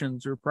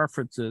convictions or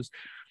preferences?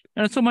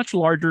 And it's a much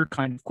larger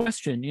kind of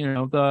question.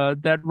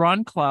 That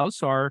Ron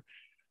Klaus, our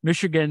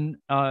Michigan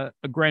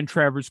Grand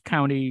Traverse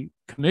County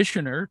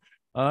commissioner,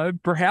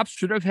 perhaps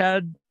should have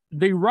had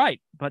the right,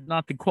 but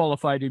not the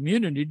qualified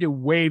immunity to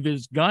wave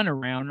his gun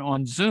around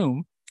on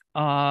Zoom.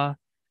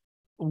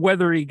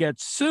 Whether he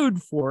gets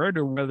sued for it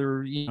or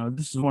whether,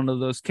 this is one of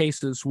those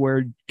cases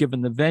where,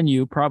 given the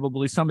venue,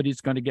 probably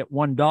somebody's going to get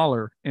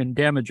 $1 in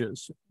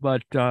damages.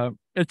 But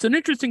it's an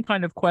interesting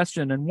kind of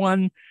question, and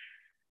one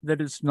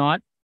that is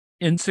not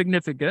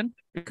insignificant,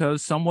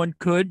 because someone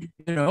could,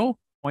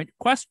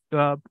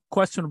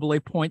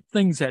 questionably point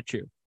things at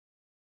you.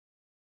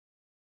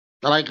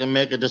 I like to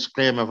make a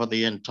disclaimer for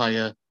the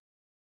entire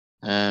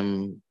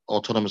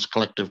autonomous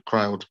collective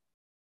crowd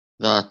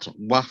that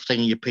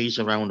wafting your piece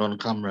around on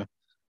camera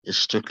is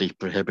strictly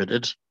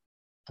prohibited.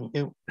 Thank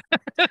you.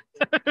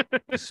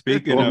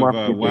 Speaking of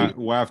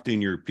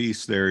wafting your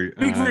piece there.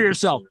 Speak for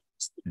yourself.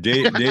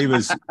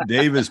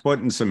 Dave is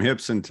putting some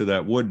hips into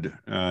that wood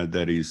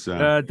that he's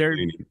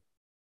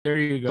there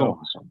you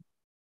go.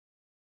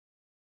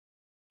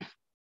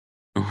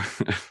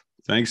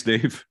 Thanks,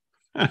 Dave.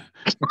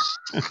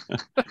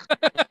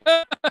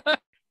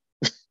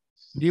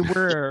 You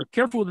were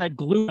careful with that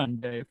glue on,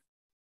 Dave.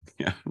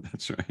 Yeah,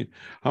 that's right.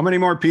 How many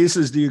more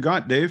pieces do you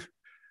got, Dave?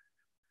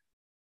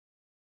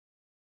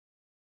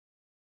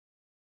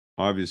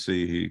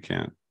 Obviously, he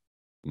can't.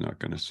 I'm not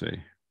going to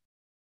say.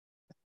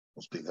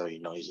 Must be very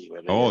noisy.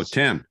 Oh,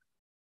 10.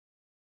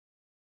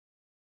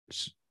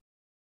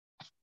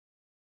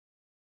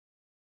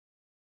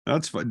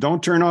 That's fine.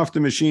 Don't turn off the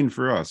machine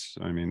for us.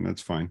 I mean,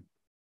 that's fine.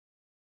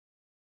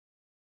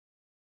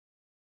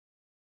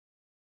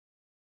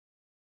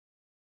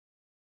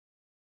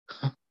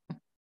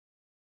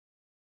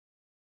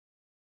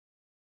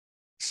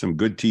 Some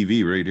good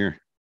TV right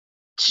here.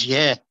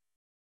 Yeah.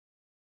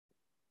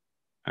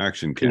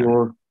 Action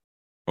cam.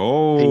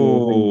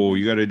 Oh,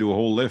 you got to do a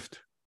whole lift.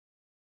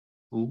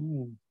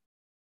 Ooh.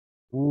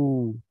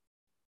 Ooh.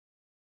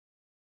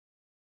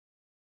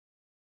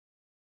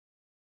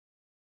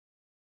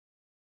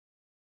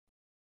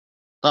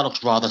 That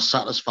looks rather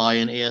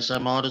satisfying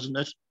ASMR, doesn't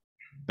it?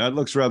 That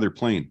looks rather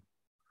plain.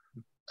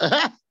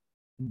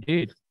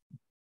 Indeed.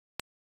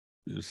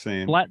 Just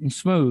saying. Flat and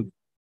smooth.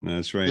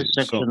 That's right. This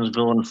section is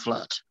going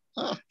flat.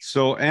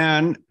 So,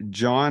 and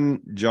John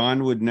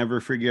would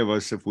never forgive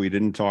us if we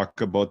didn't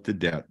talk about the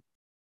debt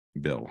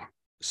bill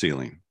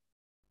ceiling.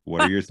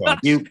 What are your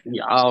thoughts?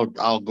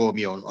 I'll go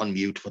on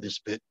mute for this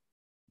bit.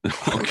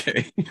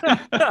 Okay.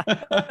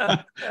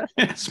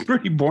 It's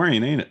pretty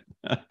boring, ain't it?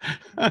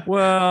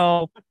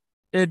 Well,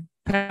 it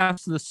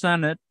passed the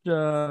Senate.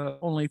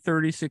 Only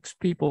 36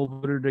 people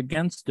voted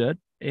against it.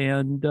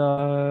 And,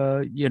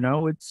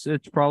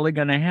 it's probably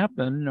going to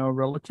happen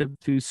relative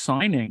to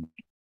signing,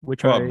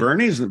 which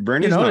Bernie's not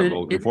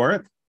voting for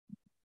it.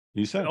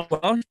 You said.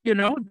 Well,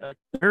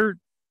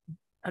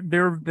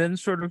 there have been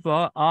sort of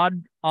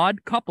odd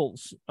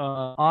couples,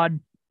 odd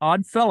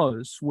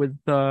fellows with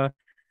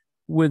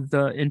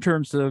in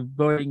terms of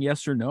voting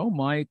yes or no.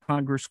 My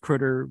Congress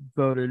critter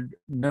voted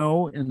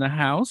no in the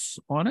House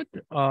on it,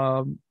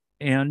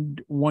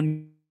 and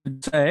one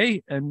could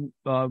say, and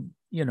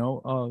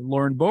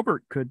Lauren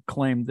Boebert could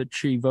claim that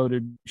she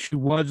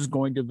was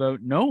going to vote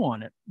no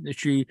on it.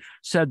 She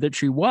said that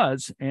she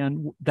was,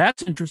 and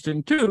that's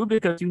interesting too,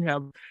 because you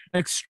have an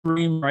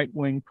extreme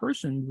right-wing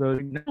person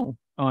voting no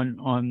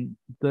on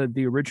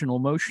the original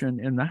motion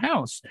in the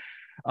House.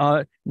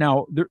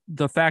 Now,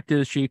 the fact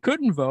is she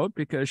couldn't vote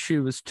because she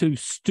was too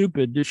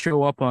stupid to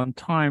show up on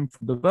time for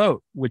the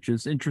vote, which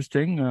is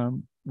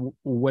interesting.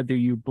 Whether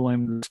you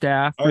blame the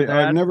staff for that.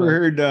 I've never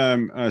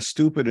heard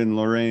stupid and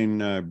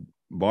Lorraine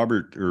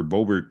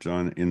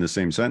Boebert in the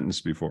same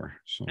sentence before.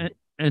 So.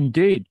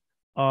 Indeed.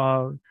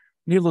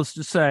 Needless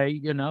to say,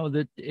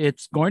 that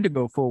it's going to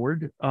go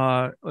forward.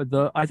 I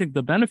think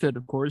the benefit,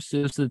 of course,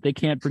 is that they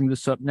can't bring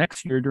this up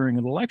next year during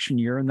an election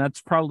year, and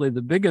that's probably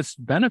the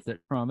biggest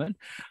benefit from it.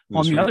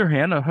 On the other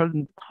hand,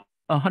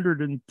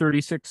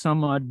 136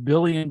 some odd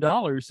billion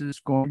dollars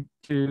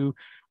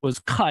was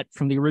cut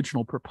from the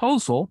original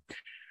proposal,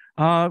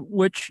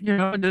 which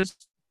is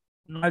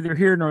neither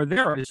here nor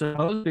there, I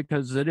suppose,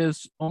 because it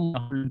is only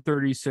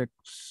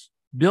 136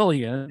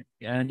 billion,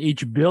 and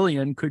each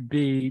billion could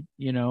be,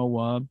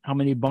 how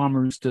many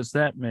bombers does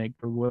that make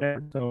or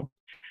whatever. So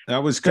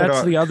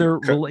that's the other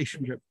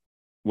relationship.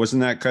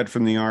 Wasn't that cut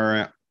from the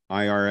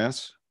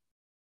IRS?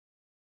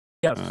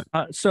 Yes.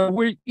 So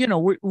we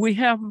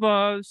have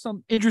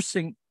some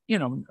interesting,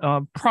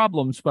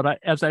 problems, but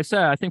as I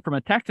said, I think from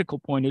a tactical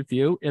point of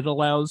view, it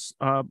allows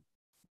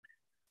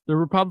the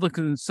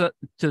Republicans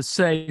to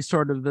say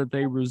sort of that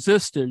they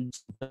resisted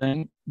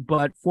something,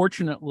 but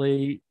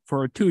fortunately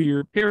for a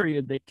 2-year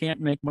period, they can't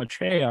make much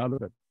hay out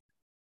of it.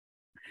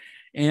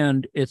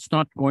 And it's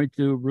not going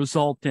to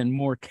result in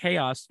more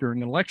chaos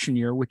during an election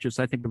year, which is,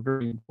 I think, a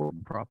very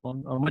important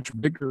problem, a much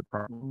bigger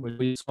problem, which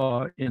we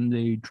saw during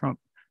the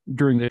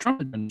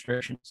Trump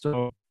administration.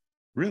 So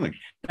really,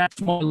 that's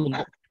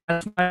my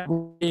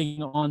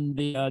reading on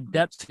the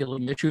debt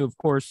ceiling issue, of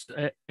course,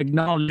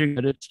 acknowledging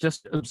that it's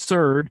just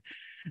absurd,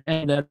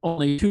 and that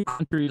only 2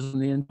 countries in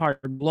the entire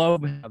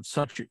globe have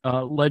such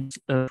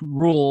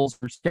rules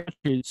or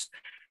statutes.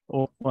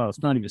 Well,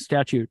 it's not even a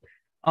statute.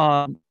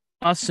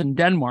 Us and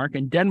Denmark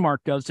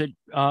does it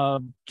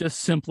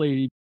just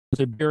simply as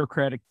a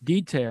bureaucratic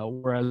detail,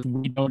 whereas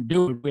we don't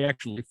do it. We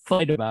actually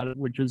fight about it,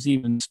 which is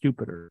even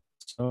stupider.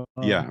 So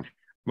yeah,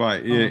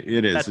 well,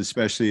 it is,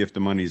 especially if the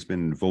money's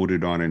been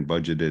voted on and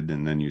budgeted,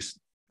 and then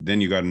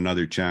you got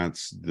another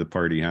chance the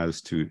party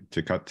has to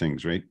cut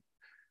things, right?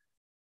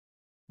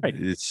 Right.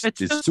 It's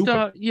just,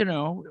 stupid.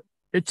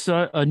 It's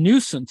a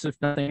nuisance, if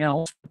nothing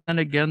else. And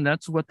again,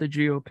 that's what the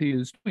GOP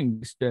is doing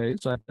these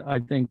days. I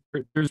think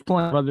there's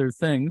plenty of other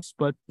things,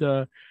 but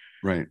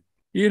right.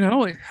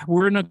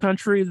 We're in a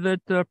country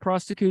that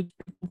prosecutes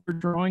people for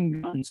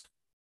drawing guns.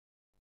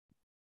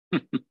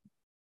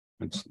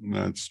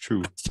 That's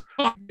true.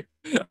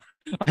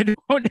 I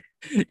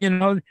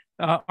don't,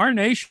 our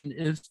nation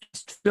is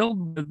just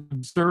filled with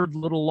absurd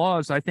little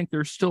laws. I think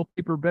there's still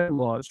paper bag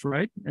laws,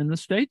 right, in the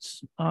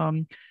States.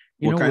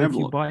 What kind of if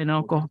you buy an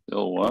alcohol,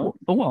 Oh,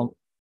 what?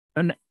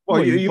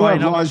 well, you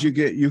have laws.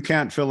 You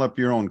can't fill up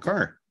your own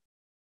car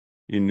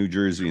in New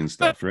Jersey and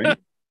stuff, right?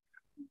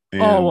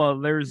 Oh, well,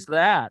 there's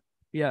that.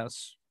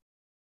 Yes.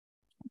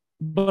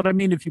 But I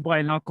mean, if you buy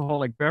an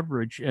alcoholic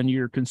beverage and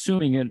you're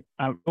consuming it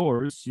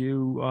outdoors,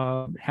 you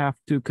have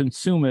to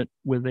consume it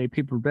with a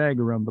paper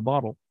bag around the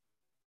bottle.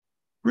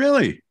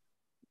 Really?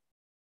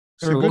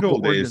 So good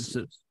old days.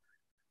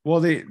 Well,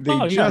 they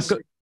just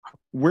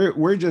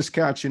we're just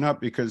catching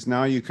up because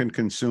now you can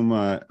consume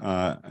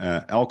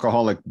a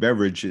alcoholic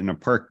beverage in a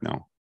park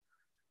now,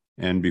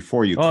 and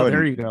before you couldn't.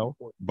 There you go.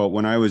 But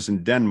when I was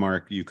in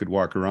Denmark, you could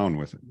walk around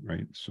with it,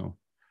 right? So.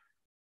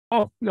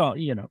 Oh, no,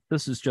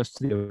 this is just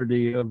the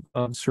absurdity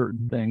of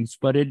certain things,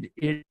 but it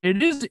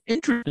is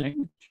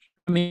interesting.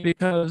 I mean,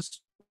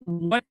 because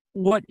what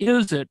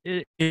is it?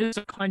 It is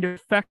a kind of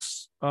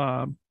effects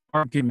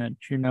argument,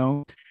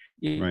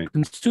 Right.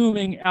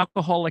 Consuming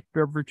alcoholic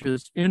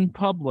beverages in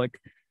public.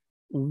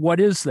 What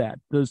is that?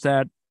 Does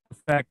that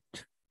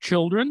affect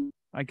children?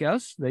 I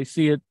guess they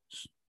see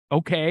it's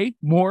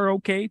more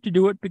okay to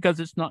do it because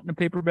it's not in a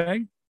paper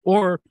bag,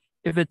 or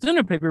if it's in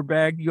a paper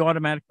bag, you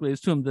automatically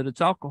assume that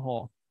it's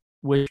alcohol,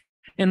 which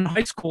in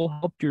high school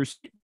helped your.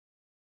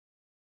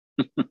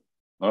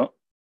 Oh,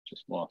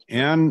 just lost.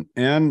 And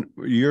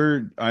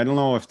I don't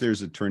know if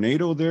there's a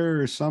tornado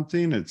there or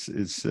something.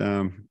 It's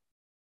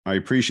I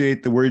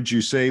appreciate the words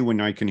you say when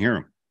I can hear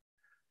them.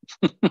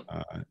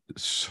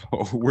 So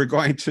we're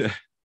going to.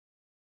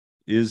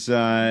 Is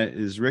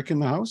Rick in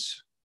the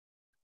house?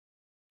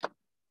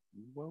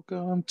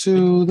 Welcome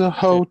to the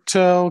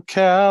Hotel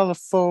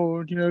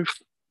California.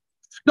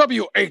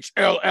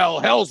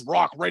 WHLL Hell's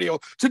Rock Radio.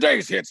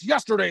 Today's hits,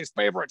 yesterday's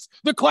favorites.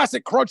 The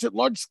classic Crunch at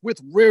Lunch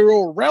with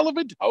real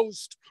relevant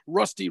host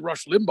Rusty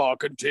Rush Limbaugh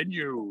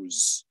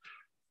continues.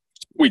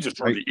 We just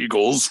heard the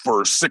Eagles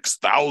for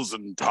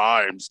 6,000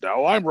 times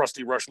now. I'm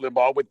Rusty Rush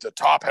Limbaugh with the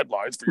top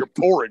headlines for your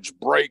porridge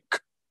break.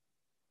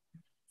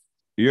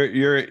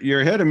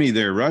 You're ahead of me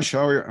there, Rush.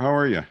 How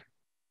are you?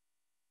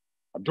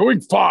 I'm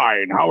doing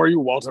fine. How are you,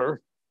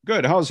 Walter?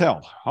 Good. How's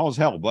hell? How's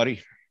hell,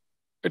 buddy?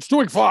 It's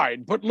doing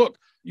fine. But look,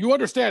 you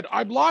understand,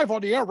 I'm live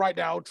on the air right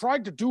now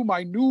trying to do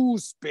my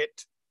news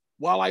bit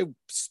while I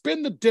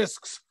spin the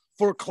discs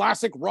for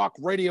classic rock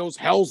radio's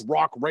Hell's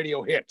Rock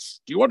Radio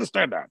hits. Do you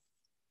understand that?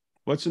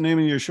 What's the name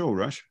of your show,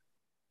 Rush?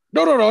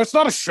 No. It's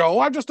not a show.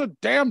 I'm just a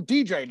damn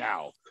DJ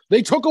now.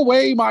 They took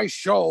away my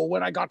show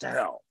when I got to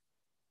hell.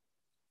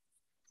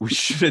 We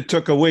should have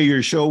took away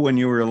your show when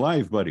you were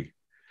alive, buddy.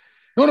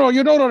 No,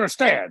 you don't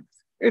understand.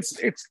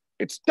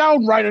 It's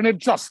downright an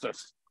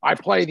injustice. I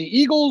play the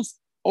Eagles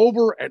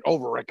over and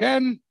over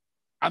again,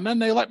 and then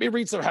they let me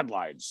read some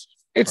headlines.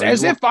 It's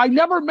as if I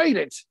never made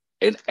it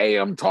in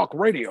AM talk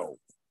radio.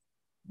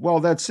 Well,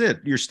 that's it.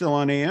 You're still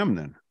on AM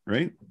then,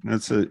 right?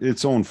 That's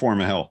its own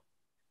form of hell.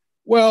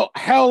 Well,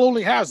 hell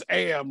only has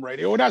AM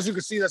radio, and as you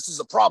can see, this is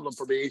a problem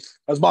for me,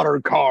 as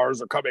modern cars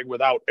are coming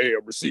without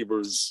AM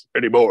receivers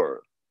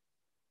anymore.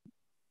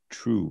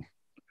 True.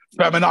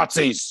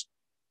 Feminazis.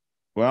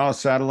 Well,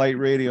 satellite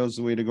radio is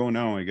the way to go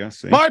now, I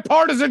guess.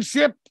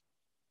 Bipartisanship.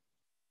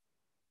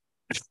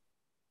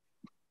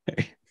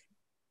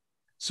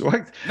 So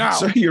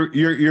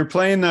you're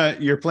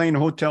playing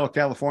Hotel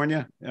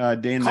California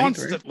day and night,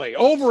 constantly, right?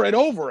 Over and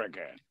over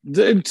again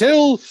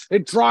until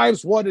it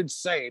drives one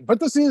insane. But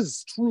this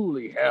is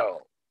truly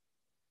hell.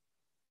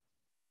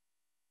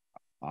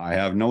 I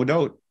have no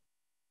doubt.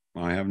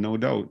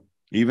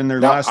 Even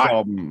their last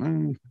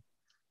album.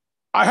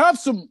 I have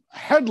some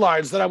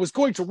headlines that I was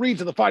going to read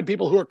to the fine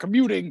people who are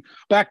commuting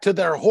back to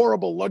their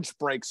horrible lunch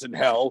breaks in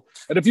hell.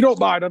 And if you don't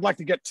mind, I'd like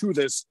to get to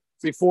this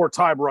before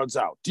time runs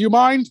out. Do you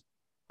mind?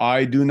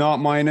 I do not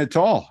mind at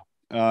all.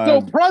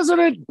 So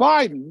President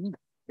Biden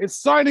is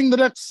signing the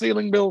debt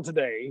ceiling bill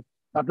today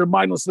after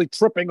mindlessly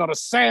tripping on a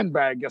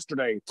sandbag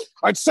yesterday.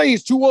 I'd say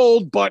he's too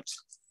old, but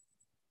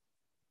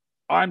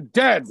I'm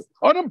dead.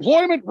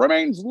 Unemployment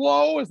remains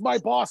low as my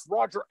boss,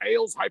 Roger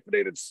Ailes,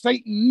 hyphenated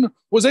Satan,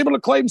 was able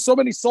to claim so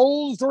many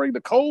souls during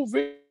the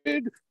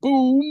COVID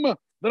boom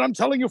that I'm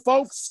telling you,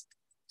 folks,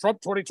 Trump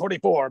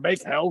 2024,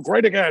 make hell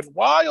great again.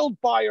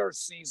 Wildfire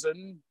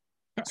season,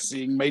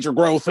 seeing major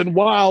growth. And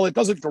while it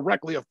doesn't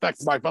directly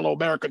affect my fellow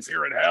Americans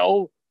here in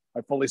hell,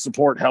 I fully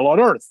support hell on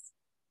earth.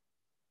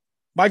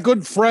 My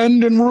good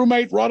friend and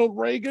roommate, Ronald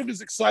Reagan,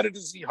 is excited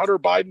to see Hunter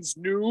Biden's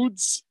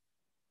nudes.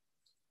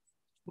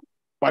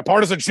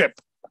 Bipartisanship.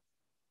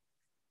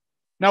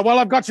 Now, while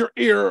I've got your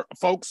ear,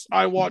 folks,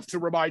 I want to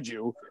remind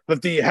you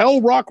that the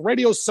Hell Rock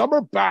Radio Summer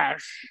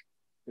Bash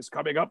is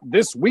coming up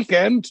this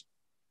weekend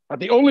at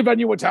the only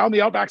venue in town,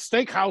 the Outback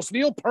Steakhouse.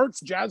 Neil Peart's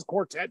Jazz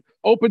Quartet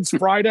opens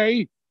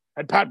Friday,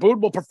 and Pat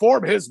Boone will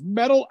perform his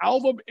metal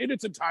album in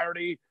its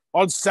entirety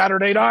on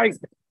Saturday night.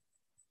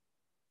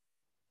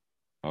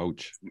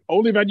 Ouch.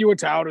 Only venue in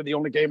town and the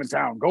only game in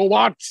town. Go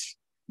watch.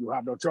 You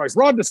have no choice.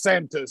 Ron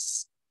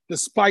DeSantis,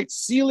 despite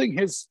sealing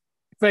his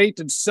fate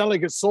and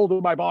selling his soul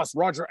to my boss,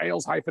 Roger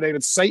Ailes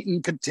hyphenated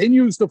Satan,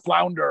 continues to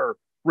flounder,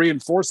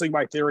 reinforcing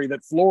my theory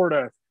that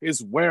Florida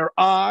is where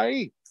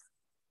I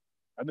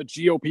and the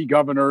GOP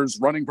governors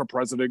running for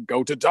president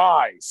go to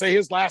die. Say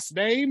his last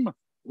name,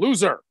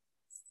 loser.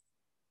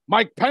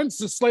 Mike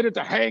Pence is slated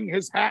to hang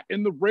his hat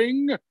in the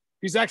ring.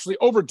 He's actually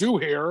overdue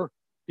here.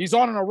 He's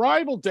on an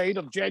arrival date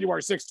of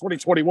January 6,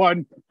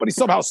 2021, but he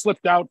somehow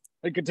slipped out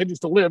and continues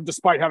to live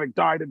despite having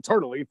died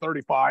internally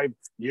 35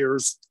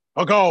 years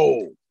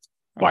ago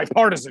by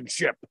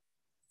partisanship.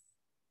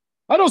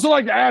 I'd also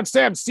like to add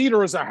Sam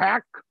Cedar as a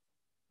hack.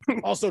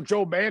 Also,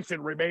 Joe Manchin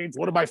remains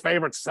one of my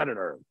favorite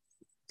senators.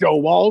 Joe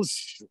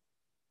Walsh,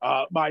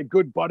 my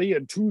good buddy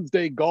and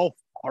Tuesday golf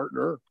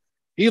partner,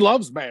 he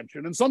loves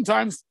Manchin, and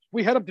sometimes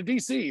we head up to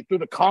DC through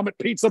the Comet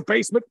Pizza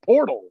basement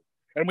portal,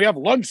 and we have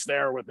lunch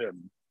there with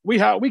him. We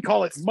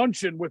call it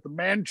Munchin with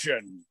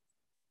Manchin.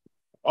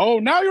 Oh,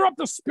 now you're up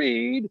to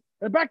speed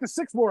and back to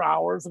 6 more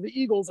hours of the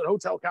Eagles at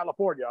Hotel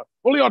California,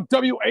 only on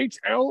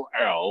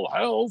WHLL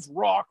Hells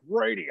Rock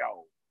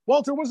Radio.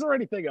 Walter, was there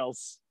anything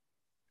else?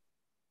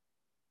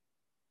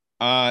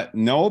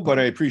 No, but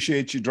I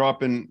appreciate you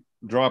dropping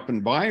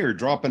by or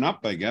dropping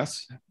up, I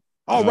guess.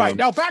 All right,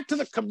 now back to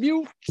the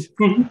commute.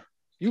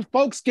 You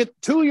folks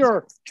get to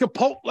your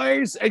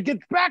Chipotles and get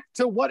back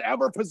to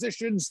whatever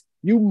positions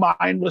you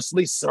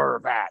mindlessly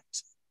serve at.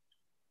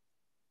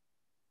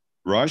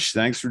 Rush,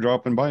 thanks for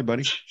dropping by,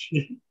 buddy.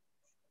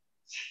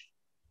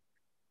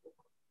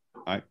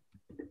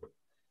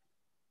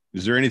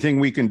 Is there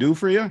anything we can do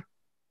for you?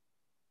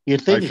 You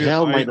think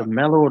Hal might have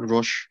mellowed,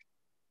 Rush?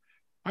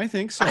 I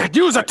think so. I could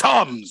use a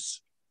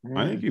Tums.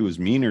 I think he was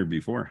meaner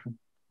before.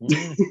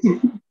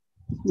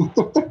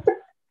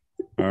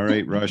 All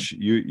right, Rush,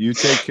 you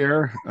take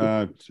care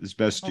as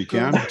best you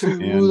can.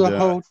 To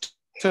the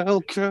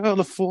Hotel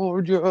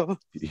California.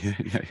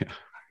 Yeah.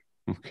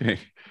 Okay,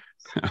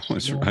 that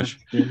was Rush.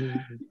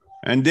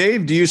 And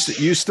Dave, do you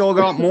still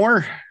got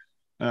more?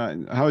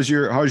 How's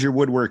your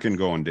woodworking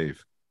going,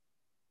 Dave?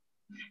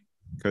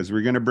 Because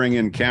we're going to bring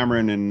in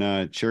Cameron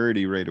and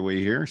Charity right away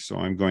here, so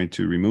I'm going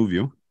to remove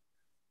you.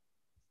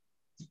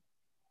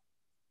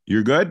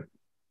 You're good?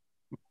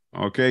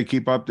 Okay,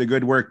 keep up the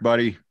good work,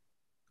 buddy.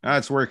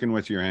 That's working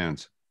with your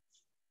hands.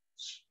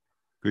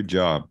 Good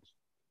job.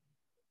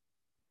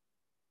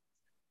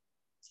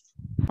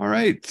 All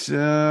right.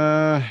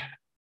 Man.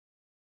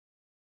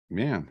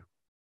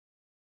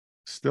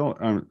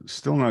 I'm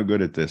still not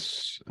good at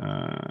this.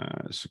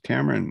 So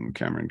Cameron,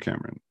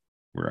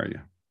 where are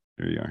you?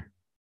 There you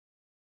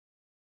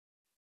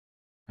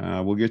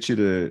are. We'll get you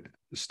to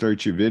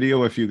start your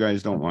video if you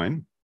guys don't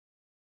mind.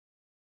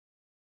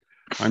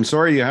 I'm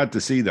sorry you had to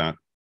see that.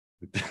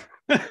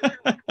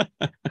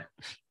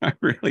 I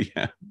really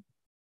am.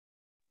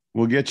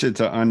 We'll get you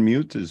to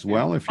unmute as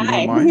well if you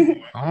don't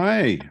mind.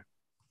 Hi.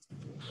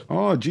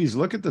 Oh, geez,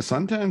 look at the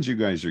suntans you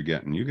guys are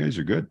getting. You guys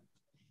are good.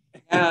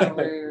 Yeah,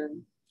 we're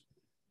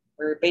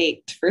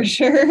baked for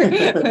sure.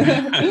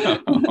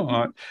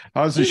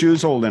 How's the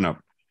shoes holding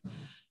up?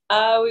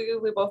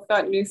 We both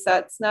got new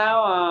sets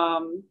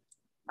now.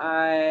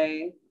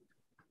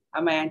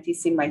 My auntie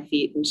seen my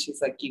feet and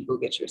she's like, you go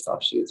get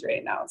yourself shoes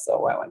right now.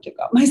 So I went to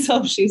got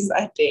myself shoes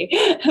that day.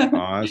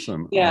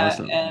 Awesome. Yeah.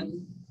 Awesome.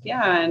 And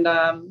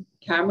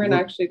Cameron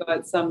actually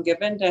got some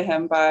given to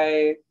him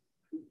by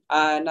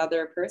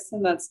another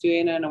person that's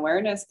doing an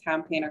awareness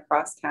campaign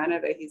across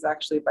Canada. He's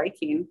actually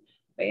biking.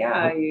 But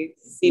yeah, you've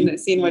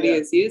seen what he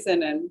was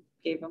using and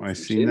gave him. I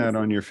seen that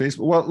on your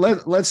Facebook. Well,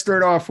 let's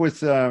start off with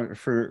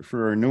for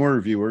our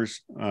newer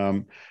viewers.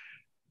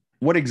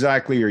 What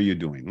exactly are you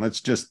doing?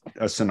 Let's just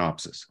a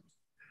synopsis.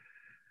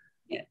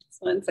 Yeah,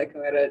 just 1 second.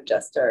 I'm going to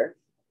adjust our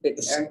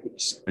video.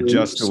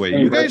 Adjust away.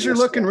 You guys are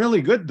looking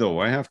really good, though.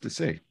 I have to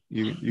say,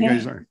 you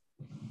guys are.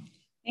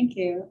 Thank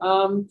you.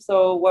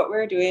 So what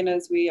we're doing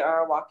is we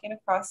are walking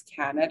across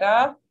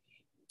Canada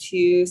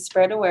to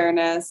spread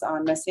awareness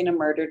on missing and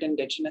murdered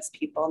Indigenous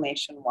people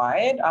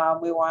nationwide.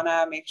 We want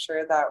to make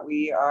sure that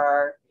we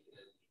are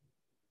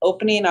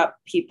opening up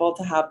people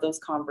to have those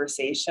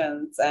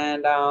conversations,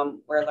 and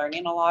we're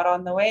learning a lot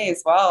on the way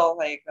as well.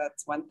 Like,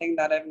 that's one thing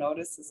that I've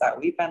noticed is that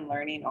we've been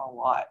learning a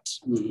lot.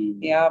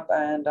 Mm-hmm. Yep.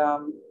 And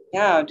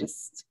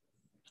just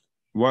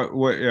what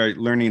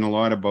learning a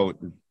lot about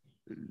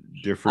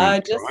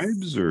different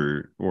tribes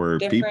or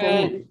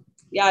people.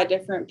 Yeah,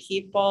 different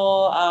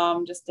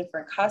people, just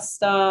different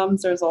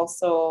customs. There's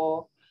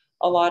also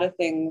a lot of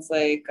things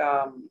like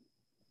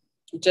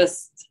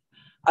just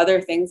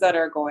other things that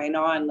are going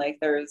on. Like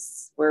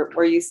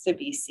we're used to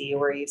BC,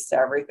 we're used to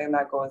everything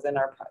that goes in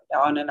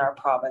our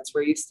province.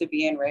 We're used to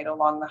being right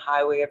along the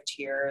highway of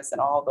tears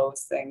and all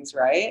those things,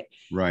 right?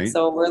 Right.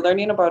 So we're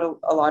learning about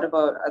a lot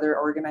about other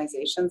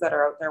organizations that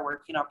are out there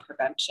working on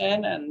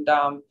prevention and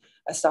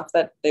stuff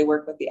that they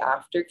work with the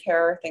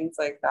aftercare, things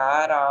like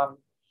that.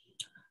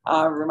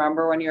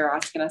 Remember when you were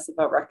asking us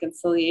about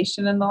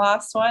reconciliation in the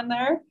last one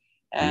there?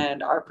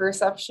 And our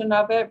perception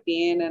of it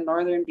being in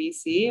northern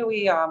BC,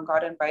 we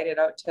got invited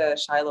out to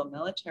Shiloh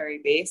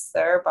Military Base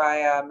there by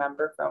a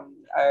member from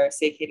our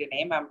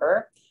CKDNA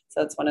member.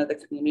 So it's one of the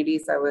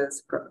communities I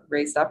was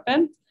raised up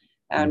in.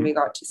 And we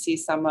got to see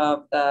some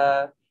of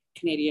the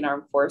Canadian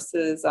Armed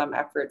Forces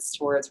efforts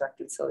towards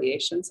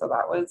reconciliation. So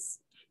that was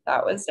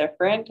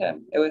different.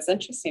 And it was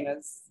interesting.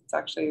 It's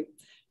actually,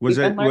 we've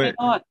been learning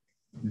a lot.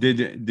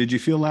 Did you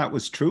feel that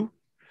was true?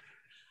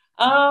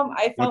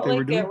 I felt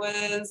like it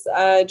was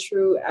a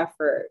true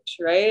effort,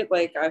 right?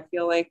 Like, I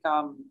feel like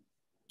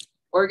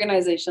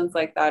organizations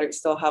like that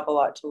still have a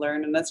lot to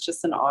learn, and that's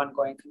just an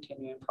ongoing,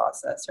 continuing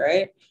process,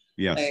 right?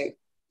 Yes. Like,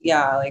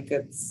 yeah, like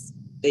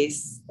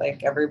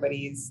like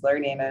everybody's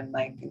learning, and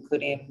like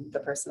including the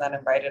person that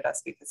invited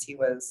us, because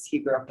he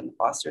grew up in the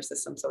foster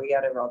system, so he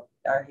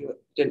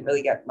didn't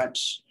really get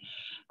much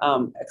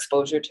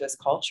exposure to his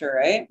culture,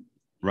 right?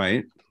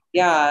 Right.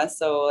 Yeah,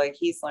 so like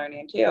he's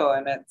learning too,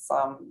 and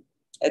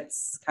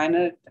it's kind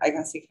of, I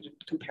guess you could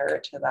compare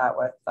it to that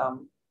with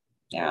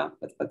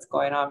with what's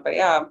going on. But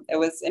yeah, it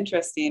was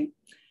interesting.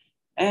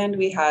 And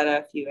we had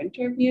a few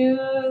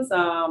interviews.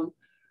 The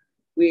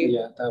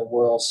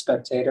World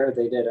Spectator,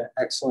 they did an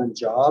excellent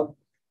job.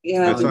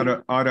 Yeah. That's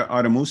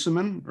Ada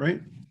Musaman,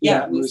 right?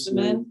 Yeah,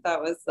 Musaman.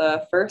 That was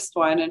the first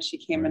one, and she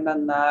came and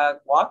done the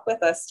walk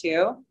with us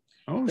too.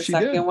 Oh, the she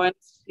second did. one,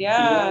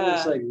 Yeah, it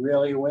was like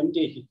really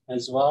windy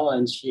as well,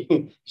 and she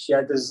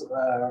had this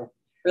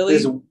really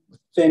this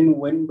thin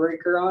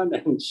windbreaker on,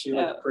 and she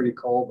looked pretty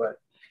cold, but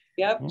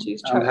yep,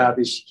 I'm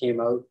happy she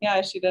came out.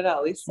 Yeah, she did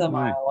at least a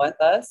mile with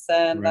us,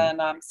 and then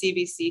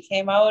CBC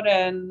came out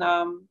and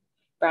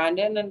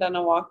Brandon and done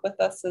a walk with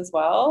us as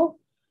well,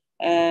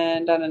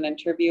 and done an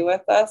interview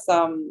with us.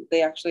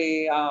 They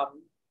actually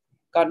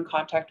got in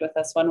contact with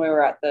us when we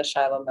were at the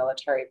Shiloh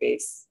military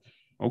base.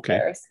 Okay.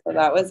 There. So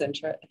that was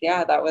interesting.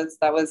 Yeah, that was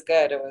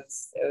good. It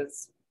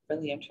was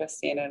really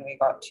interesting, and we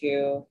got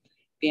to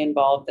be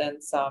involved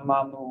in some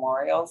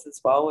memorials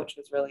as well, which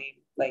was really,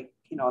 like,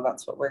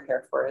 that's what we're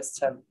here for, is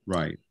to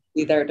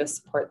be there to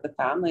support the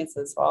families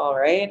as well,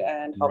 right?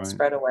 And help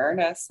spread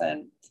awareness.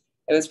 And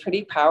it was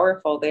pretty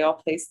powerful. They all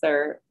placed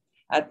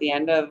at the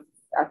end of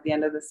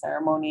the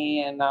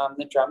ceremony and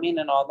the drumming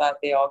and all that,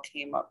 they all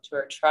came up to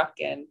our truck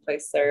and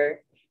placed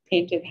their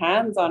painted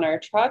hands on our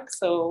truck.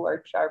 So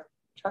our truck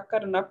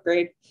got an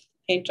upgrade.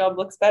 Paint job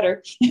looks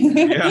better.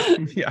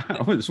 yeah,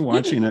 I was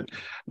watching it.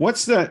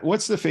 What's the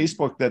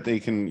Facebook that they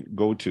can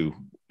go to?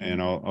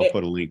 And I'll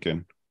put a link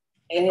in.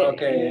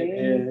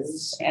 It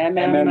is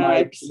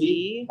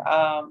MMIP,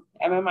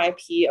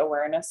 MMIP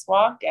Awareness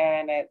Walk,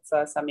 and it's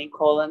a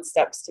semicolon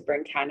steps to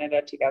bring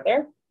Canada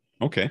together.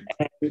 Okay.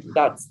 And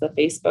that's the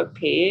Facebook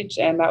page,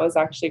 and that was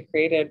actually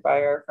created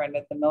by our friend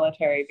at the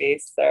military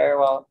base there.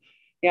 Well,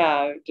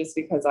 yeah, just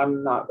because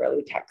I'm not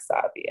really tech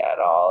savvy at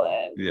all,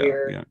 and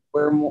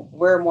we're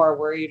more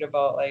worried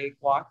about like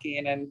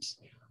walking, and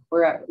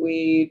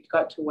we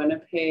got to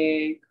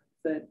Winnipeg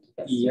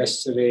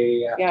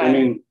yesterday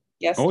afternoon.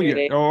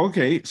 Yesterday. Oh,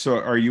 okay. So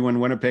are you in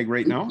Winnipeg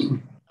right now?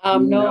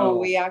 No,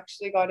 we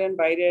actually got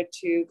invited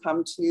to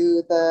come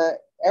to the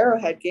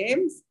Arrowhead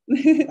games.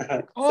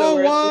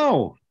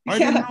 Wow! I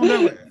didn't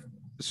know that.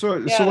 So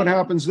what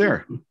happens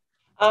there?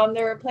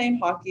 They were playing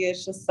hockey.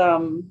 It's just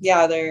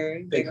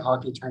they're big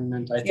hockey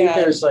tournament. I think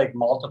there's like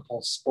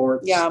multiple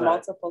sports. Yeah,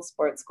 multiple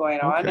sports going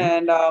on,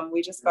 and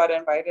we just got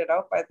invited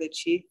out by the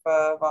chief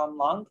of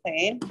Long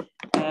Plain,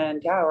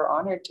 and we're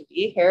honored to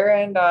be here.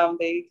 And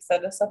they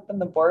set us up in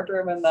the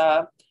boardroom in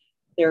the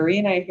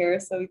arena here,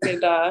 so we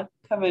could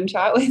come and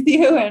chat with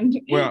you. And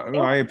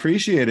I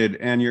appreciate it.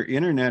 And your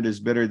internet is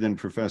better than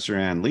Professor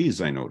Ann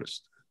Lee's, I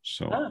noticed.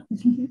 So,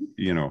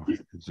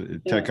 it's a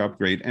tech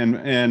upgrade.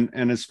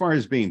 And as far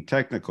as being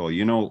technical,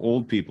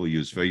 old people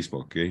use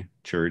Facebook, okay?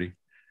 Charity.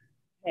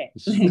 Hey.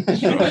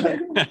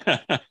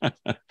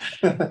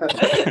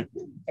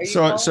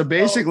 So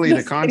basically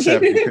the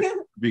concept,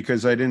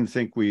 because I didn't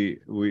think we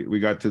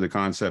got to the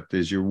concept,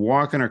 is you're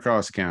walking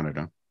across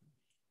Canada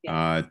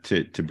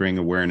to bring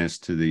awareness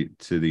to the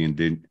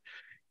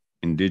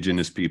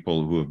Indigenous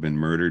people who have been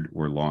murdered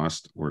or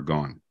lost or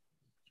gone.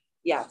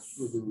 Yes.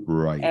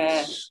 Right.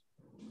 And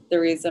the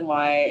reason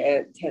why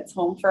it hits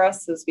home for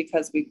us is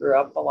because we grew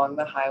up along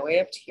the Highway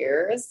of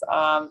Tears.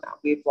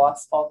 We've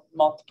lost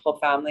multiple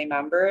family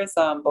members,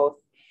 both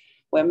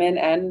women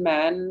and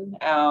men,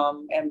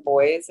 and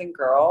boys and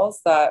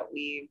girls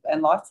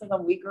and lots of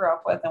them we grew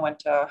up with and went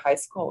to high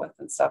school with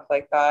and stuff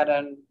like that.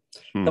 And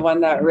the one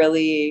that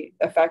really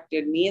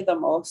affected me the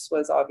most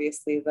was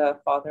obviously the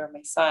father of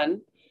my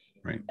son.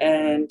 Right.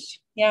 And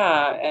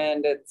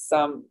and it's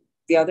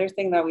the other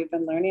thing that we've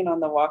been learning on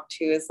the walk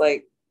too is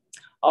like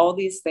all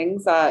these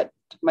things that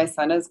my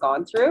son has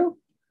gone through,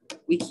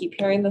 we keep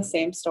hearing the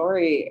same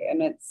story,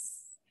 and it's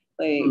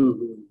like,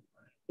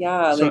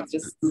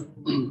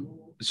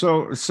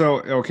 So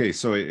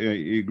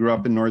you grew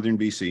up in northern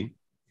BC,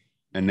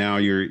 and now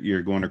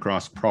you're going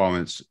across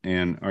province.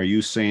 And are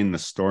you saying the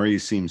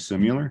stories seem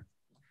similar?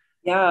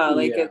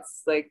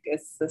 It's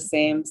the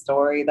same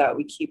story that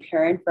we keep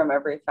hearing from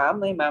every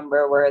family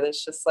member, where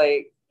it's just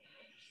like,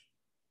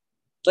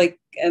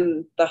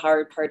 and the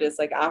hard part is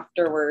like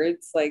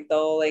afterwards, like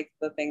though, like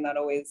the thing that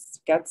always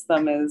gets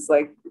them is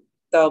like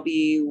they'll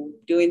be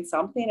doing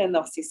something and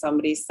they'll see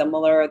somebody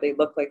similar, or they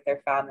look like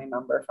their family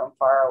member from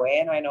far away.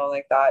 And I know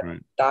like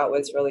that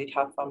was really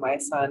tough on my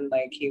son.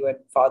 Like he would,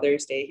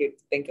 Father's Day, he'd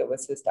think it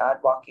was his dad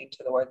walking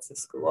towards the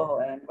school.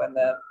 And when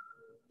the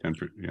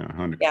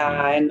 100.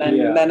 Yeah, and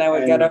then I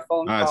would get a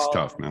phone call. That's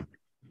tough, man.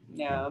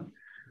 Yeah.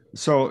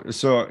 So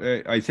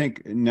I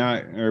think now,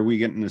 are we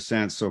getting the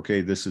sense,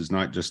 okay, this is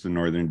not just in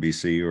northern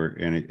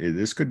BC,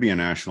 this could be a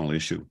national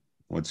issue.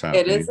 What's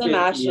happening? It is a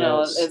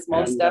national, it's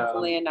most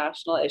definitely a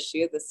national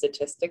issue. The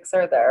statistics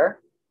are there.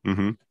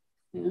 Mm-hmm.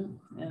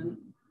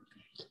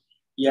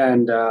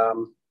 And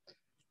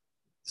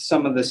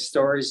some of the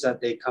stories that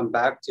they come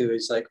back to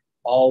is like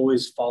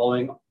always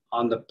following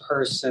on the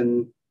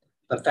person,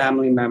 the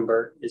family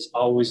member is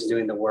always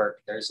doing the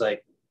work. There's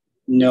like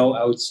no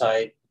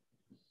outside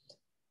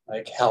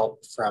like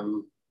help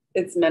from.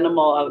 It's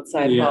minimal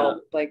outside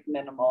help, like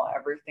minimal.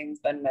 Everything's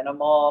been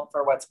minimal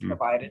for what's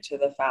provided to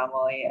the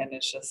family. And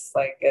it's just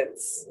like,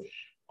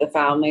 the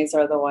families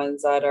are the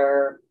ones that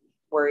are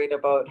worried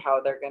about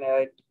how they're going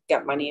to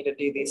get money to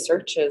do these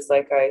searches.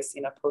 Like I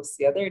seen a post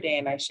the other day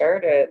and I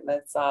shared it, and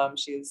it's,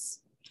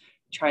 she's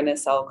trying to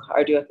sell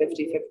or do a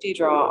 50-50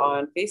 draw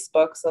on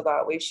Facebook. So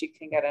that way she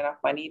can get enough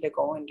money to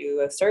go and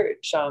do a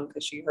search.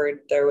 Cause she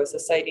heard there was a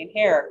sighting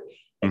here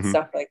and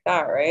stuff like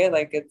that. Right.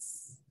 Like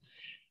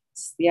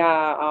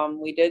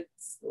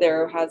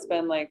there has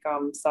been like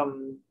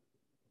some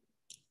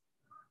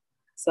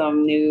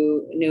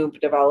new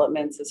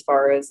developments as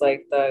far as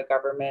like the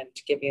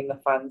government giving the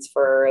funds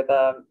for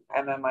the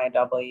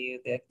MMIW,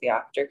 the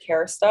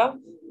aftercare stuff.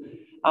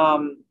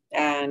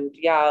 And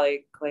yeah,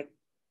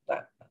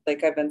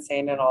 like I've been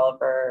saying in all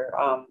of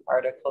our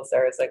articles,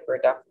 there is like, we're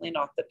definitely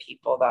not the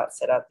people that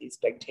sit at these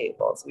big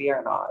tables. We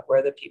are not.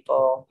 We're the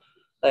people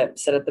that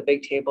sit at the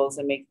big tables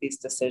and make these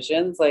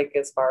decisions, like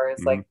as far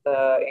as like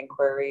the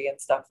inquiry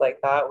and stuff like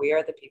that. We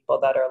are the people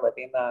that are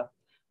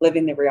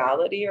living the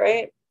reality,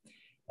 right?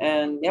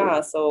 And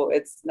yeah, so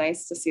it's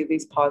nice to see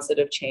these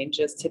positive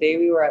changes. Today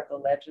we were at the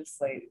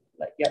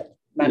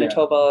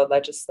Manitoba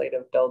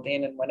Legislative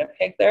Building in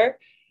Winnipeg there,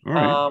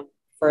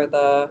 for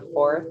the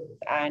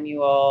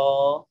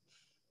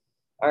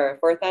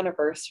fourth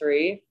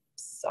anniversary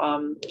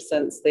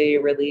since they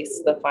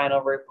released the final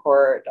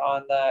report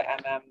on the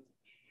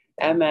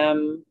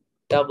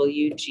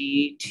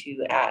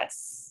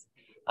MMWG2S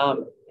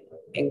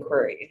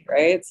inquiry,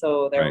 right?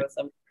 So there was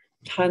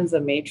tons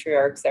of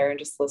matriarchs there, and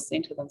just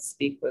listening to them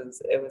speak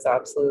was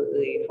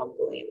absolutely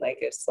humbling. Like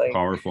it's like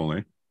powerful,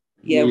 eh?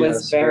 Yeah, it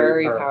was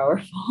very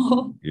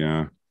powerful.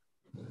 Yeah.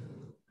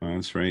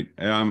 That's right.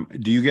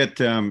 Do you get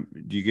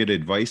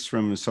advice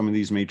from some of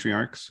these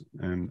matriarchs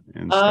and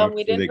stuff?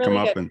 We didn't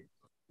really get.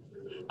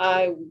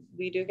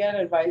 We do get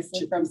advice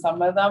from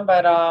some of them,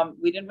 but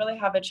we didn't really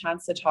have a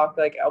chance to talk.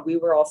 Like we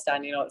were all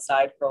standing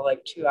outside for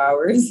like 2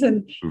 hours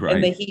in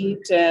the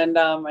heat, and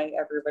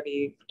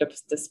everybody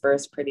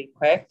dispersed pretty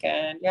quick.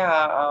 And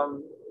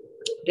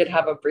did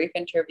have a brief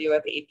interview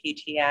with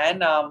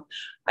APTN.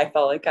 I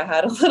felt like I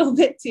had a little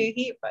bit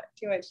too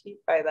much heat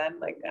by then.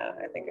 Like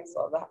I think I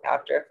saw the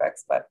after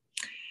effects, but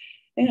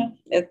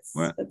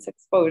it's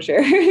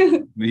exposure.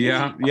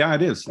 yeah,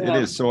 it is. It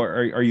is. So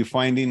are you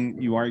finding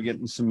you are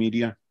getting some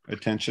media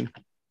attention?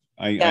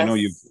 I know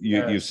you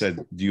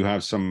said, do you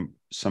have some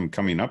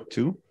coming up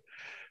too?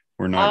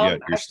 Or not yet?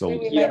 You're still.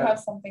 We might have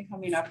something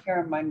coming up here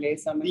on Monday,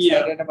 so I'm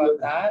excited about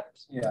that.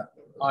 Yeah,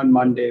 on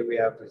Monday we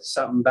have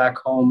something back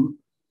home.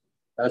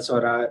 That's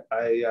what I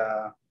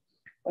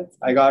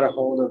got a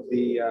hold of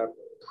the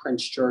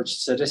Prince George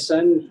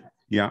Citizen.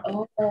 Yeah.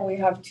 Oh, we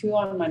have 2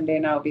 on Monday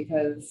now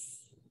because.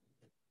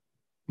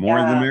 More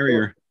the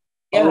merrier.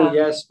 Yeah. Oh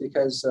yes,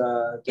 because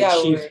the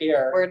chief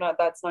here. We're not.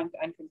 That's not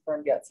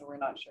unconfirmed yet, so we're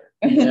not sure.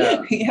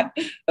 Yeah.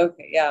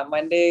 Okay. Yeah.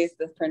 Monday,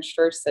 the Prince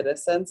George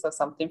Citizen, so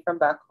something from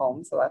back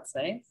home. So that's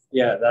nice.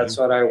 Yeah, that's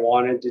what I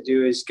wanted to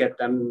do, is get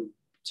them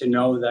to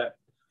know that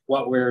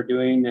what we're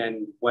doing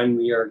and when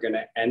we are going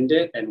to end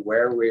it and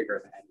where we're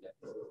going to end it.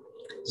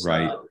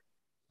 Right.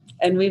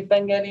 And we've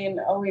been getting,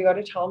 we got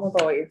to tell them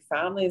about what your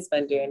family's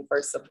been doing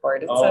for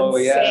support. It's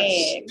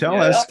insane.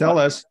 Yes. Tell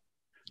us.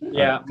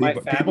 Yeah.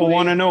 People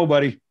want to know,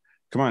 buddy.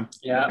 Come on.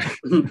 Yeah.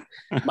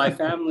 My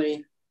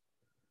family,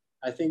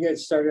 I think it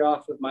started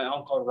off with my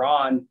Uncle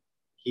Ron.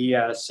 He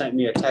sent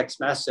me a text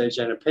message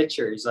and a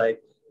picture. He's like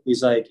a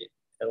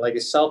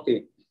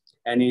selfie.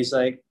 And he's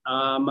like,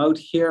 I'm out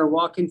here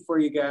walking for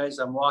you guys.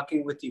 I'm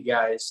walking with you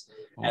guys.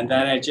 And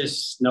then it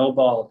just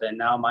snowballed. And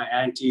now my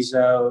auntie's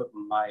out,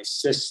 my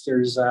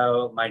sister's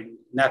out, my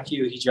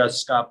nephew, he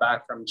just got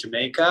back from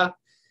Jamaica.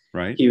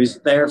 Right. He was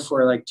there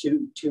for like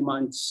 2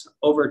 months,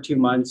 over 2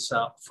 months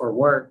for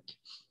work.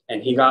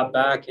 And he got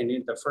back, and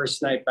the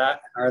first night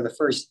back, or the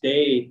first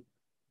day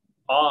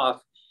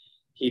off,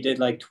 he did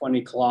like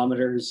 20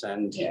 kilometers.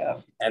 And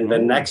the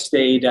next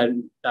day he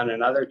done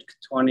another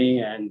 20.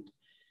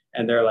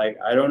 And they're like,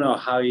 I don't know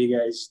how you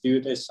guys do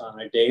this on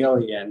a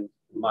daily. And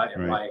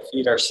my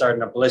feet are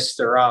starting to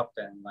blister up,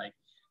 and like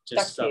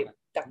just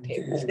duct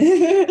tape.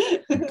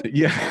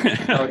 Yeah.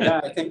 So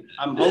yeah,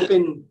 I'm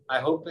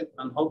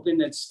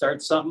hoping it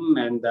starts something,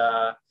 and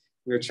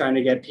we're trying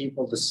to get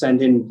people to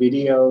send in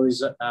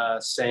videos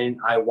saying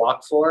I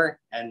walk for,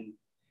 and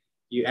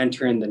you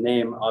enter in the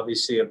name,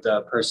 obviously, of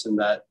the person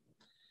that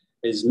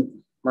is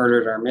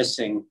murdered or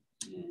missing.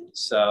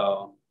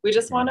 So we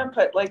just want to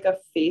put like a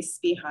face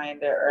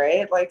behind it,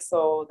 right? Like,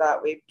 so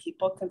that way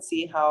people can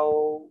see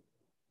how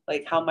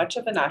much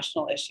of a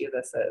national issue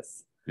this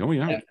is. Oh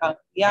yeah. So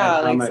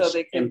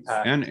they can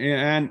impact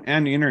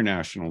and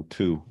international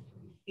too.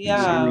 In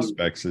some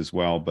respects as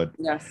well, but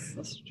yes,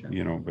 that's true.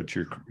 You know, but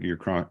you're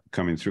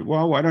coming through.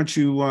 Well, why don't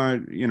you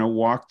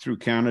walk through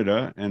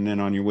Canada, and then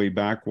on your way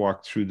back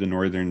walk through the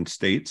northern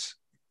states,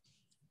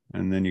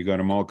 and then you got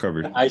them all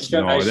covered. I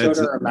showed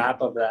her a map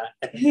of that.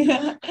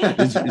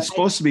 It's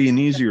supposed to be an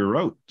easier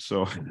route,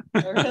 so.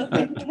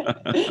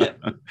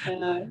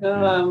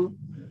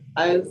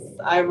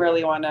 I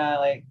really want to,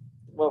 like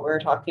what we're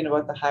talking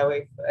about, the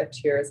highway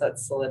tiers,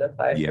 that's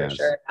solidified for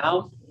sure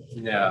now.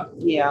 Yeah.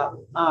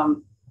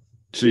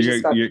 So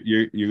you're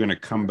going to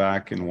come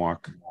back and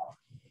walk.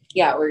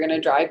 Yeah, we're going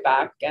to drive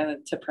back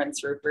and to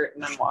Prince Rupert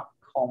and then walk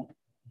home.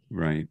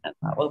 Right. And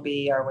that will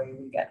be our way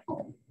we get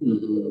home.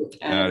 Mm-hmm.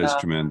 That is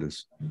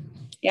tremendous.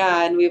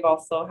 Yeah, and we've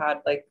also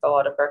had like a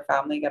lot of our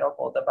family get a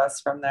hold of us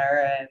from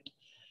there, and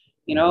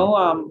a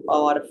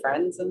lot of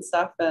friends and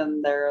stuff,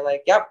 and they're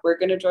like, "Yep, we're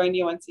going to join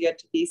you once you get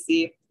to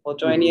BC. We'll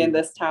join you in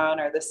this town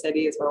or this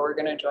city is where we're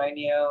going to join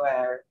you."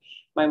 Or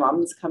my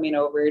mom's coming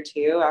over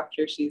too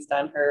after she's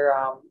done her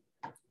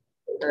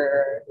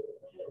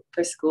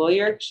school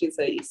year. She's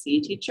a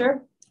EC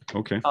teacher.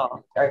 Okay.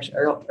 Or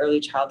early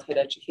childhood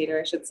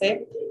educator, I should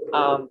say.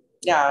 So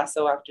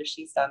after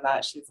she's done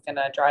that, she's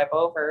gonna drive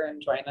over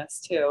and join us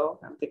too.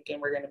 I'm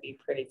thinking we're gonna be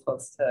pretty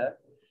close to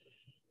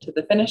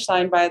the finish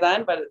line by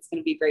then, but it's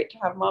gonna be great to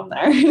have Mom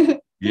there.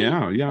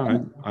 Yeah.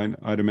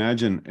 I'd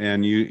imagine.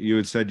 And you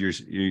had said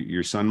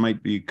your son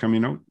might be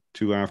coming out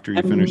too after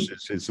you finish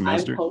his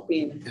semester. I'm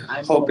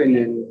hoping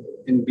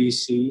in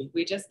BC.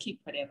 We just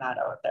keep putting that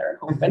out there,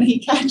 hoping he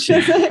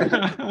catches it.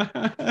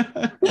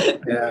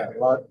 Yeah,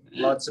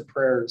 lots of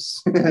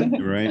prayers.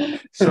 Right.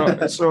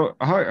 So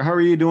how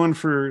are you doing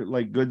for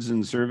like goods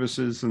and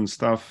services and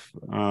stuff?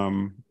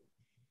 Do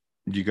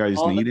you guys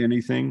need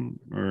anything,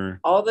 or?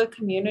 All the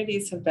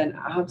communities have been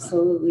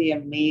absolutely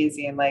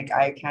amazing. Like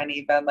I can't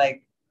even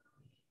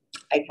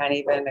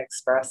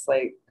express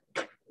like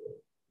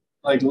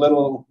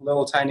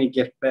little tiny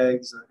gift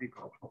bags.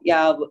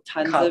 Yeah,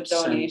 tons of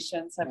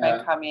donations have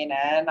been coming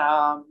in.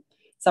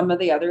 Some of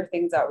the other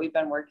things that we've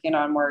been working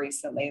on more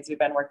recently is we've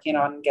been working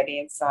on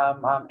getting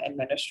some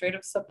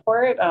administrative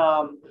support.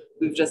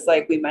 We've just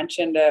we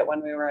mentioned it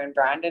when we were in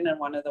Brandon, and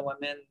one of the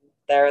women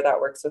there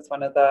that works with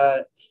one of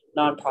the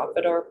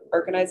nonprofit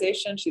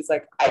organizations, she's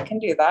like, "I can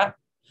do that."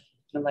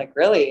 And I'm like,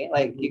 "Really?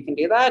 Like you can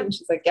do that?" And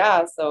she's like,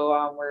 "Yeah."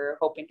 So we're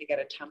hoping to get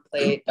a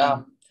template.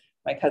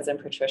 My cousin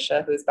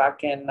Patricia, who's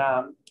back in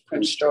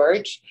Prince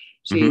George,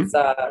 she's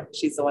the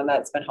one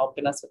that's been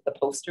helping us with the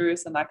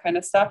posters and that kind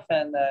of stuff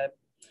and the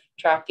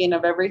tracking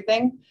of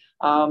everything.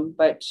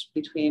 But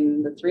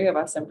between the three of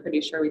us, I'm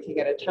pretty sure we could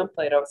get a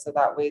template out, so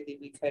that way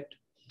we could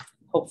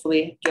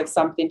hopefully give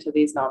something to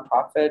these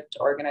nonprofit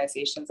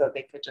organizations that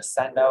they could just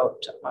send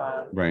out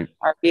on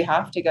our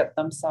behalf to get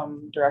them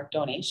some direct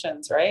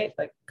donations, right?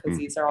 Like, because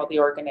these are all the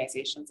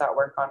organizations that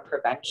work on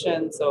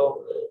prevention.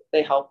 So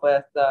they help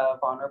with the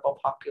vulnerable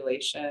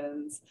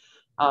populations,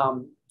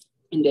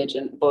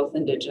 both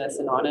Indigenous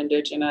and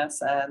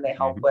non-Indigenous, and they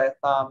help with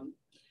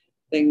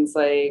things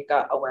like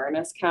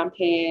awareness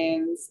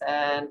campaigns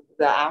and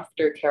the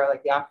aftercare.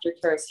 Like the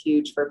aftercare is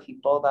huge for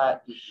people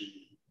that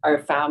our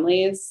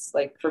families,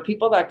 like for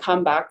people that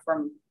come back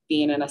from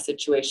being in a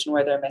situation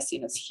where they're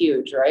missing is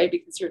huge, right?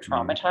 Because you're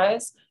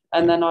traumatized.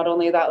 And then not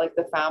only that, like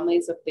the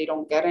families, if they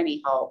don't get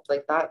any help,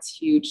 like that's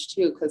huge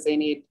too, because they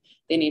need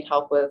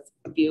help with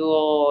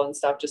fuel and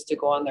stuff just to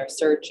go on their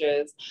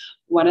searches.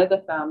 One of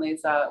the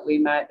families that we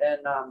met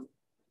in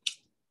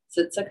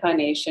Siksika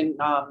Nation,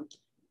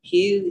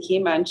 he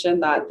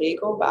mentioned that they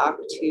go back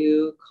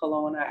to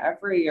Kelowna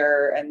every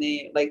year, and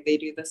they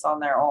do this on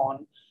their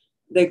own.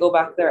 They go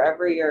back there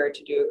every year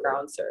to do a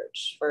ground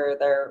search for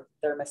their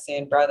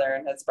missing brother,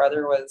 and his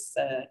brother was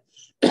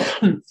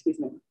excuse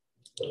me,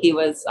 he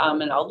was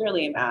an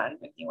elderly man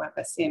when he went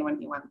missing, when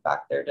he went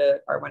back there to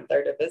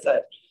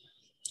visit.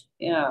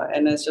 Yeah,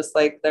 and it's just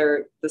like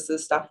this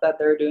is stuff that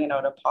they're doing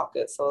out of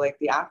pocket. So like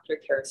the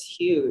aftercare is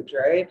huge,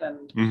 right?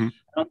 And I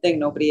don't think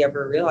nobody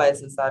ever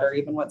realizes that, or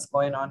even what's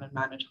going on in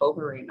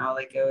Manitoba right now.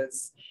 Like it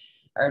was,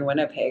 or in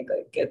Winnipeg,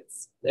 like it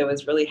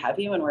was really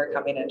heavy when we were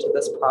coming into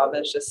this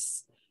province,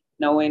 just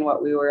knowing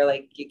what we were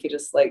like. You could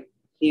just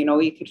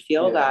you could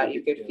feel that.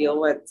 You could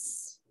feel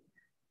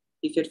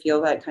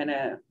that kind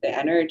of the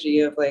energy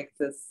of like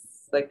this,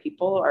 like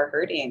people are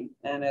hurting,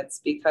 and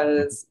it's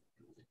because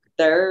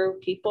their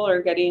people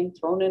are getting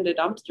thrown into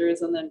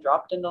dumpsters and then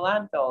dropped into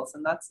landfills,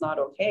 and that's not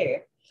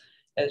okay.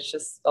 It's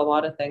just a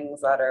lot of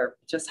things that are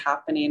just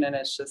happening, and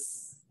it's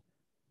just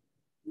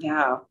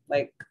yeah,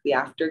 like the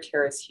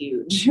aftercare is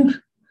huge.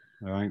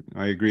 I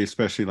agree,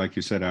 especially like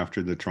you said,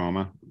 after the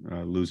trauma,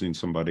 losing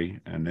somebody,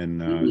 and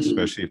then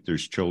especially if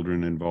there's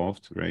children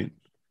involved, right?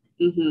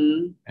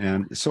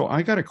 And so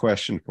I got a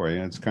question for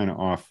you. It's kind of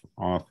off,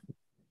 a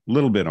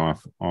little bit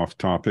off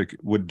topic.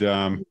 Would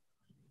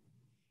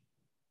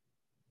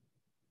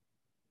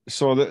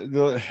so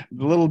the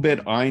little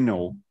bit I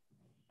know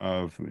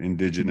of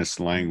Indigenous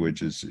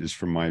language is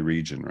from my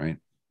region, right?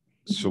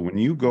 So when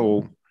you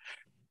go,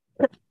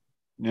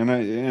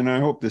 and I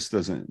hope this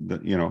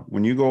doesn't, you know,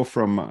 when you go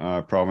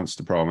from province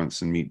to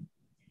province and meet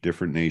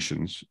different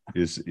nations,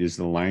 is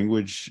the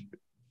language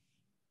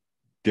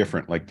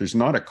different? Like, there's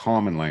not a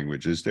common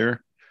language, is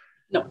there?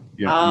 No.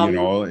 Yeah, you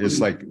know, it's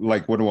like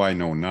what do I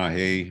know?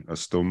 Nahe,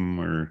 Astum,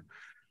 or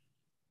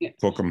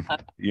Pookum,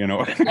 you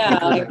know. Yeah,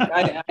 like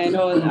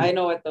I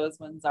know what those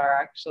ones are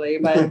actually,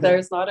 but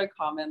there's not a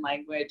common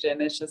language,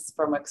 and it's just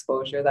from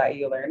exposure that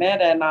you learn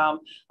it. And a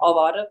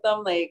lot of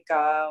them, like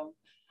I'll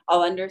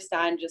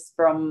understand just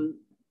from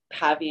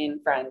having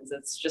friends.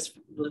 It's just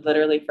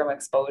literally from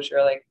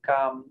exposure, like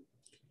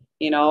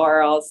you know,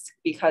 or else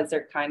because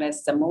they're kind of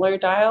similar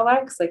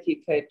dialects, like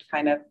you could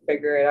kind of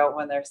figure it out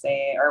when they're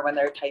saying, or when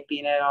they're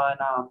typing it on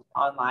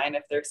online,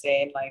 if they're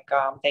saying like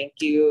thank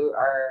you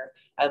or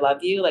I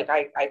love you, like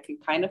I can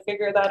kind of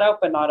figure that out,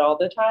 but not all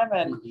the time.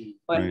 And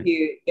when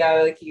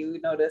like you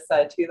noticed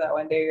that too, that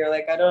one day you're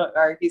like, I don't,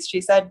 or she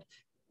said,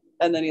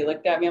 and then he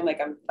looked at me, I'm like,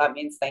 that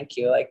means thank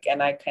you. Like,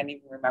 and I can't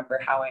even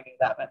remember how I knew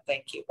that meant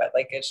thank you, but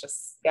like, it's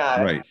just,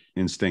 right.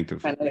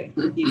 Instinctive.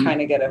 You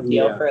kind of get a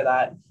feel for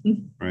that.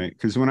 Right.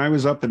 Because when I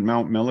was up at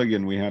Mount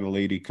Milligan, we had a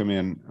lady come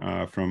in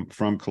from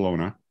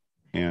Kelowna,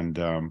 and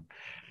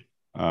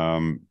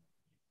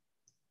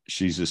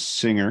she's a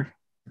singer,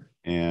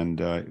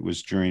 and it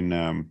was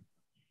during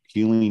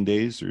healing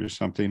days or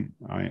something.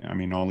 I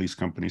mean, all these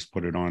companies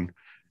put it on,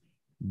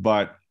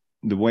 but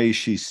the way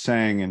she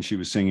sang, and she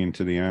was singing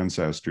to the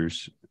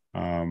ancestors,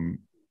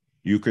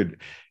 you could,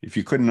 if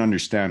you couldn't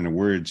understand the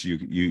words,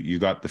 you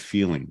got the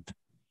feeling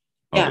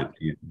of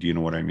it. Do you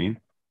know what I mean?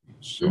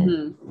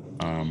 So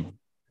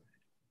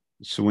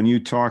so when you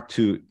talk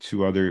to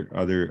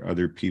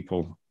other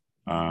people,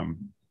 the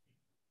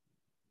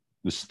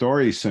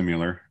story is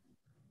similar.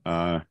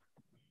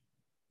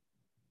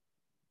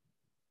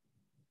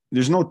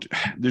 There's no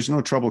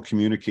trouble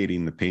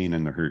communicating the pain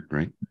and the hurt,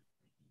 right?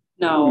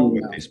 No.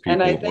 With these people,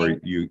 and I think, or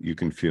you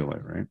can feel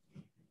it, right?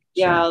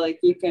 Yeah, like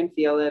you can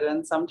feel it,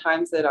 and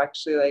sometimes it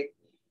actually, like,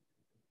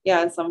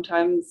 yeah,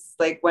 sometimes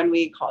like when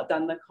we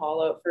done the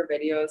call out for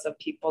videos of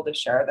people to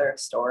share their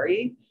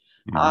story,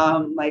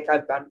 like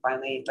I've been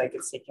finally, like,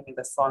 it's taken me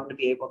this long to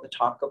be able to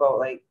talk about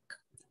like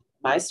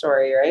my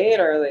story, right,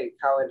 or like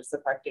how it has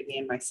affected me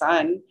and my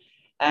son.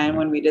 And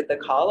when we did the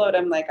call out,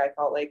 I'm like, I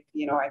felt like,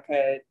 you know, I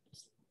could,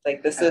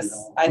 like,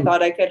 I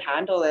thought I could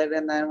handle it.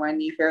 And then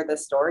when you hear the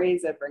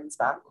stories, it brings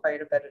back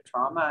quite a bit of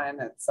trauma, and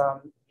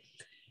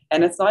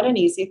it's not an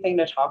easy thing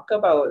to talk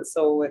about.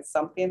 So it's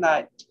something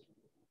that,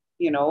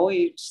 you know,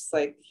 you just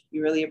like,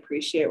 you really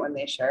appreciate when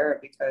they share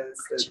it,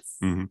 because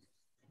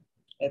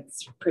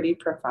it's pretty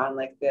profound,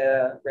 like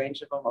the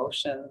range of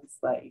emotions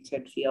that you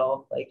could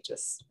feel, like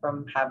just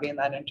from having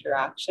that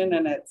interaction.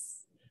 And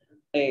it's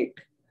like,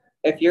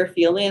 if you're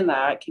feeling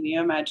that, can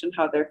you imagine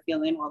how they're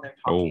feeling while they're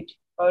talking to you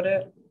about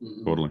it?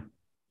 Totally.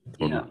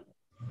 Yeah.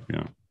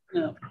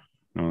 No,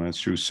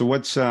 that's true. So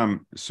what's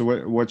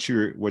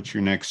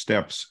your next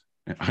steps?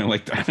 I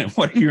like that.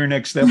 What are your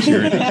next steps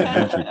here?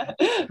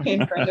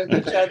 In front of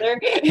each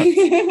other,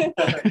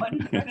 one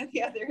in front of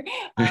the other.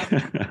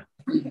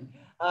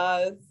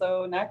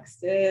 So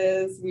next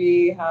is,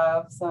 we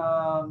have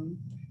some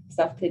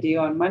stuff to do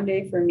on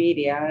Monday for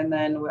media, and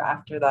then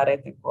after that, I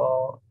think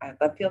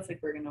that feels like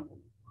we're gonna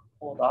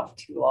hold off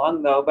too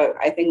long though, but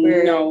I think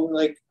I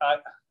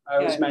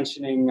was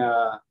mentioning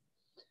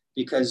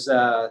because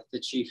the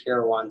chief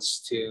here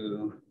wants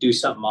to do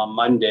something on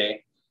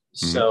Monday.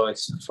 So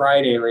it's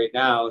Friday right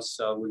now,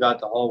 so we got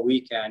the whole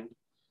weekend.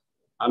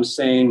 I'm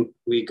saying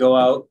we go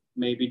out,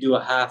 maybe do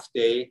a half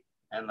day,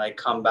 and like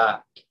come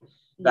back.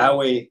 That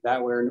way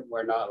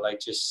we're not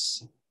like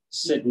just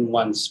sit in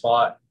one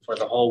spot for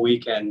the whole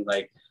weekend,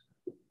 like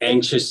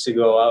anxious to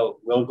go out.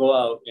 We'll go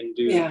out and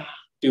do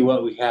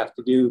what we have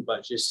to do,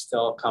 but just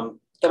still come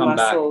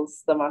back.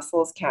 The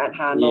muscles can't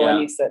handle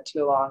when you sit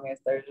too long, if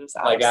they're just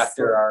like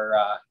after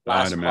our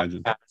last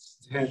podcast.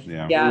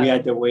 We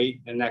had to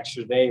wait an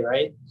extra day,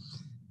 right?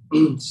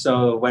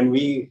 So when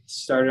we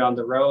started on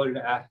the road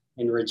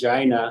in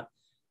Regina,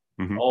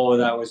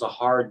 that was a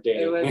hard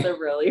day. It was a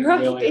really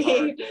rough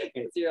day.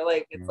 You're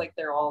like, it's like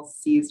they're all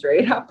seized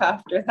right up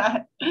after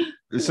that.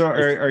 So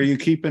are you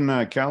keeping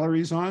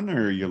calories on,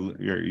 or are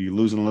you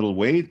losing a little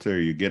weight, or are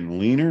you getting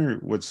leaner?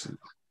 What's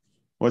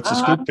the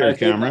scoop there,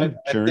 Cameron?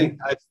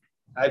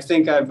 I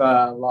think I've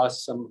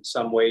lost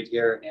some weight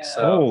here. Yeah.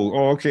 So.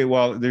 Okay.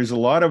 Well, there's a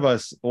lot of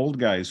us old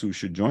guys who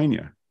should join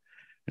you.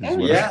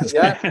 If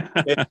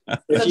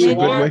you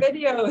want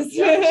videos,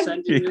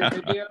 send in your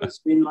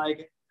videos. Being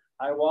like,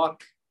 I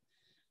walk,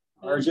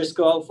 or just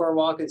go out for a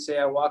walk and say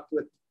I walked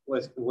with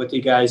with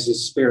you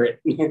guys'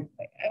 spirit.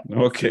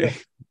 Okay.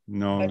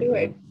 No. How do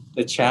I?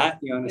 The chat?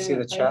 You want to see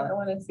the chat? I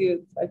want to see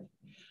it.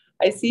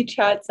 I see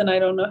chats and I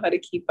don't know how to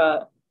keep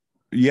up.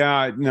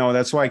 Yeah, no,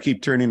 that's why I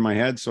keep turning my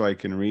head so I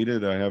can read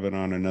it. I have it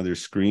on another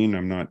screen.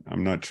 I'm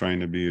not trying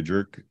to be a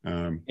jerk.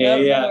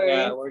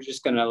 Yeah. We're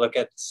just gonna look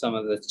at some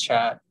of the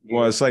chat.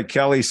 Well, it's like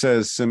Kelly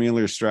says,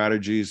 similar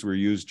strategies were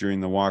used during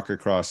the walk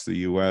across the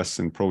U.S.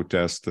 in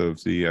protest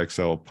of the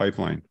XL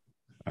pipeline.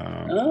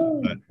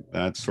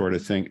 That sort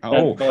of thing.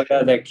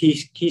 The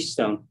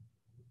Keystone.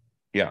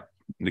 Yeah,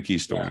 the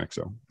Keystone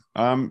XL.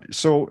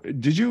 So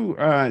did you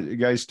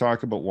guys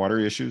talk about water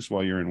issues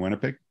while you're in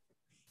Winnipeg?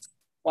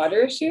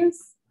 Water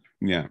issues?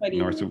 Yeah,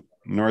 north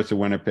of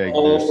Winnipeg,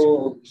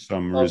 there's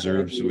some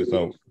reserves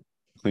without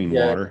clean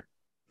water.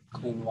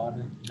 Clean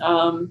water.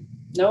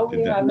 No,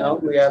 we haven't. No,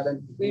 we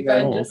haven't. We've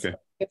been just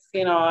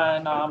focusing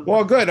on.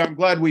 Well, good. I'm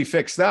glad we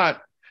fixed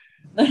that.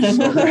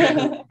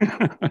 Yeah,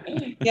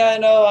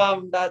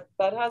 no, that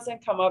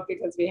hasn't come up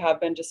because we have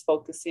been just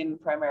focusing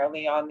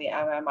primarily on the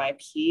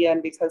MMIP,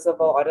 and because of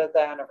a lot of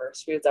the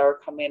anniversaries that are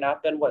coming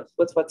up and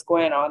what's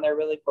going on, they're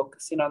really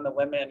focusing on the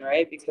women,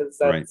 right? Because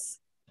that's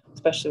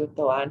especially with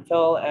the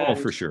landfill. And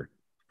for sure.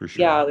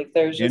 Yeah, like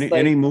there's just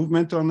any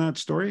movement on that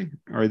story?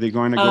 Are they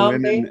going to go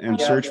in and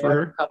search for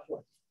her?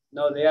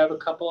 No, they have a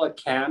couple of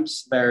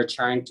camps that are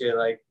trying to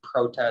like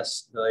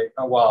protest,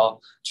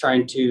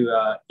 trying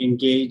to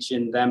engage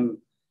in them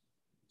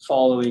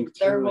following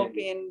through. They're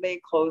hoping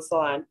they close the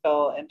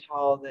landfill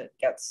until it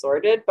gets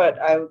sorted, but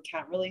I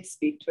can't really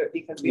speak to it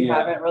because we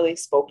haven't really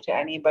spoke to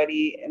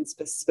anybody and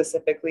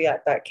specifically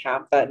at that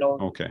camp that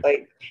knows. Okay.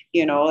 Like,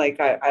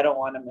 I don't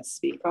want to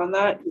misspeak on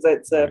that because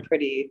it's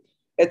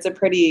a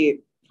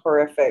pretty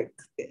horrific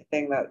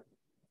thing that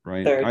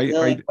they're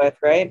dealing with,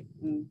 right?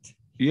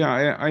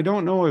 Yeah, I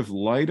don't know if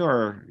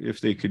LiDAR,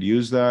 if they could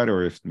use that,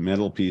 or if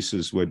metal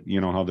pieces would,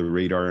 how the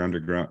radar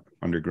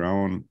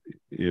underground,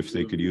 if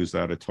they could use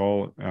that at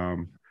all.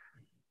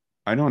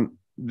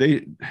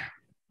 They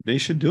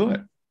should do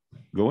it.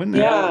 Go in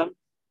there. Yeah.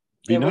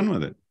 Be done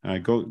with it.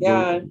 Go.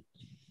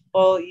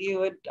 Well,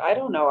 I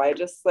don't know. I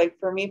just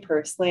for me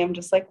personally, I'm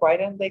just why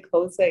didn't they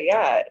close it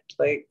yet?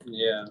 Why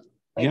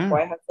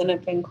hasn't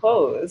it been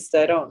closed?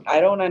 I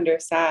don't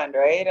understand,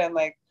 right? And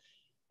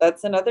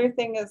that's another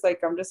thing is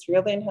I'm just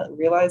really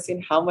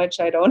realizing how much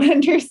I don't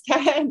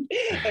understand.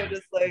 I'm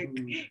just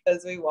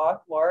as we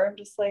walk more, I'm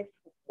just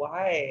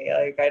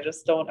why? I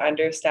just don't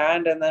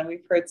understand. And then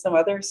we've heard some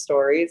other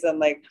stories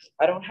and I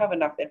don't have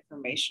enough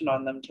information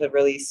on them to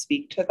really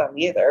speak to them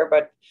either,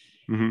 but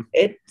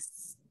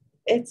it's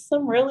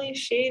some really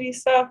shady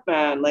stuff,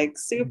 man,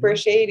 super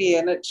shady,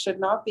 and it should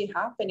not be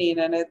happening.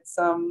 And it's,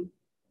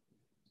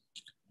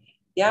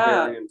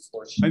 yeah.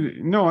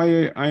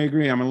 I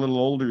agree. I'm a little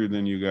older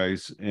than you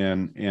guys,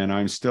 and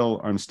I'm still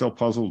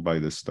puzzled by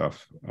this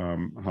stuff.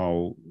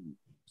 How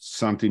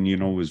something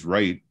is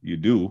right, you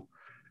do,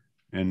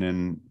 and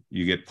then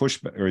you get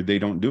pushed back, or they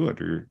don't do it,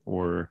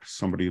 or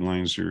somebody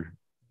lines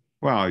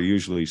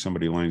usually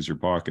somebody lines their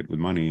pocket with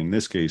money. In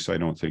this case, I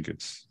don't think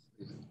it's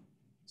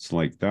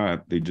like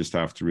that. They just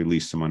have to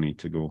release the money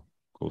to go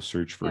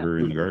search for her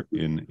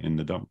in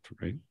the dump,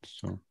 right?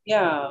 So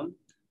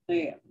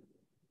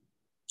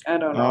I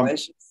don't know.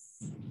 It's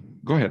just...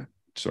 Go ahead.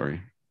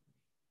 Sorry.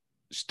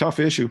 It's a tough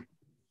issue.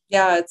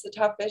 Yeah, it's a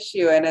tough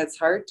issue. And it's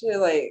hard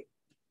to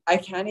I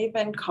can't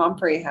even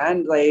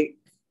comprehend, I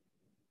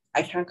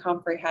can't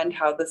comprehend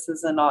how this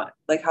is not,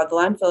 how the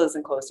landfill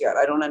isn't closed yet.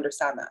 I don't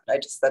understand that.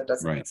 That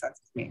doesn't make sense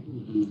to me.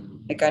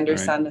 I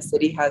understand the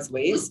city has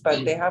waste,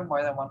 but they have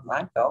more than one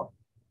landfill.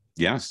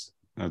 Yes,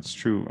 that's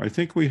true. I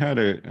think we had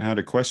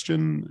a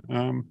question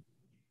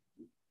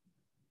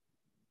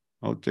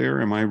out there.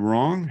 Am I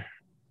wrong?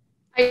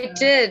 I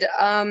did.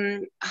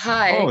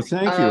 Hi. Oh,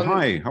 thank you.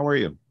 Hi, how are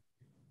you?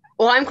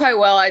 Well, I'm quite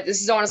well.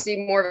 This is honestly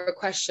more of a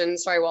question.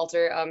 Sorry,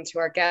 Walter, to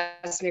our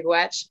guest,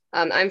 Miigwech.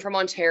 I'm from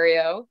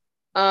Ontario.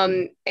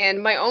 And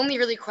my only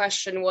really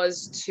question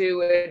was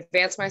to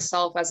advance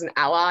myself as an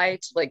ally,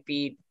 to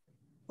be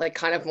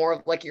kind of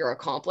more of your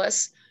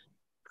accomplice.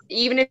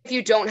 Even if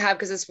you don't have,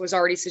 because this was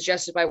already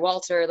suggested by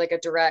Walter, a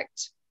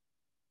direct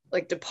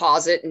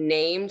deposit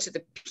name to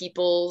the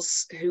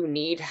peoples who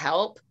need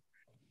help.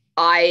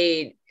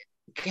 I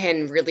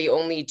can really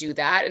only do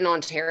that in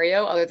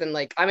Ontario, other than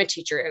I'm a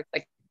teacher,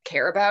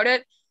 care about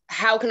it.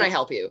 How can I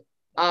help you?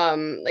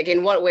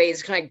 In what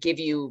ways can I give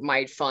you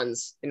my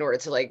funds in order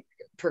to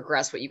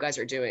progress what you guys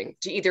are doing,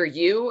 to either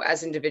you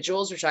as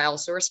individuals, which I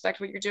also respect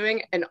what you're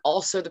doing, and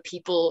also the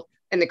people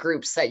and the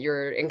groups that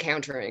you're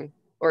encountering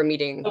or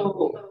meeting?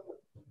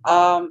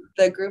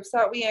 The groups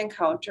that we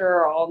encounter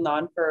are all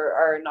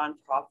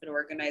nonprofit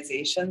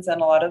organizations,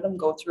 and a lot of them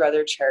go through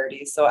other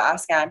charities. So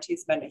Ask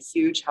Auntie's been a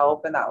huge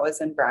help, and that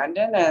was in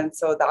Brandon. And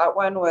so that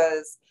one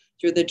was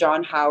through the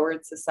John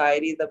Howard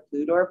Society, the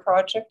Blue Door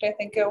Project, I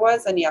think it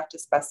was, and you have to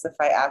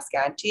specify Ask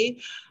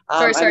Auntie.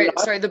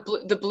 Sorry,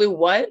 the blue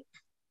what?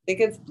 I think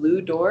it's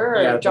Blue Door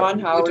or John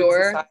Howard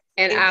Door Society.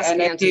 and Ask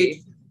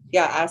Auntie.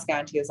 Ask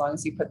Auntie, as long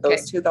as you put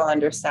those two, they'll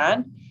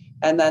understand.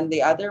 And then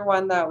the other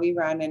one that we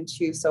ran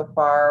into so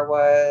far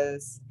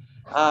was,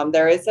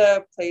 there is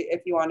a place,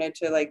 if you wanted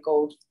to like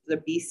go to the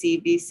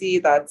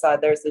BC, that's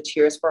there's the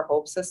Tears for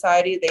Hope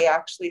Society. They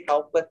actually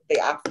help with the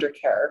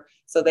aftercare.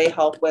 So they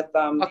help with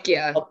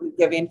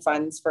giving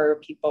funds for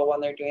people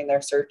when they're doing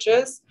their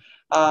searches.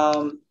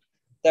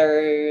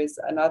 There's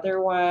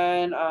another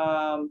one.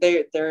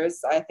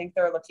 There's, I think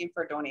they're looking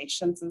for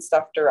donations and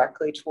stuff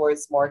directly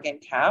towards Morgan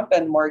Camp.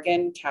 And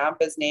Morgan Camp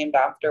is named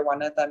after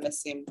one of the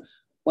missing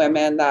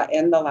women that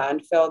in the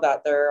landfill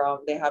that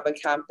they have a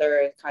camp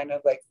there, kind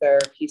of like their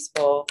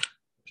peaceful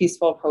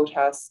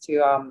protest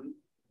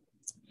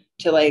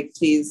to like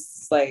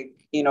please, like,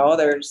 you know,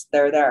 they're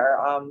there,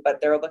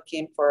 but they're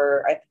looking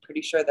for, I'm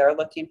pretty sure they're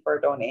looking for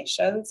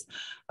donations.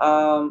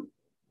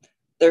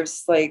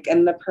 There's like,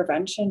 and the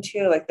prevention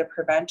too, like the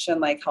prevention,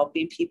 like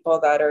helping people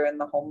that are in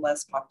the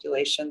homeless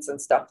populations and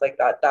stuff like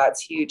that,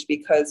 that's huge,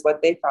 because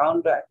what they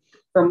found,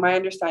 from my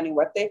understanding,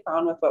 what they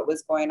found with what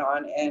was going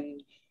on in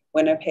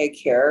Winnipeg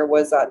here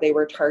was that they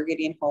were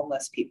targeting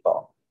homeless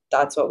people.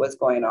 That's what was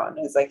going on,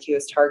 is like he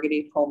was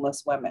targeting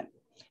homeless women.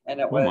 And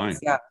it was,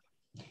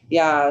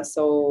 yeah.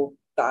 So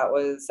that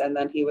was, and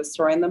then he was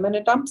throwing them in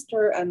a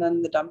dumpster, and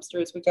then the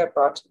dumpsters would get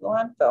brought to the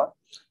landfill.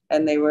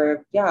 And they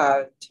were,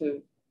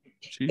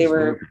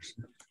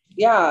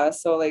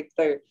 so like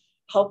they're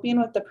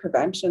helping with the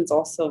prevention is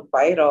also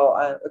vital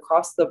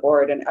across the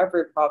board, and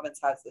every province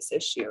has this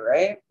issue,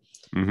 right?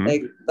 Mm-hmm.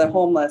 Like the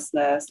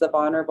homelessness, the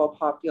vulnerable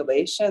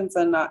populations.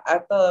 And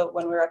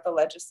when we were at the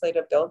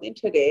legislative building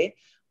today,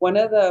 one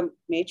of the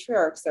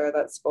matriarchs there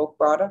that spoke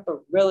brought up a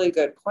really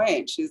good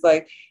point. She's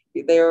like,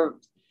 they're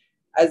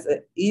as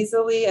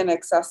easily and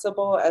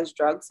accessible as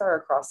drugs are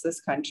across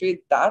this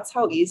country. That's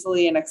how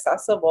easily and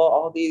accessible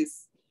all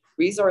these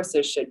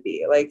resources should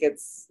be. Like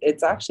it's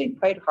actually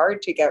quite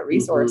hard to get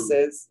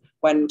resources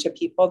when to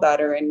people that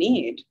are in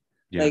need.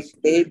 Yes.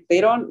 Like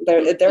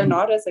they're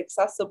not as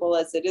accessible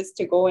as it is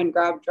to go and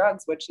grab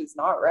drugs, which is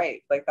not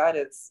right. Like that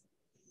is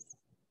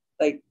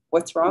like,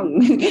 what's wrong?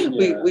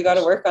 We got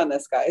to work on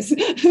this, guys.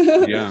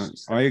 Yeah,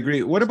 I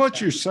agree. What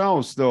about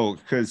yourselves though?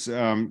 Because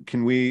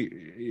can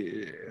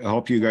we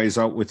help you guys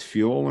out with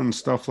fuel and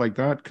stuff like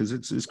that? Because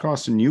it's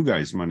costing you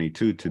guys money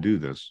too to do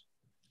this.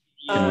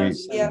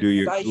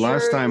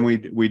 Last time we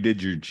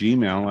did your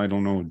Gmail, I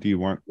don't know, do you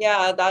want?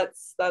 Yeah,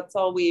 that's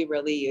all we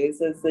really use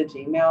is the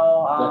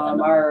Gmail,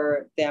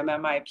 or the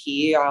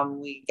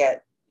MMIP. We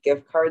get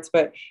gift cards,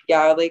 but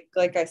yeah,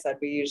 like I said,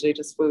 we've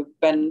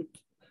been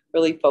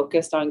really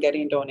focused on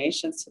getting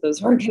donations to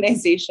those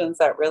organizations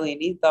that really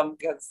need them,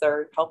 because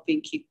they're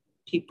helping keep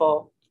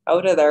people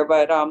out of there.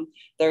 But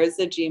there is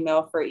a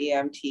Gmail for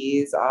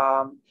EMTs.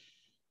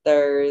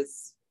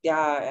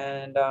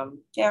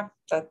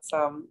 That's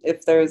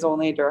if there's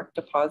only direct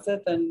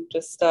deposit, then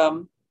just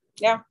What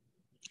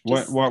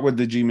would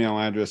the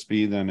Gmail address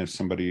be then if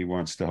somebody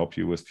wants to help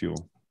you with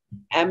fuel?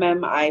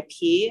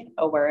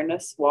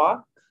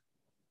 MMIPawarenesswalk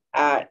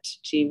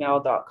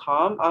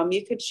 @gmail.com.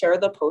 You could share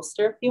the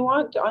poster if you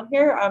want on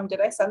here. Did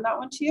I send that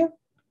one to you?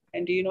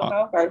 And do you know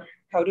how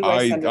do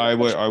I send it?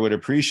 I would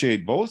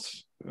appreciate both.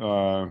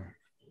 By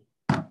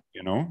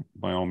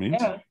all means.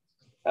 Yeah.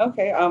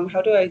 Okay.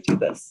 How do I do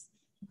this?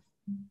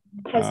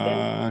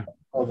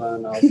 Hold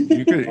on.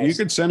 You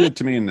could send it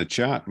to me in the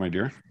chat, my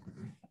dear.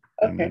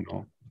 Okay.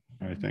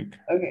 I think.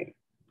 Okay.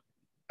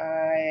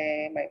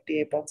 I might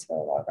be able to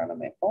log on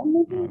my phone.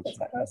 No,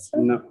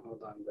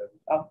 hold on.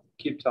 I'll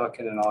keep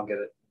talking and I'll get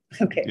it.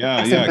 Okay.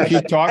 Yeah.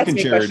 Keep talking,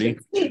 Charity.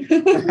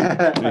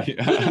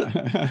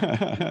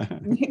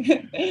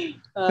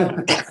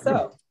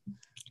 So,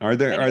 are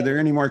there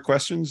any more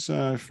questions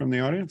from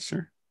the audience,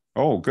 sir?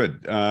 Oh,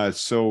 good.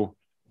 So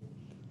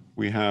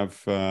we have.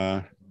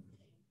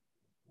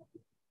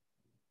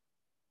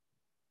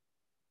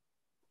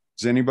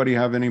 Does anybody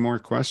have any more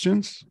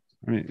questions?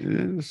 I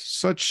mean, it's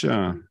such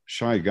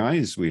shy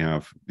guys we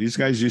have. These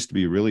guys used to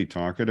be really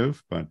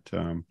talkative, but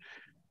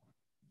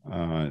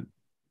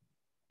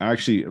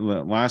actually,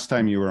 last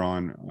time you were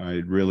on, I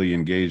really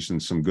engaged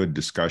in some good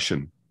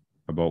discussion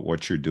about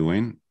what you're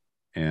doing,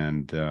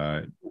 and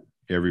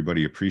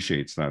everybody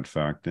appreciates that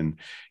fact. And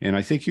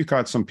I think you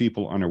caught some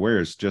people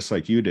unawares, just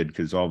like you did,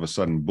 because all of a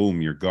sudden,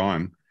 boom, you're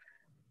gone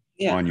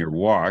on your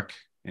walk,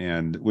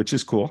 and which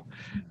is cool.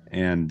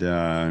 And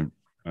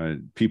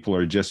people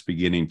are just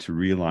beginning to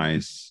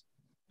realize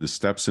the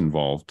steps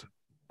involved.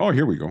 Oh,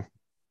 here we go.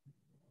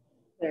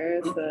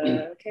 There's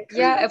the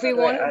if we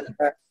want.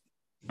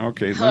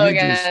 Okay. Hello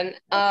again.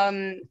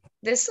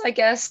 This, I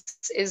guess,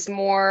 is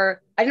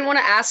more. I didn't want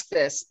to ask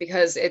this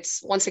because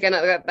it's once again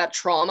that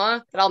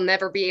trauma that I'll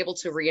never be able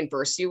to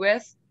reimburse you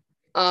with.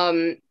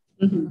 When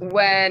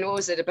what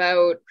was it,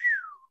 about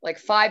like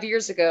 5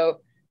 years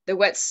ago, the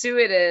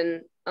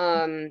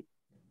Wet'suwet'en,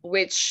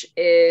 which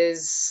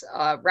is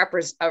a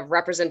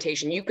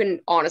representation. You can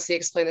honestly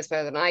explain this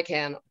better than I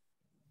can.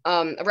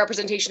 A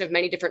representation of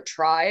many different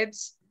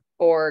tribes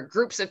or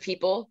groups of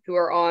people who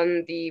are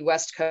on the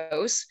West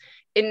Coast.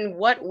 In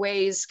what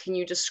ways can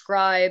you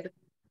describe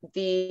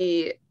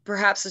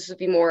perhaps this would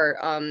be more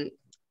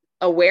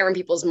aware in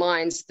people's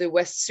minds, the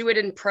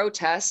Wet'suwet'en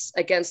protests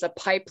against a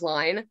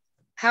pipeline.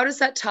 How does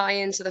that tie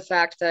into the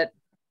fact that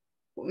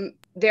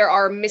there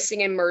are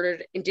missing and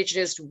murdered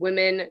Indigenous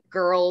women,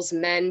 girls,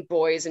 men,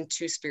 boys, and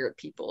Two-Spirit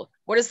people?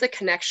 What is the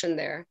connection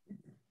there?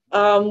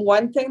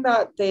 One thing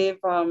that they've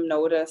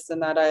noticed,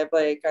 and that I've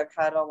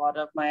had a lot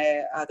of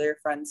my other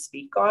friends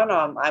speak on,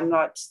 I'm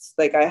not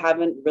like, I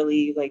haven't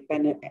really like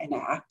been an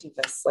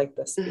activist like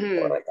this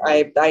before. Like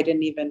I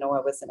didn't even know I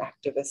was an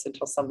activist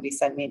until somebody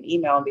sent me an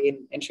email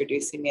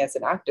introducing me as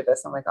an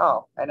activist. I'm like,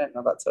 oh, I didn't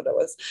know that's what it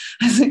was.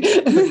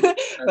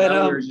 But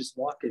we were just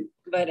walking.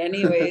 But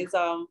anyways,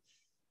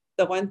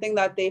 the one thing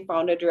that they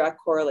found a direct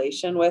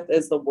correlation with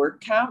is the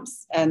work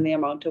camps and the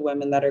amount of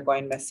women that are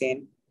going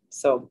missing.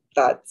 So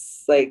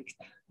that's like,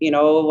 you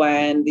know,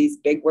 when these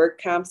big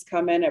work camps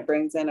come in, it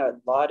brings in a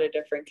lot of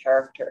different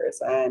characters,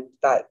 and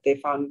that they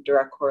found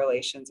direct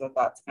correlations with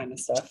that kind of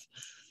stuff.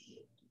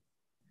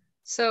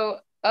 So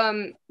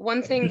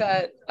one thing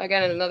that,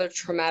 again, another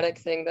traumatic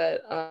thing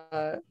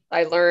that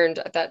I learned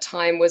at that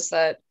time was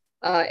that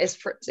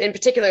in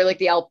particular, like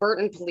the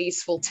Albertan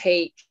police will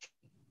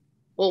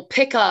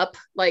pick up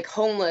like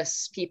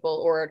homeless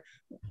people or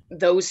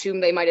those whom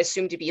they might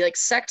assume to be like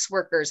sex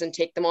workers and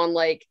take them on,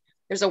 like,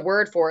 there's a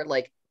word for it,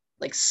 like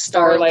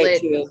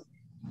starlight tour.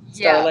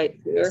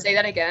 Starlight tour. Say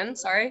that again.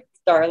 Sorry.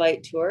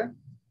 Starlight tour.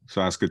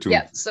 Saskatoon.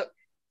 Yeah.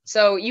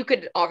 So you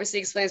could obviously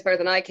explain this better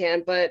than I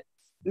can, but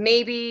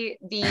maybe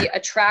the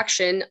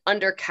attraction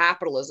under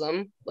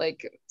capitalism,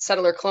 like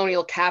settler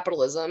colonial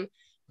capitalism,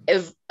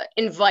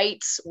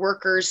 invites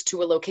workers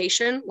to a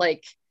location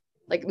like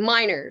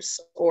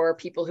miners or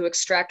people who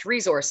extract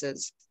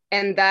resources,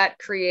 and that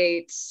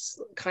creates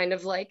kind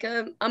of like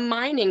a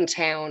mining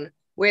town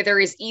where there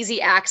is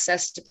easy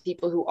access to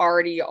people who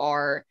already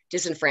are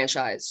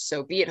disenfranchised.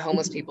 So be it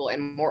homeless people,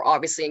 and more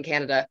obviously in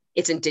Canada,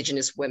 it's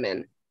Indigenous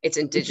women, it's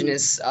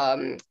Indigenous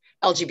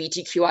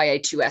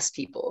LGBTQIA2S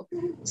people.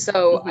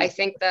 So I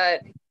think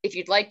that if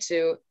you'd like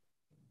to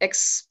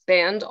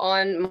expand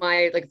on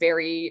my like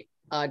very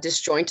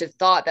disjointed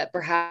thought that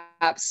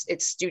perhaps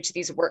it's due to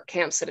these work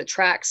camps that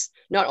attracts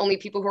not only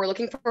people who are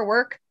looking for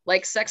work,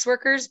 like sex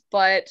workers,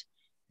 but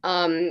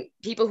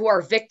people who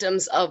are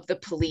victims of the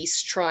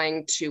police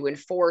trying to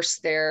enforce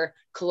their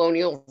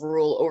colonial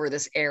rule over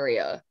this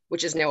area,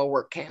 which is now a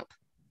work camp.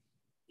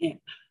 Yeah.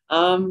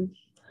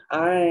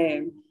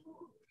 I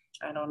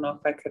don't know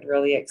if I could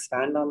really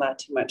expand on that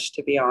too much,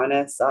 to be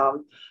honest.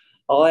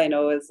 All I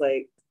know is,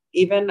 like,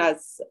 even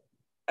as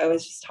I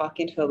was just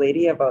talking to a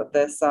lady about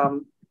this,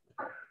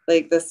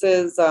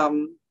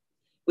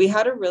 we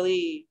had a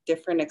really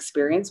different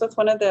experience with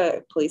one of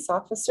the police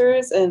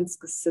officers in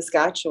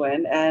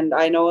Saskatchewan. And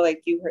I know,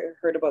 like, you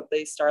heard about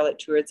the Starlight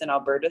Tours in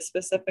Alberta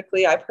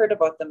specifically. I've heard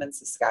about them in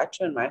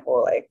Saskatchewan my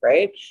whole life,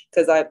 right?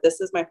 Because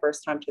this is my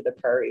first time to the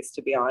prairies,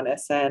 to be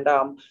honest. And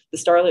the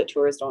Starlight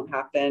Tours don't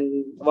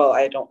happen. Well,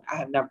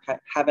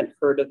 haven't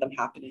heard of them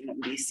happening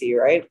in BC,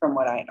 right? From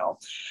what I know.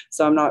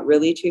 So I'm not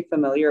really too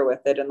familiar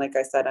with it. And like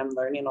I said, I'm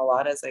learning a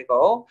lot as I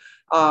go.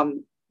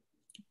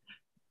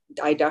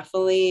 I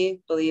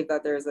definitely believe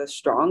that there's a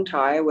strong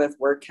tie with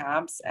work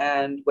camps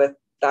and with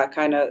those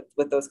kind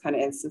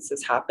of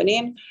instances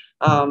happening.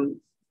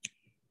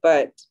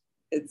 But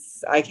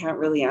I can't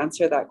really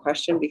answer that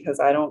question because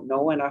I don't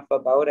know enough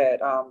about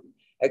it,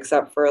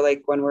 except for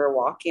like when we're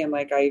walking,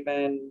 like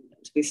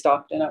we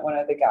stopped in at one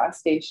of the gas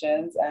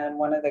stations, and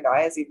one of the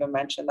guys even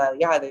mentioned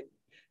that, yeah,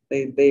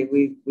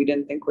 we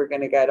didn't think we're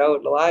going to get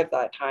out alive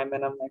that time.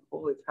 And I'm like,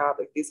 holy crap,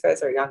 like these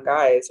guys are young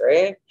guys,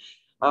 right?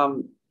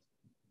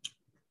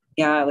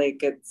 Yeah,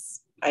 like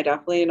I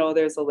definitely know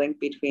there's a link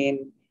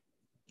between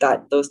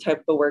those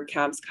type of work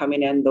camps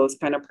coming in, those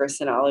kind of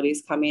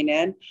personalities coming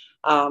in,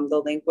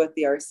 the link with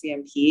the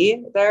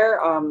RCMP there.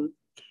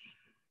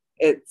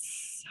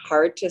 It's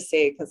hard to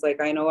say because,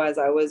 like, I know as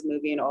I was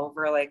moving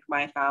over, like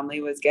my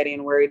family was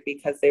getting worried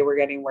because they were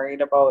getting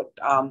worried about,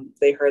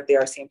 they heard the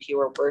RCMP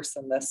were worse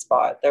in this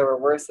spot. They were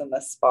worse in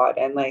this spot.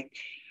 And like,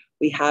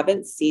 we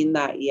haven't seen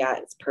that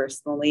yet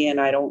personally. And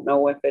I don't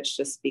know if it's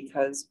just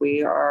because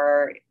we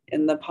are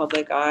in the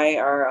public eye,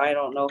 or I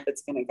don't know if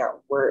it's going to get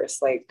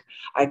worse. Like,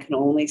 I can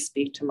only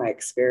speak to my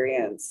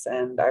experience,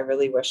 and I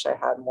really wish I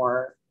had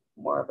more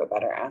of a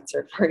better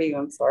answer for you.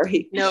 I'm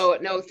sorry. No,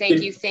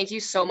 thank you. Thank you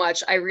so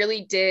much. I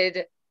really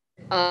did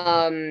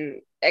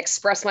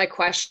express my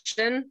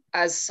question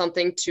as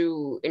something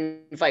to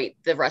invite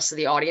the rest of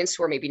the audience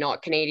who are maybe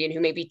not Canadian, who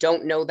maybe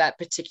don't know that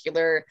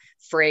particular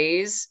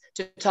phrase,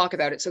 to talk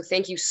about it. So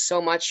thank you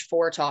so much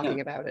for talking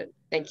about it.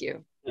 Thank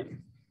you.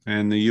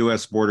 And the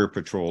U.S. Border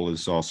Patrol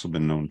has also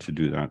been known to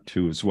do that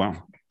too as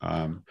well.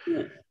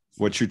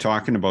 What you're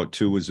talking about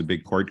too was a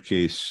big court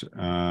case,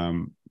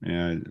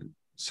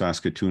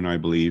 Saskatoon, I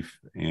believe,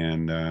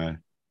 and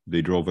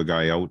they drove a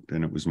guy out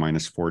and it was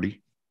minus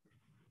 40.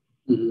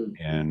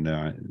 Mm-hmm. And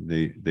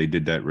they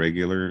did that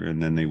regular,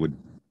 and then they would,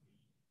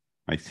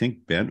 I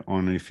think, bet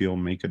on if he'll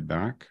make it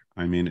back.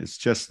 I mean, it's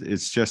just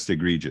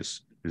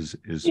egregious is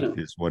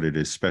what it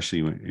is,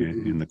 especially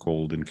in the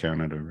cold in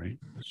Canada, right?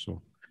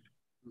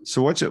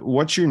 So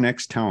what's your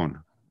next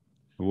town?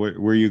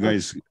 Where you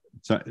guys?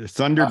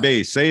 Thunder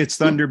Bay. Say it's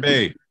Thunder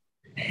Bay.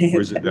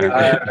 Or is it?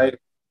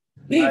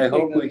 I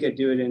hope we could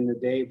do it in the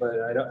day, but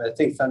I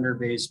think Thunder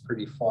Bay is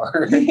pretty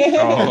far.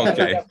 Oh,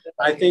 okay.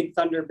 I think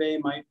Thunder Bay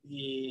might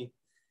be,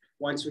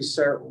 once we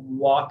start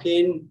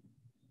walking,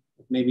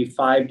 maybe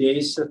 5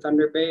 days to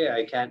Thunder Bay.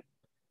 I can't.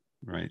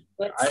 Right.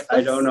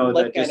 I don't know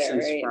the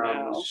distance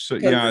from. now. So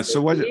yeah.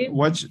 So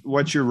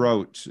what's your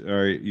route?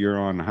 You're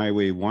on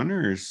Highway 1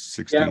 or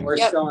 16? Yeah, we're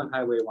still on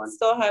Highway 1.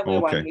 Still Highway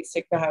 1. Okay. We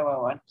stick to Highway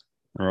 1.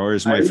 Or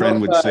as my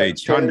friend would say,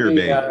 Thunder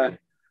Bay.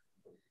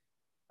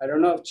 I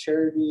don't know if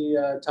Charity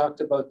talked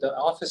about the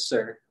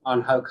officer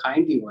on how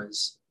kind he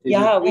was. We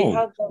had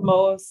the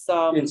most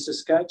in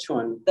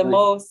Saskatchewan. The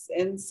most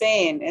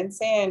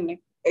insane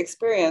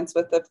experience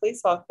with the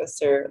police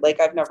officer.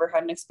 Like, I've never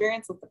had an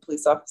experience with the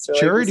police officer.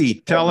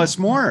 Charity, tell us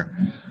more.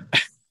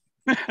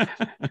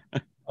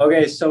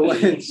 Okay,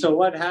 so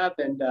what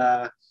happened?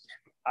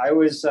 I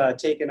was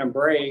taking a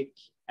break,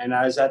 and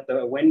I was at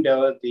the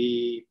window,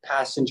 the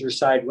passenger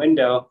side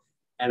window,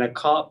 and a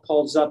cop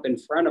pulls up in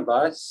front of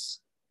us,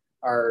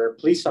 our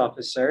police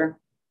officer,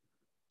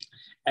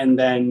 and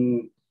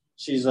then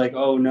she's like,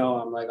 "Oh no!"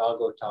 I'm like, "I'll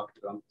go talk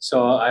to him."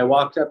 So I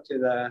walked up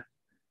to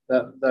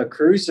the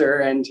cruiser,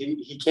 and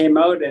he came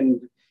out,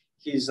 and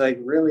he's like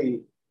really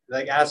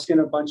like asking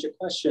a bunch of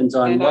questions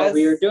on what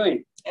we were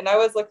doing. And I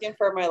was looking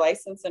for my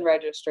license and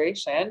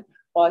registration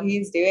while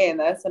he's doing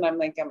this, and I'm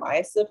like, "Am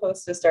I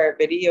supposed to start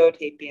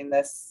videotaping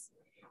this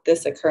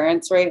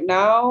occurrence right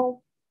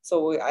now?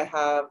 So I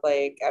have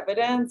like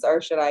evidence,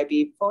 or should I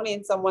be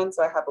phoning someone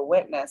so I have a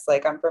witness?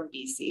 Like, I'm from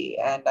BC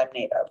and I'm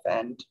native."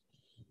 And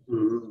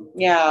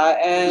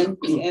and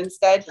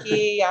instead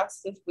he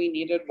asked if we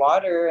needed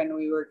water, and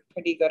we were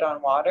pretty good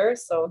on water.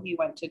 So he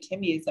went to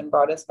Timmy's and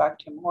brought us back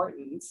Tim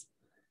Hortons.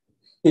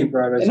 He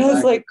brought us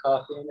back a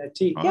coffee and a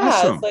tea. Yeah,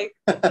 awesome. It's like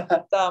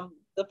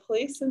the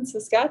police in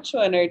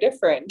Saskatchewan are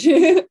different.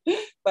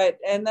 But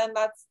and then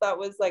that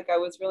was like, I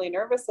was really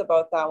nervous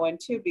about that one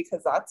too,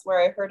 because that's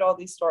where I heard all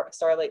these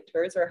Starlight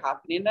tours are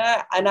happening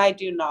at, and I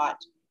do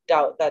not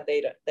doubt that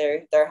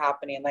they're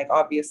happening. Like,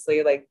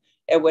 obviously, like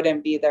it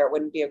wouldn't be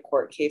a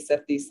court case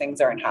if these things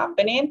aren't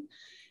happening.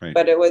 Right.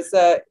 But it was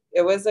a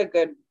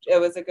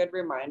good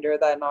reminder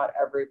that not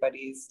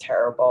everybody's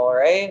terrible,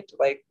 right?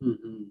 Like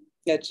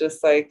it's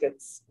just like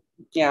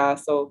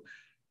so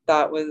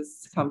that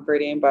was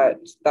comforting, but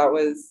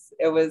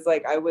it was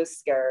like I was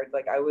scared.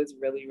 Like, I was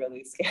really,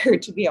 really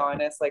scared, to be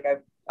honest. Like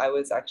I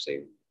was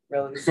actually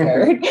really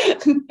scared.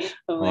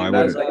 I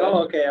was like,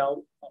 "Oh, okay,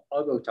 I'll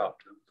go talk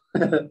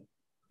to him."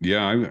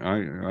 Yeah,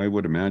 I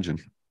would imagine.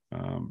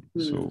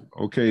 So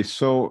okay,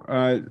 so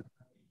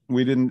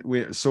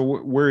so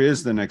where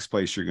is the next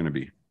place you're going to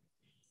be?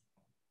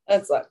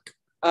 Let's look.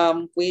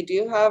 We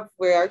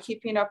are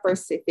keeping up our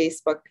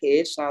Facebook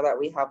page now that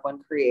we have one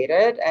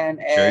created, and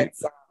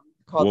it's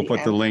called. We'll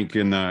put the link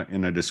in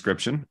the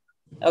description.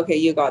 Okay,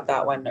 you got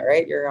that one,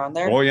 right? You're on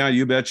there. Oh yeah,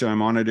 you betcha.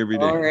 I'm on it every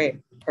day. All right,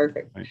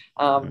 perfect. Right.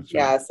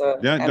 Yeah. So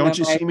don't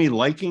you see me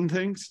liking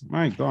things?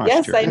 My gosh.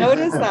 Yes, Jerry. I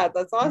noticed that.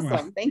 That's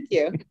awesome. Thank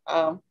you.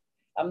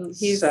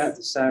 He's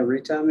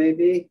Sarita,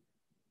 maybe.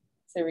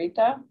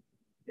 Sarita.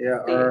 Yeah,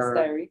 or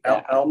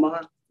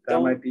Elma.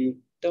 That might be.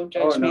 Don't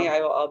judge me.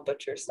 I'll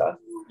butcher stuff.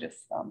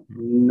 Just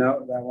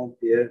No, that won't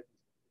be it.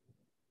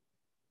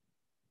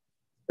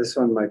 This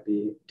one might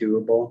be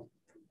doable.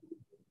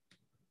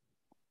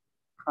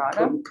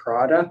 Prada.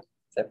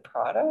 Is it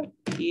Prada?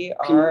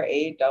 Prawda?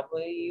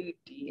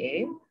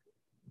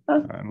 I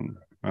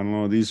don't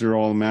know. These are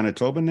all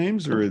Manitoba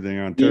names, or are they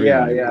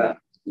Ontario?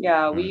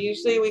 Yeah.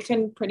 We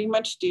can pretty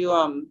much do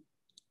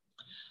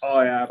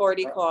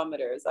 40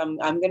 kilometers. I'm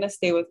gonna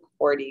stay with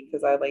 40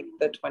 because I like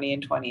the 20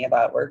 and 20.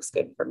 That works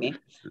good for me.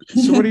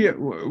 So what do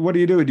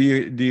you do? Do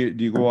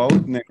you go out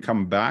and then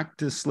come back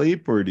to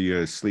sleep, or do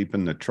you sleep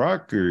in the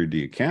truck, or do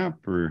you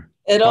camp, or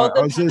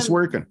how's this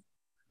working?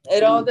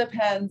 It all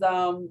depends.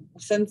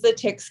 Since the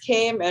ticks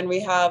came, and we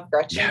have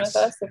Gretchen with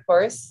us, of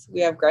course.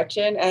 We have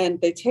Gretchen, and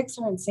the ticks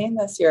are insane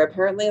this year.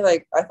 Apparently,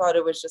 like, I thought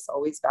it was just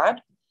always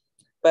bad,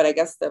 but I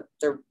guess they're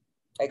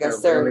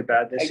really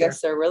bad this year. I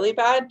guess they're really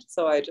bad.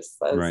 So I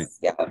just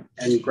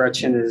And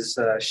Gretchen is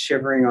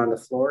shivering on the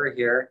floor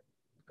here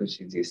because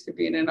she's used to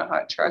being in a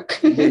hot truck.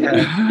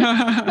 Here,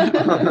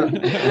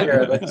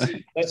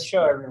 let's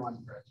show everyone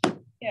Gretchen.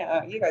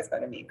 Yeah, you guys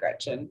got to meet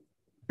Gretchen.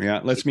 Yeah,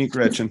 let's meet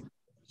Gretchen.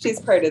 She's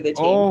part of the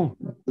team. Oh,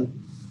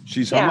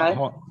 she's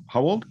how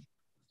old?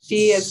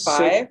 She is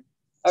 5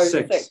 or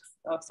 6.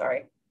 Oh,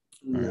 sorry.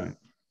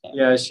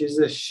 Yeah, she's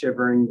just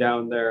shivering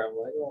down there. I'm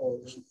like,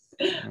 oh.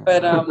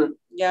 But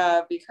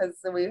because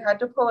we had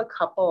to pull a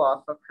couple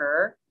off of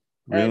her.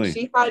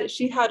 Really? And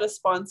she had a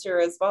sponsor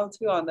as well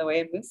too on the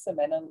way in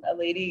Moosomin, and a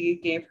lady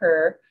gave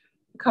her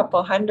a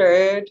couple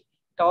 $100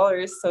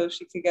 so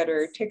she could get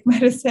her tick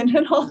medicine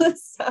and all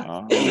this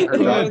stuff. And it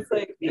was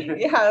like,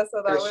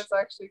 so that was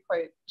actually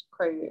quite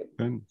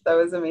that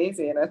was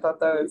amazing. I thought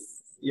that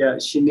was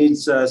she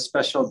needs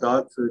special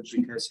dog food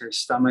because her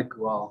stomach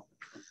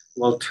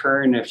will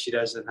turn if she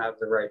doesn't have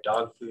the right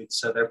dog food.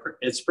 So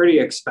it's pretty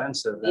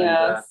expensive.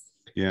 Yes.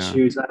 And,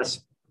 she was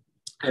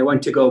I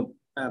went to go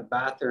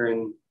bath her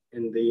in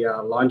the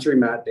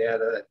laundromat. They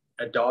had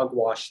a dog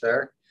wash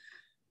there.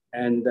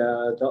 And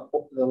the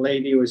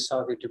lady was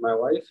talking to my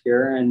wife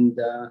here and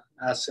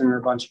asking her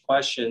a bunch of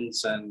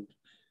questions. And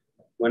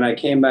when I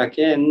came back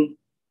in,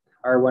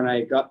 or when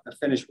I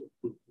finished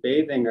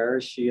bathing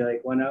her, she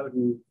like went out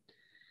and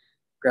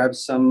grabbed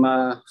some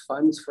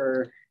funds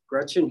for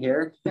Gretchen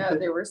here. Yeah,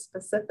 they were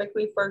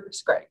specifically for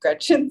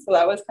Gretchen, so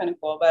that was kind of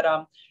cool. But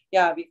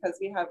yeah, because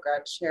we have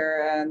Gretch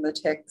here and the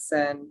ticks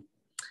and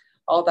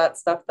all that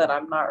stuff that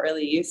I'm not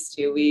really used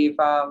to,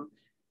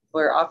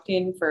 we're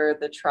opting for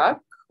the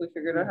truck. We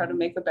figured out how to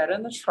make a bed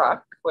in the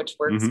truck, which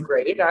works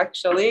great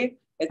actually.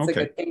 It's a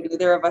good thing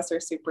neither of us are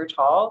super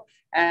tall,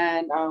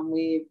 and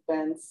we've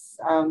been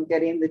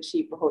getting the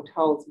cheap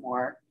hotels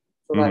more,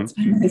 so that's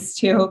been nice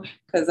too,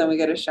 because then we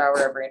get a shower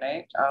every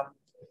night.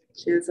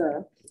 She has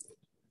a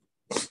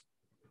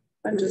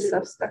bunch of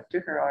stuff stuck to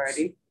her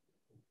already.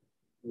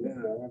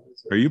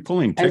 Are you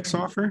pulling ticks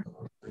off her?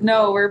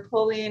 No, we're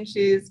pulling.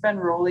 She's been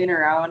rolling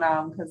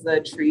around because the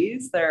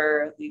trees,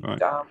 they're the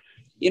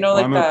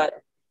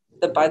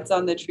buds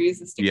on the trees,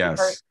 the sticky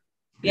part.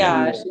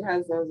 Yeah, she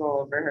has those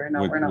all over her.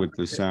 No, we're not with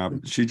the sap.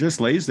 She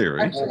just lays there,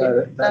 right?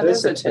 Actually, that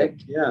is a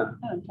tick. Yeah.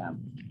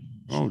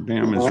 Oh,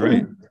 damn is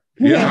right.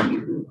 Yeah.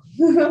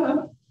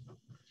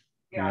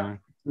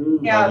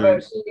 Yeah,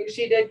 but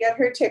she did get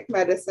her tick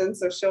medicine,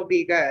 so she'll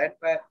be good.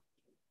 But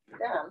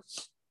yeah.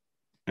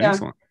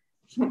 Excellent.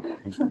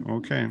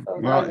 Okay.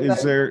 Well,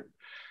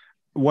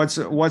 what's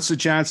the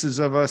chances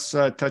of us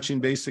touching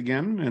base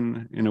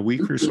again in a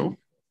week or so?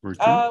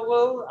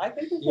 Well, I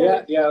think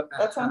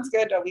that sounds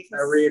good. A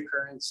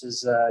reoccurrence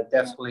is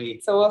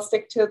definitely. So we'll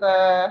stick to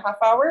the half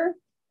hour.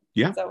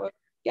 Yeah.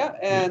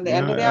 And the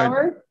end of the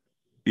hour.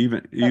 I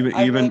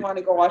really want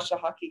to go watch the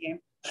hockey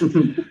game.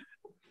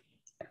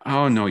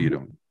 Oh no, you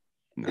don't.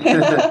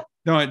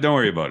 No. Don't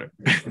worry about it.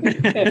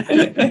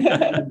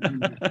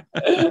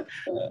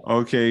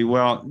 Okay.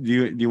 Well,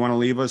 do you want to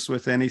leave us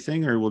with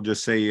anything, or we'll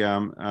just say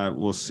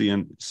we'll see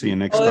you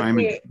next time.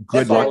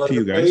 Good luck to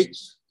you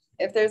guys.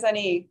 If there's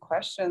any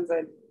questions,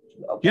 that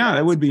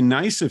would be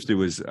nice if there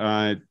was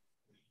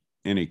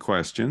any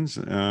questions.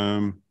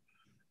 I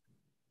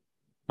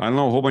don't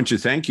know, a whole bunch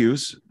of thank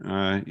yous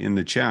in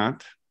the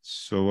chat.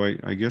 So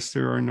I guess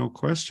there are no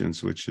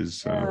questions, which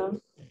is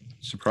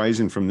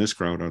surprising from this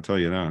crowd, I'll tell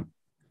you that.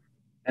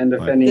 And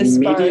if any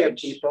media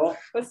people.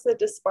 What's the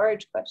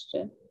disparage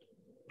question?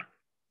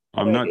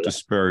 I'm not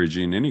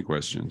disparaging any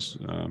questions.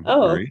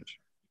 Right?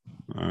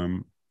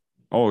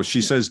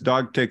 She says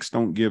dog ticks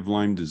don't give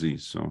Lyme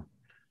disease. So,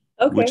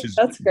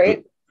 that's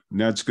great.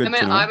 That's good.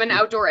 I'm an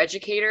outdoor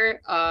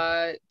educator.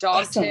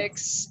 Dog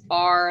ticks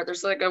are,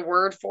 there's like a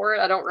word for it.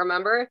 I don't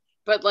remember,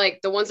 but like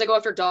the ones that go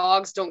after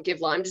dogs don't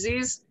give Lyme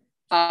disease.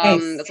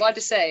 That's all I have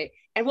to say.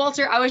 And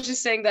Walter, I was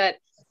just saying that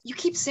you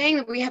keep saying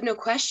that we have no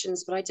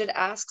questions, but I did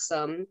ask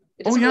some.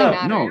 It doesn't really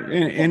matter. No.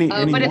 Any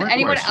but if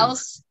anyone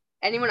questions?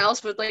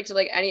 else would like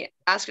to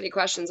ask any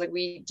questions, like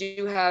we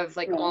do have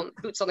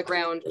boots on the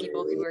ground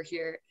people who are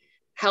here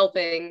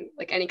helping,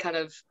 like any kind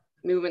of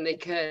movement they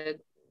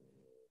could.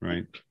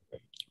 Right.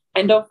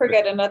 And don't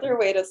forget, another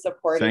way to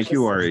support. Thank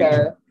you, Ari.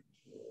 Go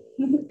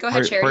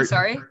ahead, Sherry.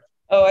 Sorry.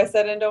 Oh, I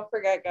said, and don't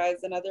forget,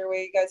 guys, another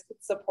way you guys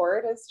could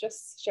support is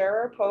just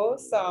share our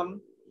posts.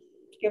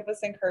 Give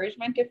us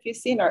encouragement. If you've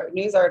seen our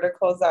news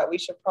articles that we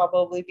should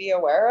probably be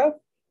aware of,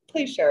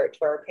 please share it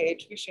to our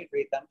page. We should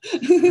read them.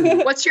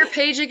 What's your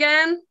page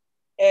again?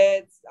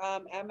 It's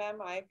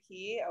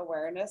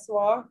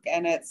MMIPAwarenesswalk,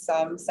 and it's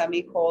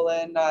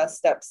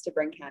steps to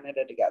bring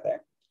Canada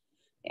together.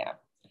 Yeah.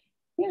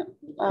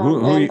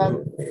 Who are you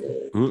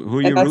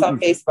that's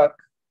on Facebook.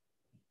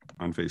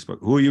 On Facebook.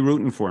 Who are you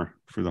rooting for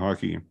the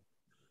hockey game?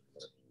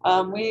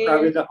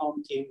 Probably the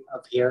home team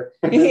up here.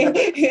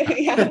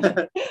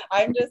 Yeah.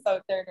 I'm just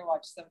out there to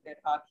watch some good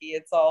hockey.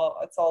 It's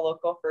all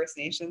local First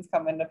Nations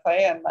come into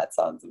play, and that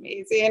sounds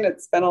amazing.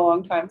 It's been a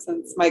long time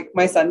since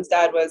my son's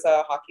dad was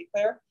a hockey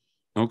player.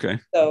 Okay.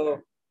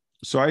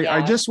 So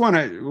I just want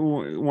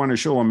to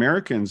show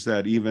Americans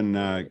that even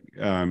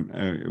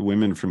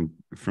women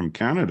from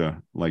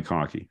Canada like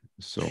hockey.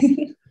 So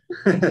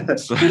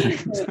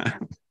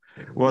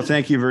well,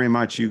 thank you very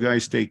much. You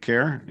guys take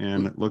care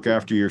and look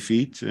after your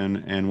feet,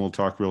 and we'll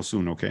talk real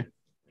soon. Okay.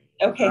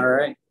 Okay. All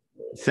right.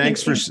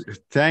 Thanks for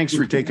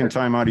taking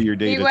time out of your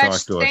day to talk to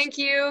us. Thank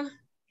you.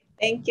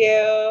 Thank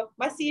you.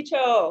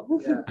 Masicho.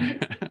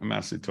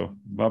 Masito.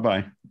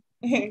 Bye-bye.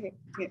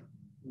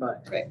 Bye.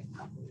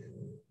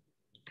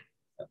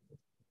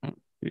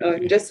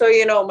 Right. Just so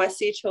you know,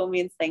 masicho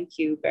means thank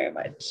you very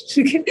much.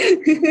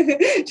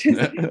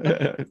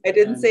 I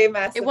didn't say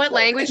massive. In what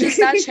language is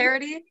that,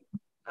 Charity?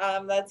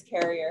 That's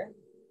carrier.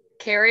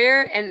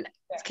 Carrier, and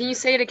can you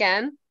say it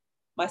again?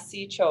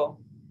 Masicho.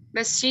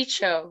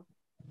 Masicho.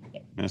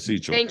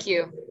 Masicho. Thank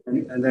you.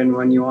 And then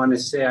when you want to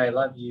say I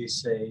love you,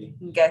 say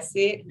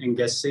Ngesi.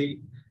 Ngesi.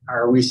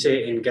 Or we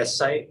say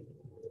Ngesite.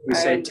 We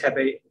say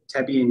Tebi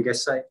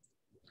Ngesite.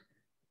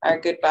 Our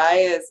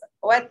goodbye is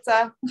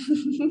Wetza.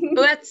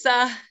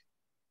 Wetza.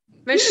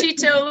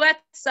 Mashito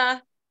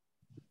Wetza.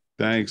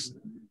 Thanks.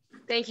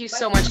 Thank you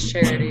so much,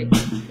 Charity.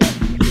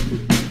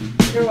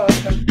 You're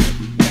welcome.